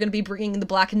know that they're going to be bringing the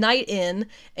Black Knight in,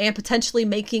 and potentially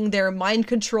making their mind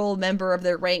control member of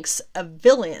their ranks a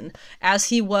villain, as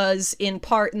he was in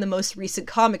part in the most recent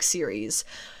comic series.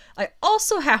 I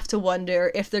also have to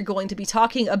wonder if they're going to be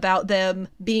talking about them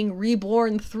being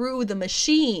reborn through the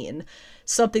machine,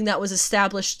 something that was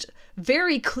established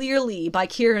very clearly by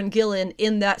Kieran Gillen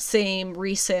in that same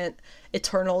recent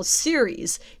Eternals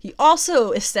series. He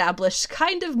also established,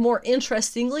 kind of more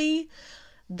interestingly,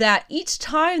 that each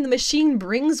time the machine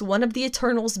brings one of the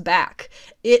Eternals back,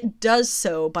 it does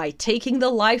so by taking the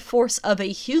life force of a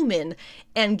human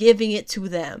and giving it to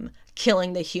them,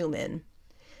 killing the human.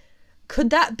 Could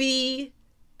that be,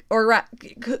 or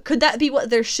could that be what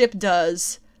their ship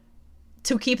does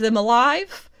to keep them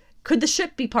alive? Could the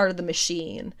ship be part of the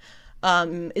machine?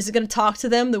 Is it going to talk to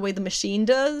them the way the machine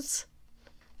does?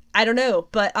 I don't know,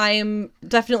 but I am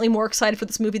definitely more excited for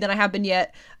this movie than I have been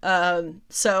yet.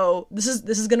 So this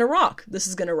is gonna rock. This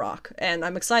is gonna rock, and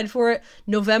I'm excited for it.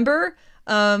 November.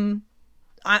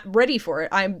 I'm ready for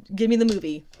it. Give me the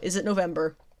movie. Is it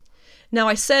November? Now,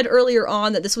 I said earlier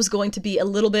on that this was going to be a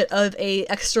little bit of a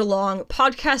extra long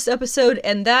podcast episode,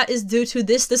 and that is due to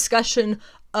this discussion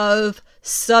of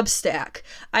Substack.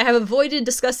 I have avoided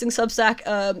discussing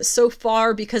Substack so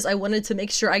far because I wanted to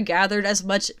make sure I gathered as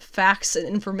much facts and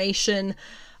information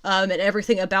and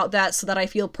everything about that so that I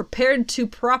feel prepared to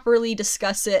properly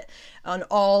discuss it on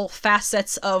all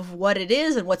facets of what it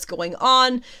is and what's going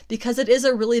on, because it is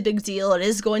a really big deal. It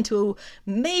is going to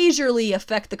majorly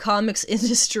affect the comics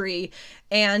industry,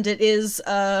 and it is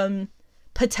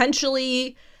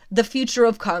potentially the future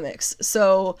of comics.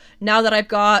 So now that I've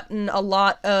gotten a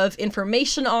lot of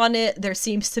information on it, there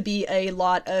seems to be a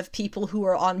lot of people who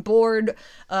are on board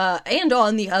and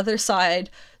on the other side.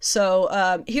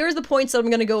 So here are the points that I'm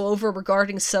going to go over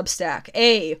regarding Substack.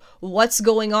 A, what's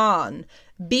going on?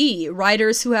 B,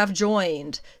 writers who have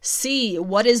joined. C,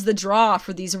 what is the draw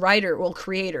for these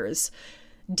creators?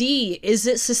 D, is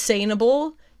it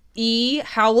sustainable? E,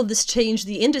 how will this change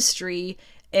the industry?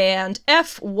 And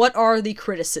F, what are the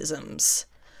criticisms?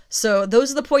 So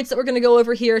those are the points that we're going to go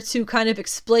over here to kind of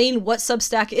explain what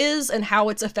Substack is and how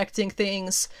it's affecting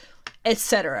things,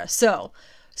 etc. So,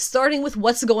 starting with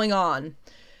what's going on.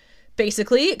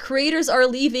 Basically, creators are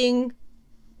leaving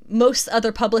most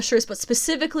other publishers, but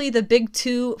specifically the big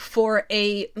two, for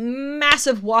a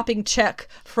massive whopping check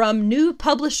from new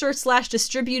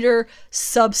publisher/distributor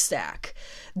Substack.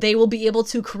 They will be able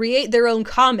to create their own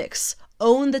comics,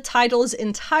 own the titles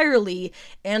entirely,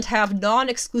 and have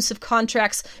non-exclusive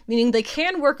contracts, meaning they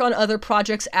can work on other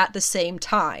projects at the same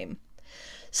time.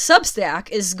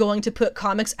 Substack is going to put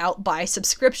comics out by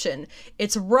subscription.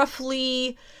 It's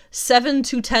roughly $7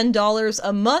 to $10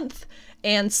 a month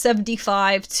and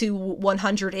 $75 to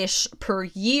 $100-ish per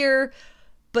year,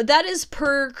 but that is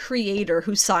per creator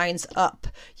who signs up.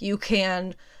 You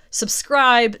can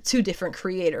subscribe to different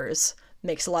creators.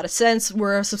 Makes a lot of sense.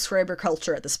 We're a subscriber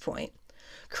culture at this point.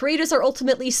 Creators are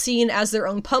ultimately seen as their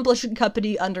own publishing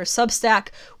company under Substack,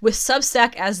 with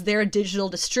Substack as their digital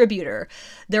distributor.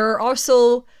 There are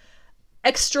also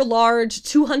extra large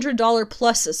 $200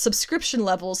 plus subscription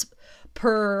levels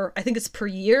per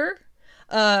year,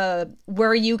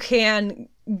 where you can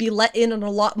be let in on a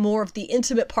lot more of the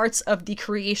intimate parts of the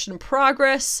creation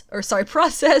process,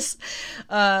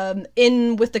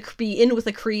 in with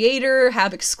the creator,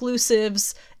 have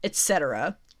exclusives,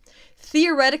 etc.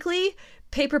 Theoretically,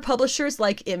 paper publishers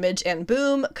like Image and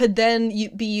Boom could then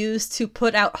be used to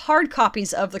put out hard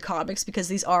copies of the comics because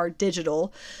these are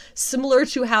digital, similar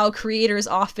to how creators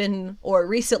often or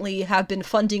recently have been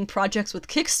funding projects with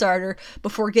Kickstarter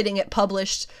before getting it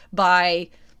published by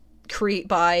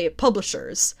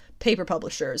publishers, paper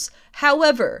publishers.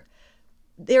 However,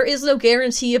 there is no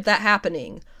guarantee of that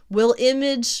happening. Will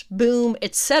Image, Boom,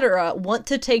 etc. want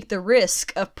to take the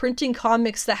risk of printing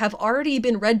comics that have already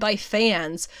been read by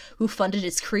fans who funded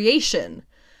its creation?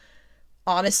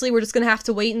 Honestly, we're just going to have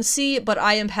to wait and see, but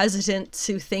I am hesitant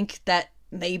to think that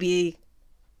maybe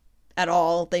at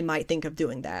all they might think of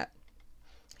doing that.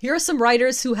 Here are some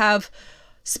writers who have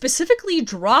specifically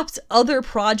dropped other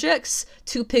projects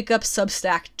to pick up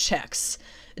Substack checks.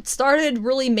 It started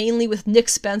really mainly with Nick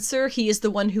Spencer. He is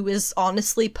the one who is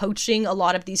honestly poaching a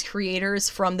lot of these creators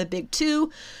from the big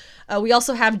two. We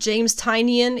also have James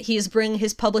Tynion. He is bringing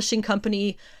his publishing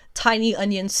company, Tiny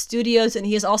Onion Studios, and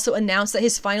he has also announced that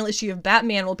his final issue of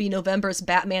Batman will be November's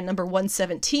Batman number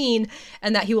 117,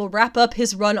 and that he will wrap up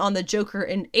his run on the Joker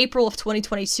in April of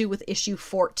 2022 with issue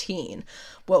 14.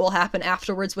 What will happen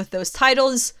afterwards with those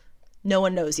titles, no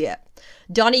one knows yet.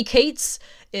 Donny Cates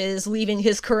is leaving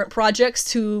his current projects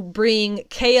to bring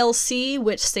KLC,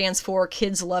 which stands for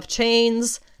Kids Love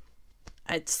Chains.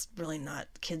 It's really not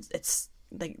kids. It's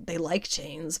they like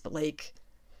chains, but like,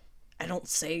 I don't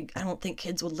think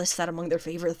kids would list that among their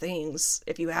favorite things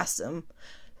if you asked them.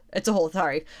 It's a whole,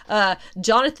 sorry.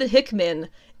 Jonathan Hickman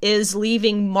is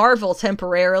leaving Marvel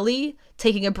temporarily,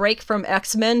 taking a break from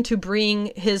X-Men to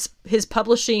bring his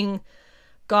publishing,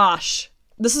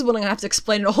 this is what I'm going to have to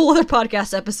explain in a whole other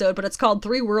podcast episode, but it's called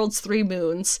 3 Worlds, 3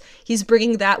 Moons. He's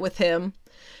bringing that with him.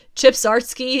 Chip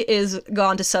Zdarsky is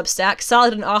gone to Substack.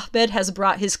 Saladin Ahmed has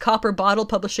brought his Copper Bottle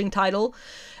publishing title.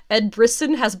 Ed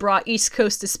Brisson has brought East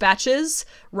Coast Dispatches.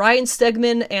 Ryan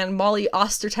Stegman and Molly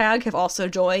Ostertag have also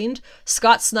joined.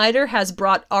 Scott Snyder has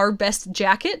brought Our Best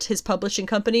Jacket, his publishing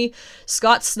company.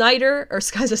 Scotty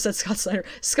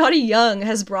Young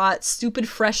has brought Stupid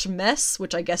Fresh Mess,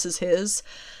 which I guess is his.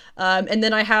 And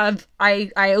then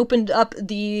I opened up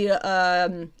the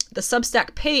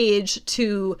Substack page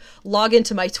to log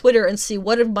into my Twitter and see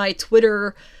what of my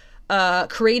Twitter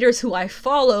creators who I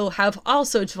follow have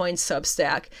also joined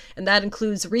Substack, and that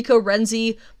includes Rico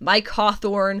Renzi, Mike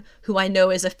Hawthorne, who I know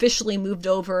is officially moved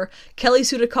over, Kelly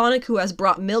Sue DeConnick, who has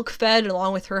brought Milk Fed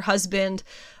along with her husband,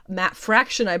 Matt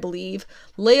Fraction, I believe,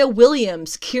 Leah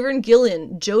Williams, Kieran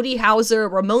Gillen, Jody Hauser,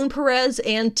 Ramon Perez,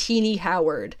 and Teenie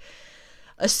Howard.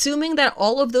 Assuming that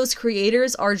all of those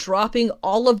creators are dropping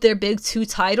all of their big 2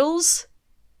 titles,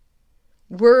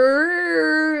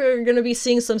 we're going to be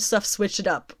seeing some stuff switch it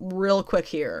up real quick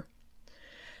here.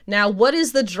 Now, what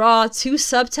is the draw to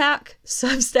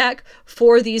Substack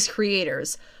for these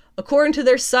creators? According to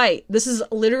their site, this is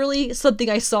literally something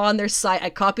I saw on their site. I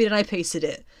copied and I pasted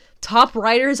it. Top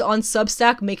writers on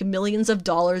Substack make millions of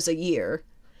dollars a year.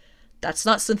 That's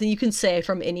not something you can say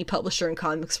from any publisher in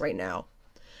comics right now.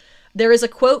 There is a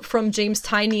quote from James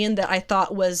Tynion that I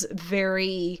thought was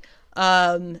very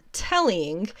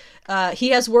telling. He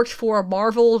has worked for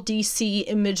Marvel, DC,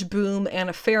 Image Boom, and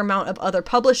a fair amount of other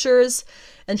publishers.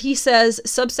 And he says,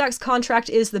 Substack's contract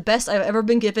is the best I've ever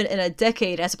been given in a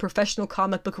decade as a professional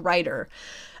comic book writer.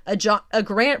 A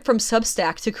grant from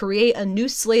Substack to create a new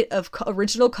slate of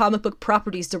original comic book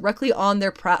properties directly on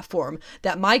their platform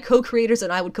that my co-creators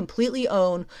and I would completely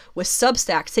own, with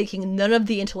Substack taking none of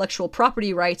the intellectual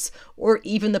property rights or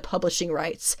even the publishing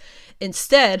rights.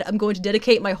 Instead, I'm going to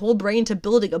dedicate my whole brain to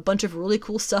building a bunch of really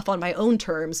cool stuff on my own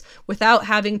terms without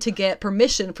having to get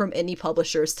permission from any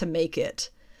publishers to make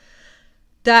it.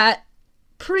 That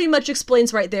pretty much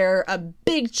explains right there a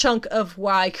big chunk of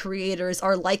why creators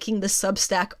are liking the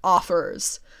Substack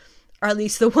offers. Or at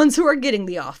least the ones who are getting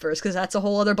the offers, because that's a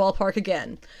whole other ballpark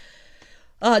again.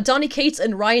 Donny Cates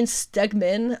and Ryan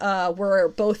Stegman were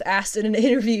both asked in an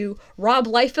interview, Rob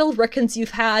Liefeld reckons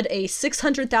you've had a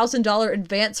 $600,000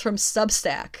 advance from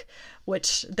Substack,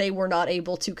 which they were not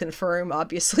able to confirm,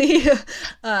 obviously.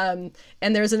 And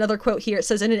there's another quote here. It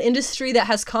says, in an industry that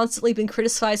has constantly been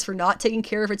criticized for not taking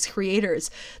care of its creators,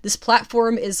 this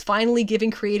platform is finally giving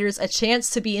creators a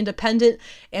chance to be independent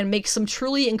and make some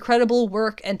truly incredible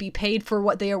work and be paid for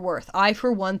what they are worth. I,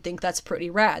 for one, think that's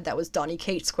pretty rad. That was Donny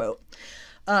Cates' quote.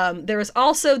 There is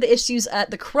also the issues at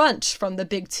the crunch from the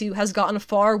big 2 has gotten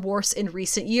far worse in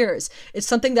recent years. It's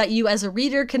something that you as a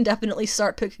reader can definitely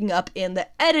start picking up in the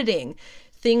editing.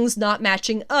 Things not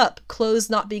matching up, clothes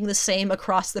not being the same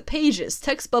across the pages,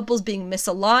 text bubbles being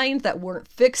misaligned that weren't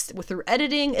fixed with their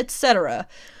editing, etc.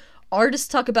 Artists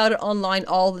talk about it online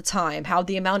all the time, how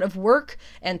the amount of work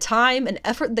and time and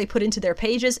effort they put into their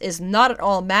pages is not at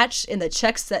all matched in the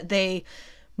checks that they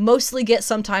mostly get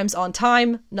sometimes on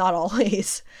time, not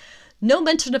always. No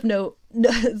mention of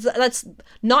that's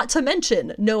not to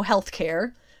mention no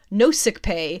healthcare, no sick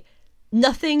pay,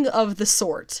 nothing of the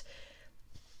sort.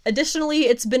 Additionally,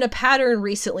 it's been a pattern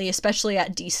recently, especially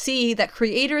at DC, that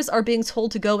creators are being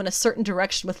told to go in a certain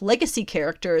direction with legacy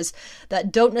characters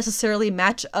that don't necessarily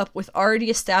match up with already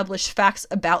established facts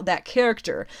about that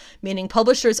character, meaning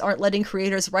publishers aren't letting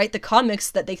creators write the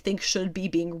comics that they think should be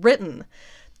being written.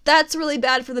 That's really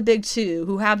bad for the big 2,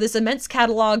 who have this immense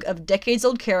catalog of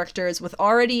decades-old characters with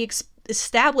already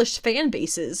established fan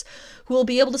bases, who will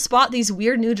be able to spot these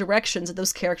weird new directions that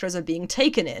those characters are being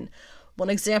taken in. One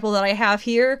example that I have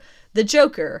here, the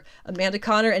Joker. Amanda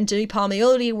Conner and Jimmy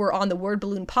Palmiotti were on the Word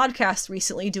Balloon podcast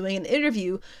recently doing an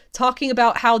interview talking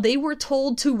about how they were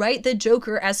told to write the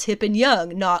Joker as hip and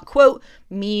young, not, quote,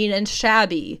 mean and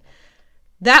shabby.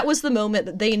 That was the moment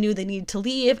that they knew they needed to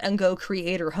leave and go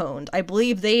creator-honed. I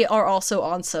believe they are also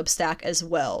on Substack as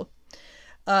well.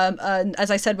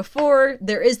 As I said before,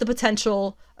 there is the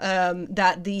potential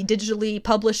that the digitally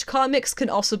published comics can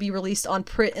also be released on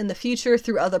print in the future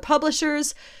through other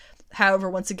publishers. However,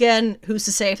 once again, who's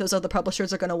to say if those other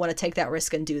publishers are going to want to take that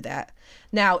risk and do that?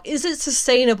 Now, is it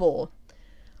sustainable?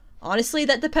 Honestly,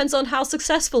 that depends on how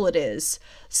successful it is.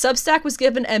 Substack was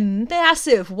given a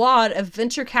massive wad of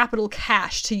venture capital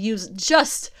cash to use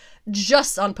just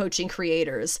on poaching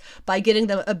creators by getting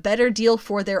them a better deal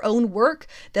for their own work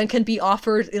than can be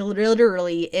offered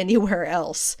literally anywhere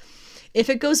else. If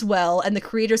it goes well and the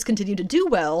creators continue to do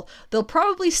well, they'll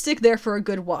probably stick there for a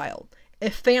good while.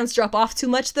 If fans drop off too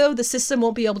much, though, the system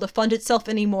won't be able to fund itself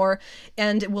anymore,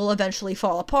 and it will eventually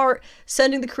fall apart,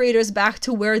 sending the creators back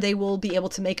to where they will be able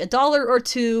to make $1 or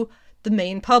 $2, the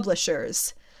main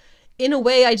publishers. In a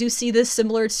way, I do see this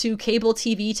similar to cable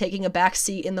TV taking a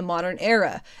backseat in the modern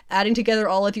era. Adding together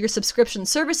all of your subscription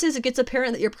services, it gets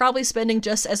apparent that you're probably spending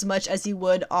just as much as you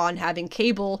would on having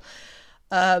cable,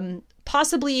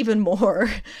 possibly even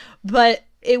more, but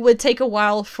it would take a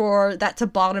while for that to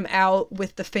bottom out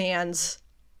with the fans,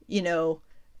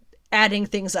 adding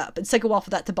things up. It'd take a while for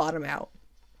that to bottom out,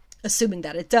 assuming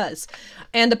that it does.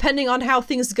 And depending on how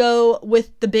things go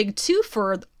with the big 2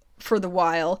 for for the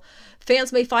while,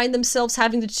 fans may find themselves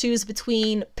having to choose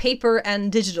between paper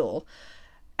and digital,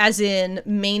 as in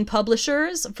main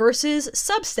publishers versus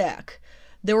Substack.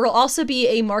 There will also be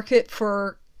a market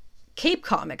for Cape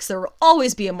Comics. There will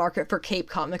always be a market for Cape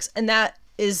Comics, and that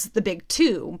is the big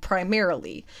two,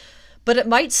 primarily. But it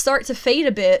might start to fade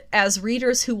a bit as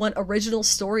readers who want original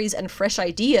stories and fresh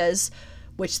ideas,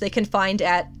 which they can find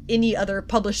at any other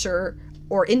publisher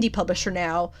or indie publisher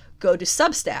now, go to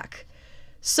Substack.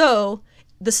 So,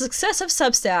 the success of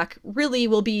Substack really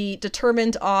will be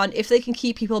determined on if they can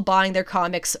keep people buying their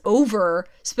comics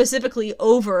specifically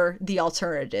over the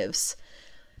alternatives.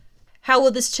 How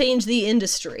will this change the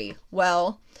industry?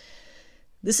 Well,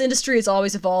 this industry is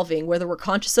always evolving, whether we're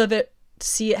conscious of it,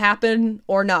 see it happen,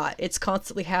 or not. It's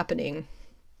constantly happening.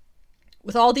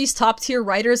 With all these top-tier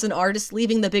writers and artists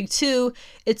leaving the big two,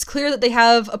 it's clear that they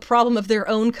have a problem of their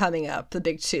own coming up, the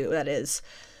big two, that is.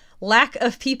 Lack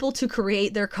of people to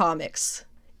create their comics.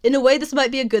 In a way, this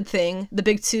might be a good thing. The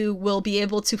big two will be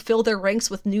able to fill their ranks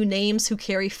with new names who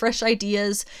carry fresh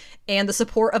ideas and the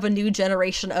support of a new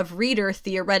generation of reader,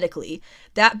 theoretically.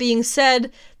 That being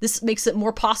said, this makes it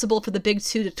more possible for the big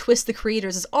two to twist the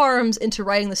creators' arms into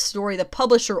writing the story the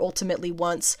publisher ultimately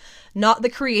wants, not the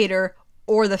creator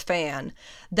or the fan.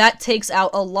 That takes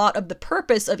out a lot of the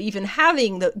purpose of even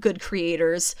having the good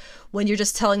creators when you're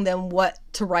just telling them what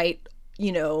to write,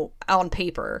 on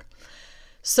paper.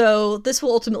 So this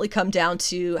will ultimately come down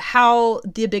to how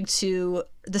the big two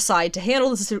decide to handle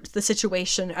the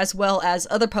situation, as well as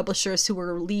other publishers who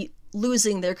are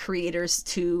losing their creators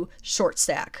to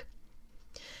Shortstack.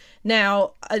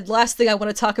 Now, last thing I want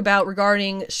to talk about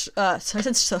regarding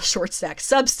Substack.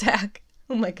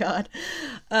 Oh my god.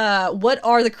 What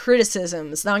are the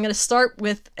criticisms? Now I'm going to start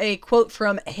with a quote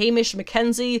from Hamish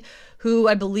McKenzie, who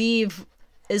I believe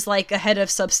is like a head of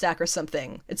Substack or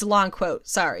something. It's a long quote,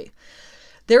 sorry.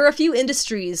 There are a few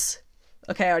industries...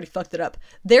 Okay, I already fucked it up.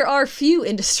 There are few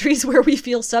industries where we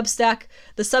feel the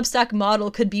Substack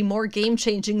model could be more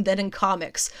game-changing than in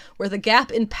comics, where the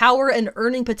gap in power and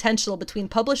earning potential between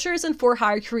publishers and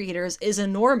for-hire creators is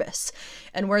enormous,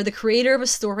 and where the creator of a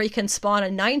story can spawn a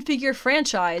 9-figure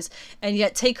franchise and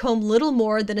yet take home little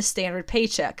more than a standard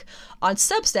paycheck. On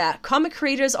Substack, comic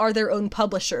creators are their own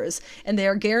publishers, and they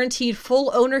are guaranteed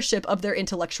full ownership of their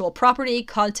intellectual property,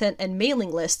 content, and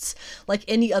mailing lists, like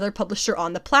any other publisher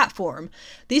on the platform.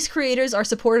 These creators are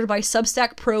supported by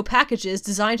Substack Pro packages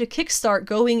designed to kickstart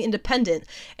going independent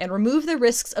and remove the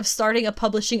risks of starting a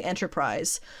publishing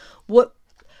enterprise.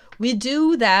 We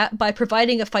do that by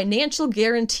providing a financial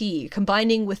guarantee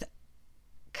combined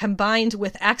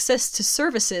with access to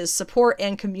services, support,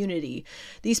 and community.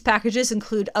 These packages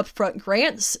include upfront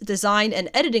grants, design, and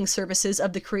editing services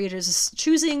of the creators'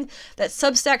 choosing that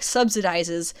Substack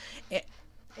subsidizes,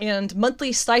 and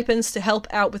monthly stipends to help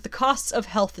out with the costs of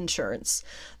health insurance.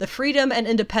 The freedom and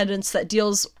independence that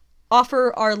deals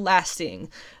offer are lasting.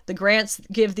 The grants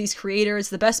give these creators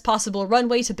the best possible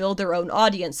runway to build their own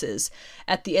audiences.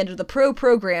 At the end of the Pro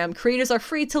program, creators are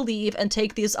free to leave and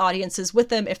take these audiences with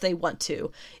them if they want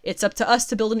to. It's up to us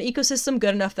to build an ecosystem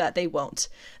good enough that they won't.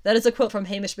 That is a quote from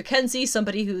Hamish McKenzie,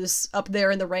 somebody who's up there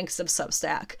in the ranks of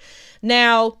Substack.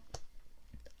 Now,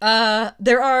 I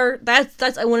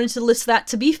wanted to list that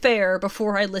to be fair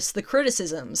before I list the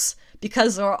criticisms,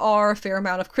 because there are a fair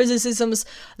amount of criticisms.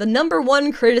 The number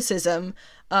one criticism,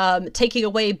 taking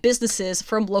away businesses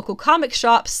from local comic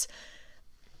shops,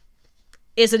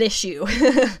 is an issue.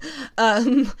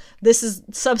 This is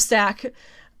Substack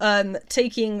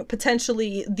taking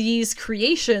potentially these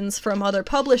creations from other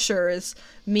publishers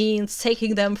means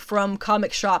taking them from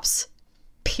comic shops,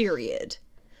 period.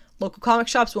 Local comic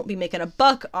shops won't be making a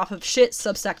buck off of shit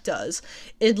Substack does,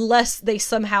 unless they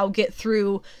somehow get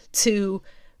through to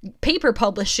paper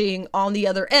publishing on the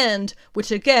other end,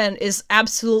 which again is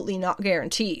absolutely not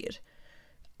guaranteed.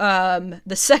 The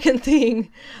second thing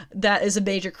that is a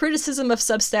major criticism of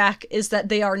Substack is that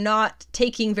they are not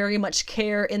taking very much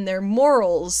care in their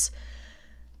morals,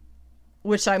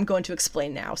 which I'm going to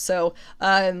explain now. So,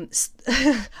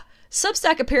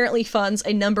 Substack apparently funds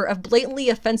a number of blatantly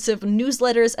offensive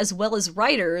newsletters as well as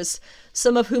writers,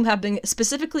 some of whom have been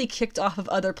specifically kicked off of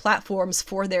other platforms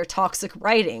for their toxic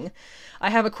writing. I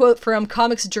have a quote from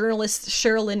comics journalist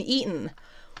Sherilyn Eaton.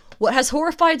 What has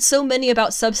horrified so many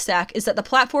about Substack is that the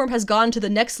platform has gone to the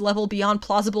next level beyond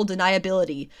plausible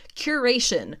deniability.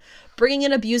 Curation. Bringing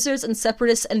in abusers and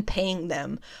separatists and paying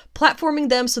them. Platforming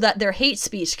them so that their hate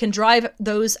speech can drive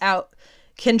those out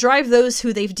can drive those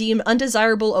who they've deemed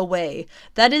undesirable away.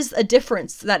 That is a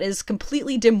difference that is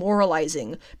completely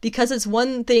demoralizing, because it's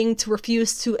one thing to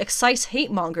refuse to excise hate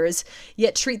mongers,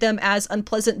 yet treat them as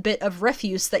unpleasant bit of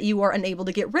refuse that you are unable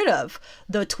to get rid of,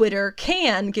 though Twitter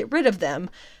can get rid of them.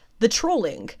 The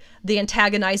trolling, the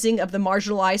antagonizing of the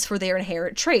marginalized for their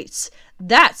inherent traits.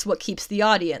 That's what keeps the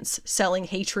audience selling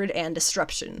hatred and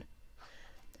disruption.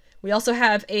 We also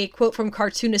have a quote from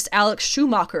cartoonist Alex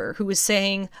Schumacher, who is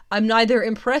saying, "I'm neither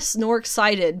impressed nor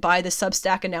excited by the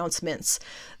Substack announcements.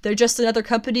 They're just another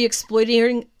company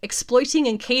exploiting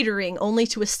and catering only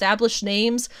to established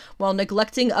names while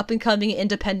neglecting up-and-coming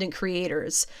independent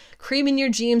creators. Cream in your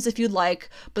jeans if you'd like,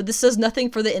 but this does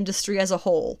nothing for the industry as a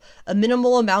whole. A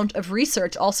minimal amount of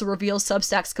research also reveals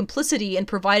Substack's complicity in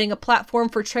providing a platform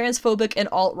for transphobic and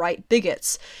alt-right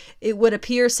bigots. It would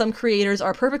appear some creators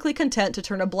are perfectly content to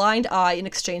turn a blind eye in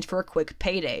exchange for a quick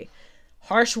payday."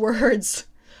 Harsh words,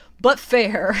 but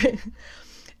fair.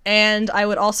 And I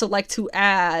would also like to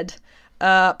add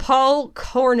Paul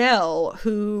Cornell,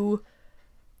 who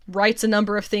writes a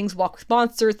number of things: Walk with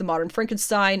Monsters, The Modern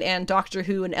Frankenstein, and Doctor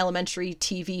Who and elementary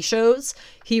TV shows.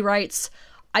 He writes,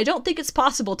 "I don't think it's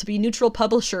possible to be neutral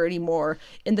publisher anymore.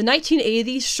 In the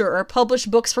 1980s, sure, published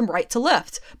books from right to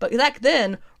left, but back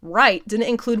then, right didn't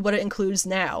include what it includes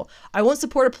now. I won't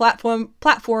support a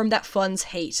platform that funds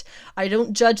hate. I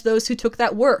don't judge those who took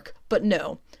that work, but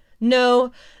no.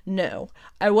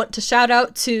 I want to shout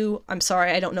out to, I'm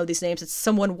sorry, I don't know these names. It's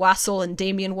someone Wassel and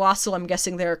Damien Wassel. I'm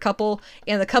guessing they're a couple.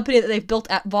 And the company that they've built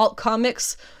at Vault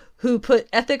Comics, who put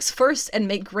ethics first and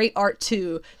make great art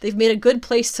too. They've made a good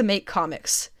place to make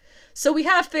comics." So we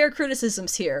have fair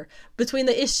criticisms here between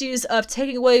the issues of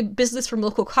taking away business from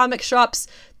local comic shops,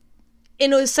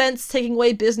 in a sense, taking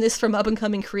away business from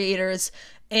up-and-coming creators,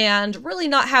 and really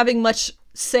not having much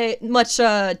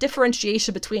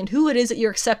differentiation between who it is that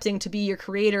you're accepting to be your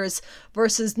creators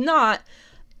versus not.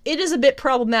 It is a bit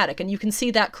problematic, and you can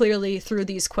see that clearly through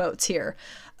these quotes here.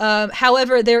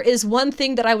 However, there is one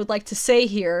thing that I would like to say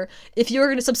here. If you're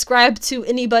going to subscribe to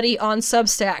anybody on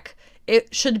Substack,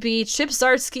 it should be Chip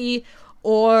Zdarsky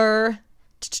or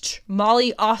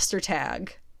Molly Ostertag.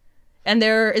 And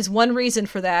there is one reason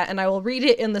for that, and I will read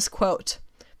it in this quote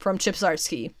from Chip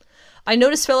Zdarsky. "I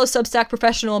noticed fellow Substack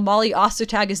professional Molly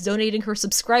Ostertag is donating her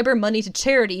subscriber money to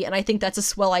charity, and I think that's a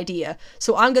swell idea.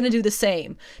 So I'm going to do the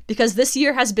same. Because this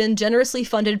year has been generously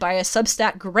funded by a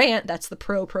Substack grant," that's the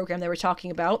Pro program they were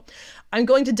talking about, "I'm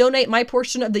going to donate my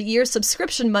portion of the year's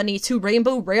subscription money to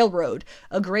Rainbow Railroad,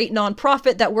 a great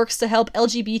nonprofit that works to help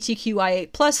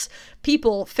LGBTQIA+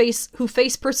 people who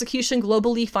face persecution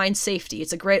globally find safety.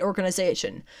 It's a great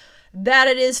organization." That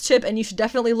it is, Chip, and you should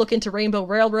definitely look into Rainbow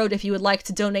Railroad if you would like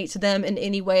to donate to them in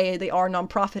any way. They are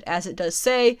nonprofit, as it does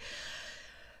say.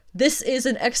 This is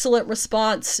an excellent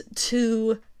response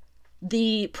to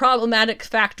the problematic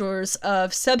factors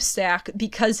of Substack,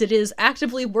 because it is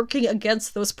actively working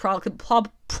against those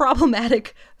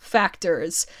problematic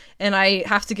factors. And I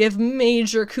have to give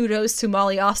major kudos to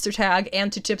Molly Ostertag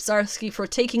and to Chip Zdarsky for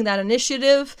taking that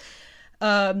initiative.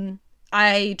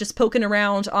 I just poking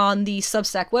around on the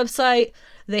Substack website.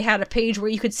 They had a page where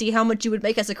you could see how much you would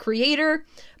make as a creator,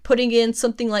 putting in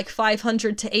something like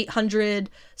 500 to 800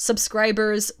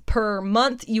 subscribers per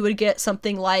month. You would get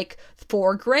something like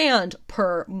 $4,000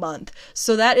 per month.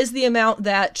 So that is the amount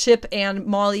that Chip and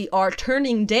Molly are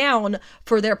turning down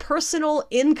for their personal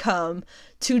income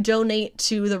to donate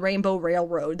to the Rainbow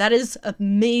Railroad. That is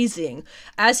amazing.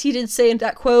 As he did say in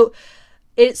that quote,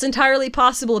 it's entirely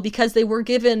possible because they were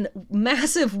given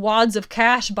massive wads of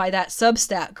cash by that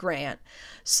Substack grant.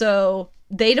 So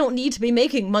they don't need to be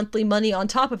making monthly money on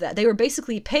top of that. They were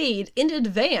basically paid in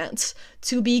advance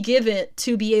to be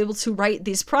able to write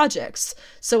these projects.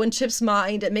 So in Chip's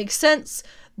mind, it makes sense.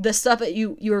 The stuff that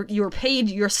you're paid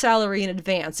your salary in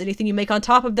advance. Anything you make on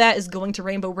top of that is going to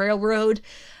Rainbow Railroad.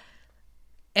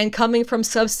 And coming from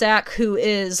Substack, who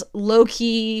is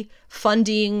low-key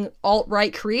funding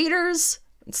alt-right creators,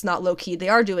 it's not low-key, they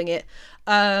are doing it,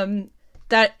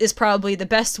 that is probably the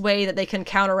best way that they can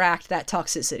counteract that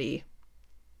toxicity.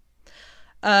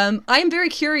 I'm very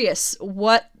curious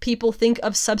what people think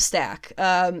of Substack.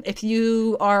 If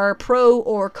you are pro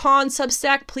or con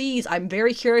Substack, please, I'm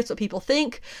very curious what people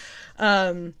think.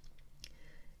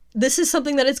 This is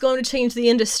something that is going to change the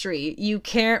industry. You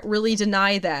can't really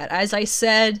deny that. As I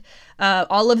said,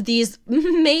 all of these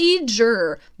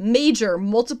major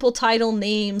multiple title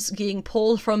names getting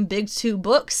pulled from Big Two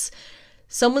books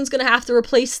someone's going to have to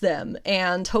replace them,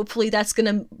 and hopefully that's going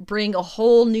to bring a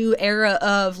whole new era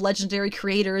of legendary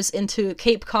creators into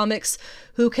Cape Comics,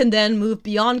 who can then move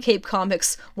beyond Cape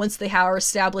Comics once they have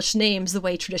established names the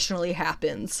way traditionally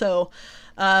happens. So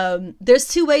there's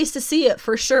two ways to see it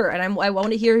for sure, and I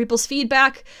want to hear people's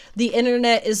feedback. The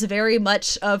internet is very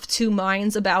much of two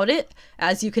minds about it,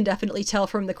 as you can definitely tell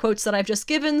from the quotes that I've just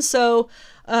given, so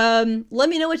let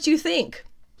me know what you think.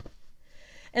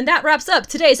 And that wraps up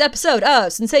today's episode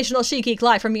of Sensational She Geek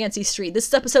Live from Yancey Street. This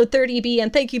is episode 30B,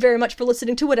 and thank you very much for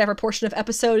listening to whatever portion of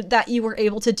episode that you were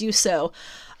able to do so.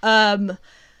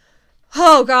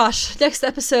 Oh gosh, next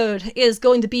episode is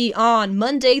going to be on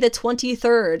Monday the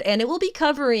 23rd, and it will be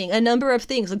covering a number of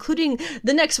things, including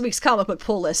the next week's comic book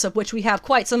pull list, of which we have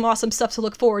quite some awesome stuff to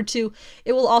look forward to.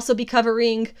 It will also be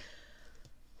covering,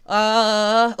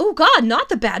 oh god, not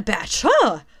the Bad Batch,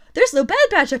 There's no Bad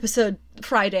Batch episode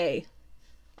Friday.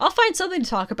 I'll find something to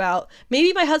talk about.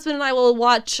 Maybe my husband and I will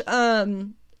watch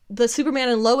the Superman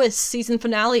and Lois season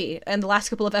finale and the last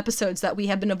couple of episodes that we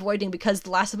have been avoiding because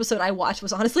the last episode I watched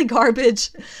was honestly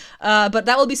garbage. But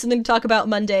that will be something to talk about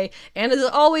Monday. And as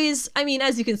always, I mean,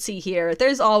 as you can see here,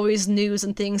 there's always news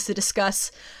and things to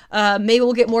discuss. Maybe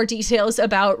we'll get more details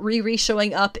about Riri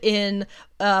showing up in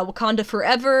Wakanda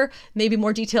Forever. Maybe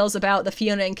more details about the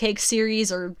Fiona and Cake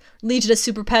series or Legion of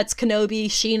Super Pets, Kenobi,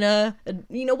 Sheena,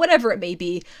 whatever it may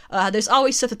be. There's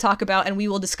always stuff to talk about, and we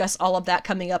will discuss all of that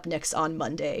coming up next on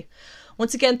Monday.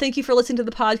 Once again, thank you for listening to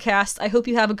the podcast. I hope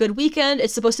you have a good weekend.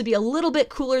 It's supposed to be a little bit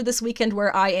cooler this weekend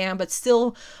where I am, but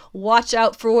still watch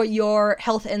out for your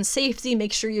health and safety.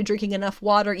 Make sure you're drinking enough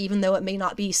water, even though it may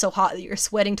not be so hot that you're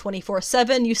sweating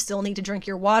 24/7. You still need to drink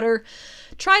your water.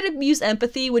 Try to use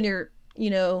empathy when you're,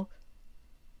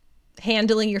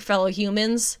 handling your fellow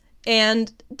humans.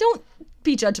 And don't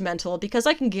be judgmental, because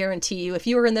I can guarantee you, if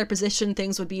you were in their position,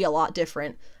 things would be a lot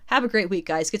different. Have a great week,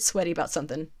 guys. Get sweaty about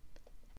something.